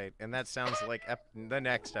 all right, and that sounds like the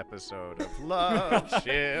next episode of Love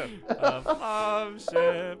Ship. Of Love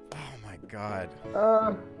Ship. Oh my God.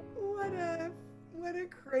 What a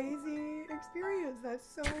crazy experience. That's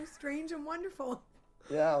so strange and wonderful.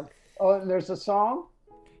 Yeah. Oh, and there's a song?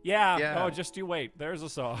 Yeah. Yeah. Oh, just you wait. There's a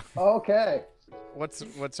song. Okay.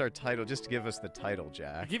 What's our title? Just give us the title,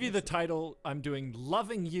 Jack. I'll give you the title. I'm doing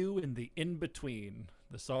 "Loving You in the In-Between,"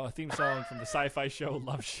 the theme song from the sci-fi show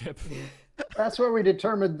Love Ship. That's where we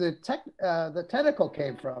determined the tentacle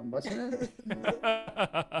came from, wasn't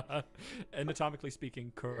it? Anatomically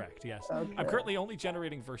speaking, correct. Yes. Okay. I'm currently only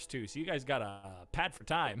generating verse 2, so you guys got a pad for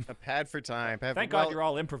time. A pad for time. Thank God you're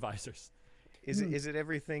all improvisers. Is it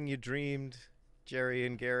everything you dreamed, Jerry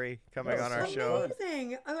and Gary, coming That's on our show?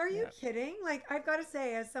 Amazing. Are you kidding? Like, I've got to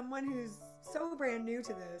say, as someone who's so brand new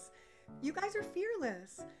to this, you guys are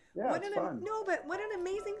fearless. Yeah, it's fun. No, but what an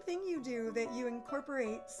amazing thing you do that you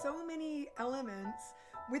incorporate so many elements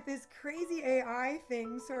with this crazy AI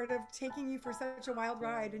thing sort of taking you for such a wild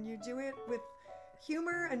ride, and you do it with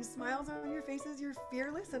humor and smiles on your faces. You're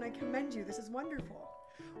fearless, and I commend you. This is wonderful.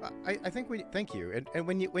 I think thank you. And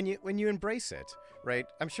when you embrace it, right?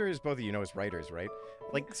 I'm sure as both of you know as writers, right?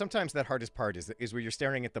 Like sometimes that hardest part is where you're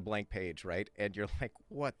staring at the blank page, right? And you're like,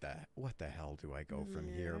 what the hell do I go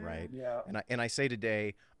from here, right? Yeah. And I say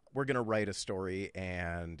today, we're gonna write a story,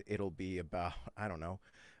 and it'll be about, I don't know,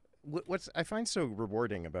 what's I find so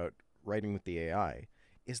rewarding about writing with the AI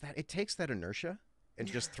is that it takes that inertia and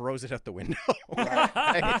just throws it out the window.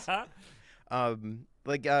 Right?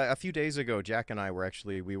 Like a few days ago, Jack and I were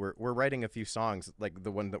we're writing a few songs, like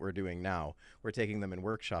the one that we're doing now. We're taking them and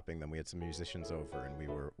workshopping them. We had some musicians over, and we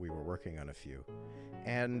were working on a few,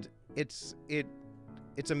 and it's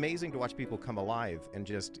amazing to watch people come alive and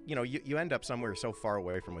just, you end up somewhere so far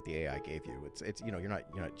away from what the AI gave you. It's you're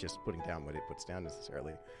not just putting down what it puts down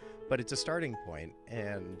necessarily, but it's a starting point,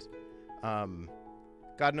 and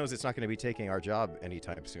God knows it's not going to be taking our job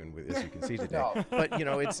anytime soon, as you can see today. No. But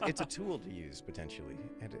it's a tool to use potentially,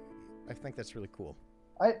 and I think that's really cool.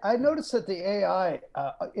 I noticed that the AI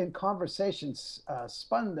in conversations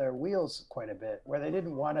spun their wheels quite a bit, where they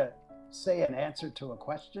didn't want to say an answer to a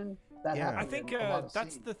question. That Yeah. happened I think in a lot of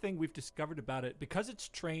that's scenes. the thing we've discovered about it, because it's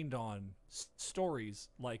trained on stories.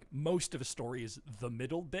 Like most of a story is the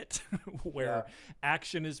middle bit where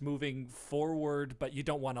action is moving forward, but you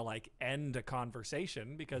don't want to like end a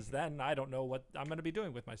conversation, because then I don't know what I'm going to be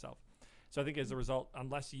doing with myself. So I think as a result,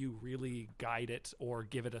 unless you really guide it or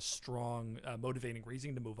give it a strong motivating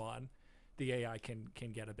reason to move on, the AI can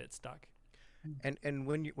get a bit stuck. And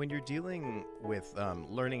when you're dealing with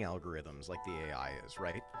learning algorithms like the AI is,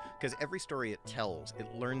 right? Because every story it tells,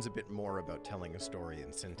 it learns a bit more about telling a story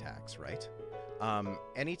in syntax, right?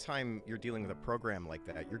 Anytime you're dealing with a program like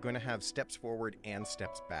that, you're going to have steps forward and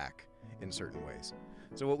steps back in certain ways.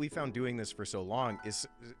 So what we found doing this for so long is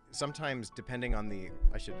sometimes, depending on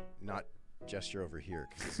I should not gesture over here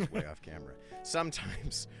because this is way off camera.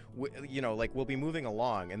 Sometimes, like we'll be moving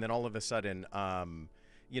along and then all of a sudden,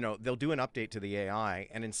 they'll do an update to the AI,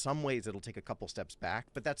 and in some ways it'll take a couple steps back,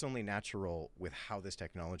 but that's only natural with how this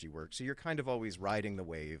technology works. So you're kind of always riding the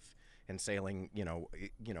wave and sailing,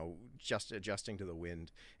 just adjusting to the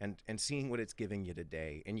wind and seeing what it's giving you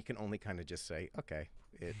today. And you can only kind of just say, okay,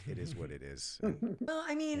 it is what it is. And, well,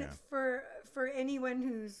 I mean, for anyone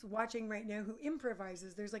who's watching right now who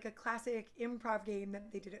improvises, there's like a classic improv game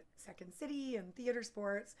that they did at Second City and Theater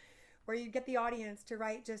Sports, where you get the audience to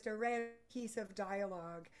write just a random piece of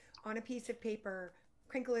dialogue on a piece of paper,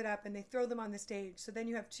 crinkle it up, and they throw them on the stage. So then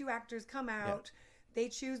you have two actors come out, they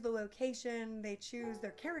choose the location, they choose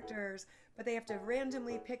their characters, but they have to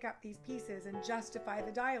randomly pick up these pieces and justify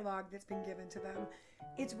the dialogue that's been given to them.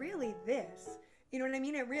 It's really this. You know what I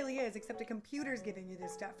mean? It really is, except a computer's giving you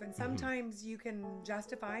this stuff. And sometimes you can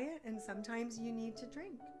justify it, and sometimes you need to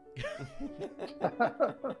drink.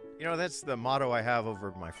 That's the motto I have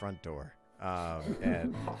over my front door.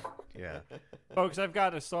 And yeah, folks, I've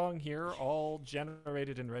got a song here all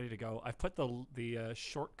generated and ready to go. I've put the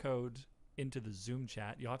short code into the Zoom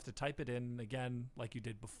chat. You'll have to type it in again like you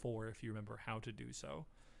did before if you remember how to do so.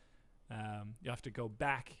 You'll have to go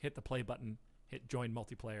back, hit the play button, hit join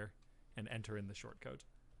multiplayer, and enter in the short code.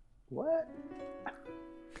 What?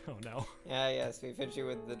 Oh no. Yeah, yes, we've hit you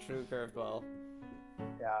with the true curveball.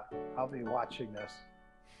 Yeah, I'll be watching this.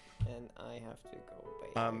 And I have to go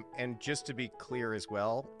back. And just to be clear as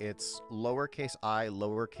well, it's lowercase I,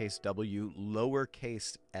 lowercase w,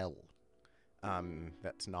 lowercase l.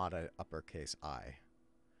 That's not an uppercase I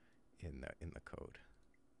in the code.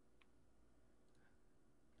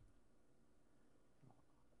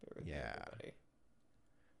 Yeah.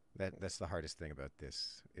 That's the hardest thing about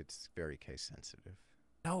this. It's very case sensitive.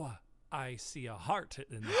 Noah, I see a heart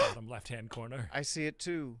in the bottom left-hand corner. I see it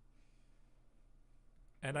too.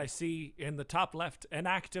 And I see in the top left an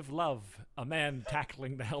act of love, a man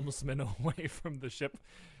tackling the helmsman away from the ship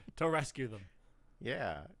to rescue them.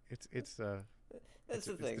 Yeah, it's That's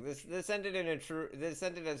the thing. This ended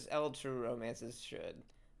as all true romances should.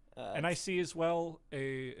 And I see as well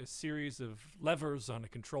a series of levers on a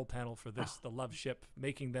control panel for this, the love ship,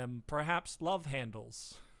 making them perhaps love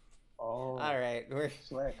handles. Oh, all right, we're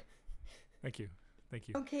slick. Thank you.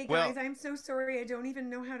 Okay, guys, I'm so sorry. I don't even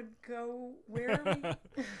know how to go. Where are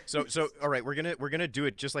we? So all right, we're gonna do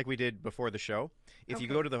it just like we did before the show. If you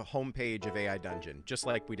go to the homepage of AI Dungeon, just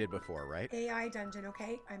like we did before, right? AI Dungeon.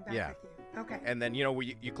 Okay, I'm back with you. Okay. And then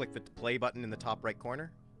you click the play button in the top right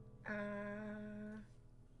corner.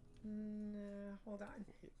 Hold on.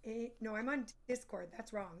 No, I'm on Discord.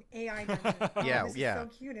 That's wrong. AI Dungeon. This is so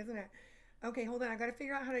cute, isn't it? Okay, hold on. I got to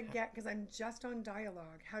figure out how to get, because I'm just on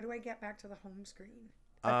dialogue. How do I get back to the home screen?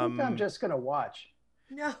 I think I'm just going to watch.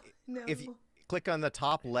 No. If you click on the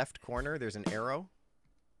top left corner, there's an arrow.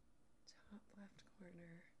 Top left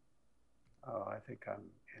corner. Oh, I think I'm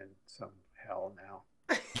in some hell now.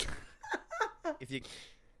 If you,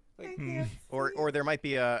 I can't or there might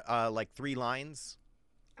be like 3 lines.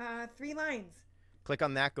 3 lines. Click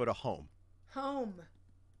on that. Go to home. Home.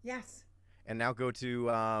 Yes. And now go to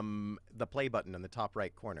the play button in the top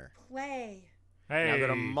right corner. Play. Hey. Now go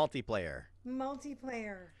to multiplayer.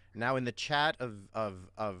 Multiplayer. Now in the chat of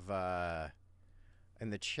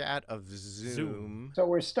Zoom. So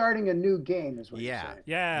we're starting a new game, is what you're saying.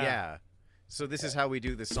 Yeah. So this is how we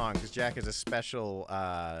do the song, because Jack is a special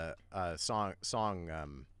song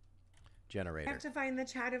generator. I have to find the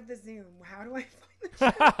chat of the Zoom. How do I find the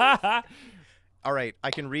chat? All right, I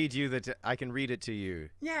can read it to you.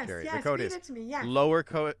 Yes, Geri. yes, the code read is it to me. Yes.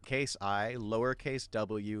 Lowercase I, lowercase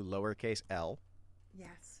w, lowercase l.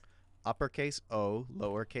 Yes. Uppercase O,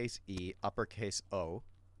 lowercase e, uppercase O.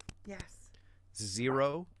 Yes.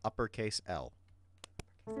 0, uppercase L.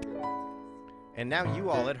 And now you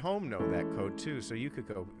all at home know that code too, so you could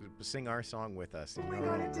go sing our song with us. Oh my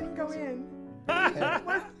God, it didn't go in.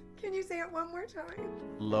 Can you say it one more time?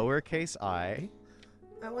 Lowercase I.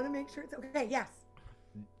 I want to make sure it's okay. Yes.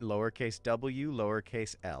 Lowercase w,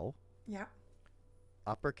 lowercase l. Yeah.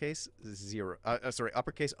 Uppercase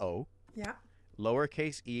uppercase O. Yeah.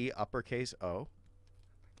 Lowercase e, uppercase O. Oh,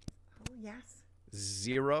 yes.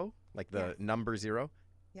 0, like the number 0.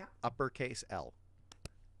 Yeah. Uppercase L.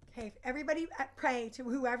 Okay, everybody pray to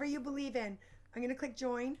whoever you believe in. I'm going to click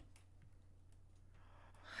join.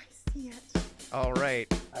 see it. All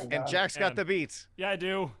right. I And got it. Jack's got And- the beats. Yeah, I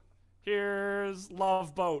do. Here's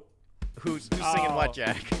Love Boat. Who's singing what, Oh.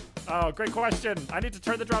 Jack? Oh, great question. I need to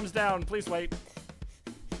turn the drums down. Please wait.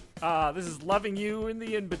 This is Loving You in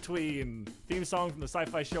the In-Between. Theme song from the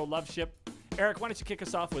sci-fi show Love Ship. Eric, why don't you kick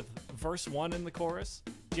us off with verse 1 in the chorus?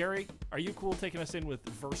 Jerry, are you cool taking us in with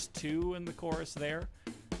verse 2 in the chorus there?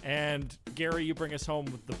 And Gary, you bring us home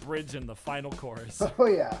with the bridge and the final chorus. Oh,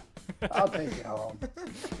 yeah. I'll take you home.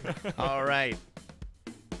 All right.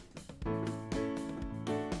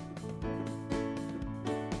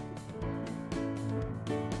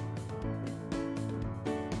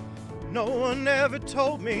 No one ever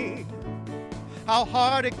told me how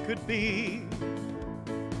hard it could be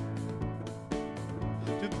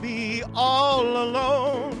to be all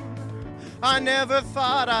alone. I never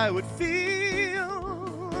thought I would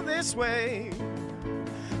feel this way.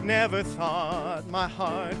 Never thought my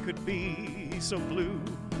heart could be so blue.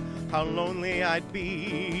 How lonely I'd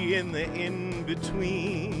be in the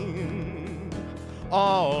in-between,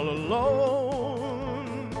 all alone.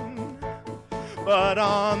 But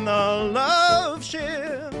on the love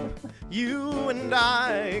ship, you and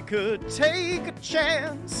I could take a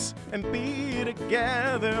chance and be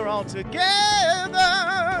together, all together,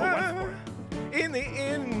 in the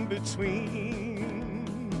in-between.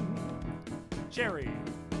 Jerry.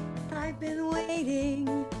 I've been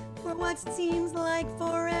waiting for what seems like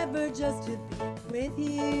forever just to be with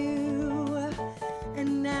you.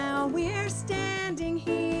 And now we're standing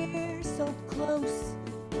here so close,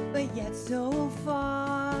 but yet so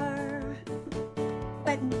far.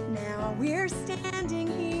 But now we're standing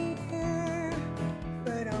here,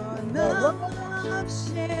 but on the love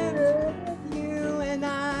ship, you and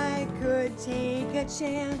I could take a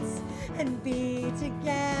chance and be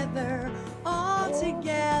together, all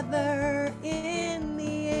together in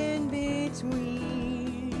the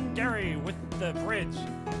in-between. Gary with the bridge.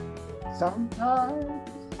 Sometimes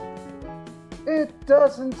it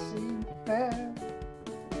doesn't seem fair,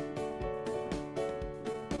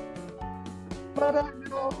 but I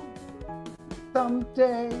know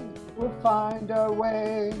someday we'll find our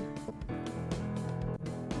way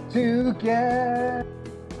together.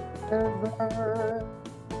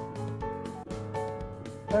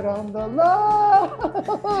 But on the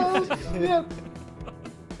love ship,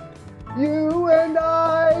 you and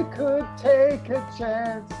I could take a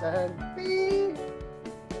chance and be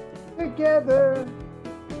together,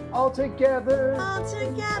 all together, All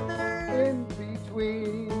together. in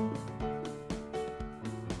between.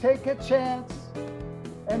 Take a chance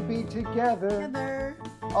and be together, Together.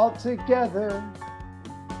 all together,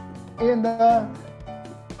 in the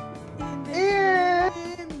in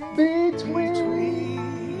between.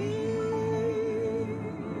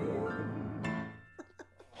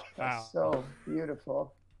 Wow. So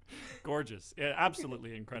beautiful. Gorgeous. Yeah,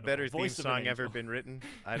 absolutely incredible. Better theme Voice of an song ever angel. been written?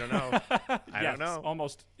 I don't know. I Yes, don't know.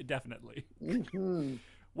 almost definitely. Mhm.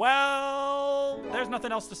 Well, there's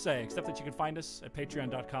nothing else to say except that you can find us at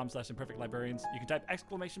patreon.com/imperfectlibrarians. You can type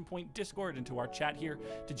 !Discord into our chat here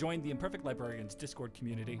to join the Imperfect Librarians Discord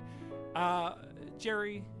community.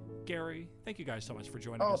 Jerry, Gary, thank you guys so much for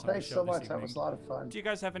joining Oh, us on the thanks show so this much. That evening. was a lot of fun. Do you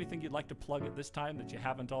guys have anything you'd like to plug at this time that you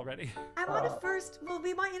haven't already? I want to first, well,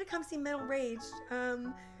 we want you to come see Middle Raged.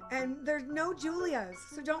 And there's no Julias,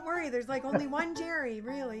 so don't worry. There's like only one Jerry,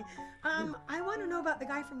 really. I want to know about the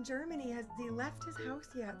guy from Germany. Has he left his house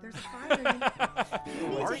yet? There's a fire. You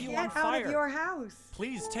need Are to you get on out fire? of your house.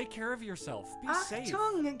 Please take care of yourself. Be safe.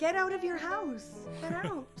 Achtung, get out of your house. Get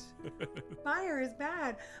out. Fire is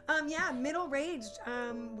bad. Yeah, Middle Raged.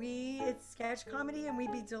 It's sketch comedy, and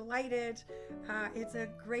we'd be delighted. It's a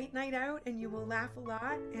great night out, and you will laugh a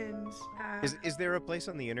lot. And Is there a place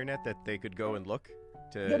on the internet that they could go and look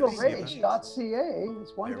to see Middlerage.ca is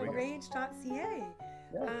There wonderful. we go. middlerage.ca.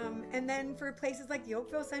 Yeah. And then for places like the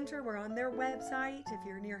Oakville Center, we're on their website. If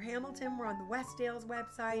you're near Hamilton, we're on the Westdale's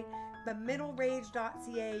website. But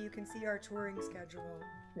middlerage.ca, you can see our touring schedule.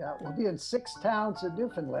 Yeah, we'll be in 6 towns in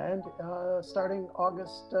Newfoundland starting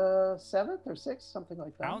August 7th or 6th, something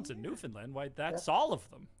like that. Towns in Newfoundland? Why, that's all of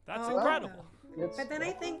them. That's All of incredible. them. It's- But then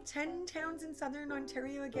I think 10 towns in southern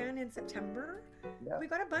Ontario again in September. Yeah. We've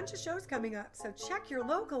got a bunch of shows coming up, so check your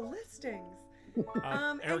local listings.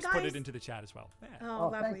 And Eric's put guys- it into the chat as well. Yeah. Oh, Oh,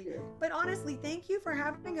 thank lovely. you. But honestly, thank you for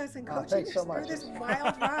having us and Oh, coaching thanks us so through much. this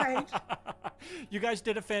wild ride. You guys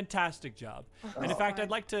did a fantastic job. And in Oh. fact, I'd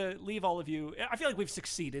like to leave all of you. I feel like we've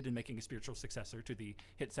succeeded in making a spiritual successor to the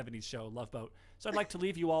hit 70s show Love Boat. So I'd like to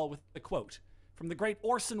leave you all with a quote from the great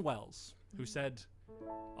Orson Welles, who said,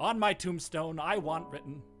 "On my tombstone, I want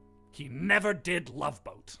written, he never did Love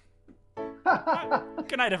Boat."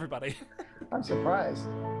 Good night, everybody. I'm surprised.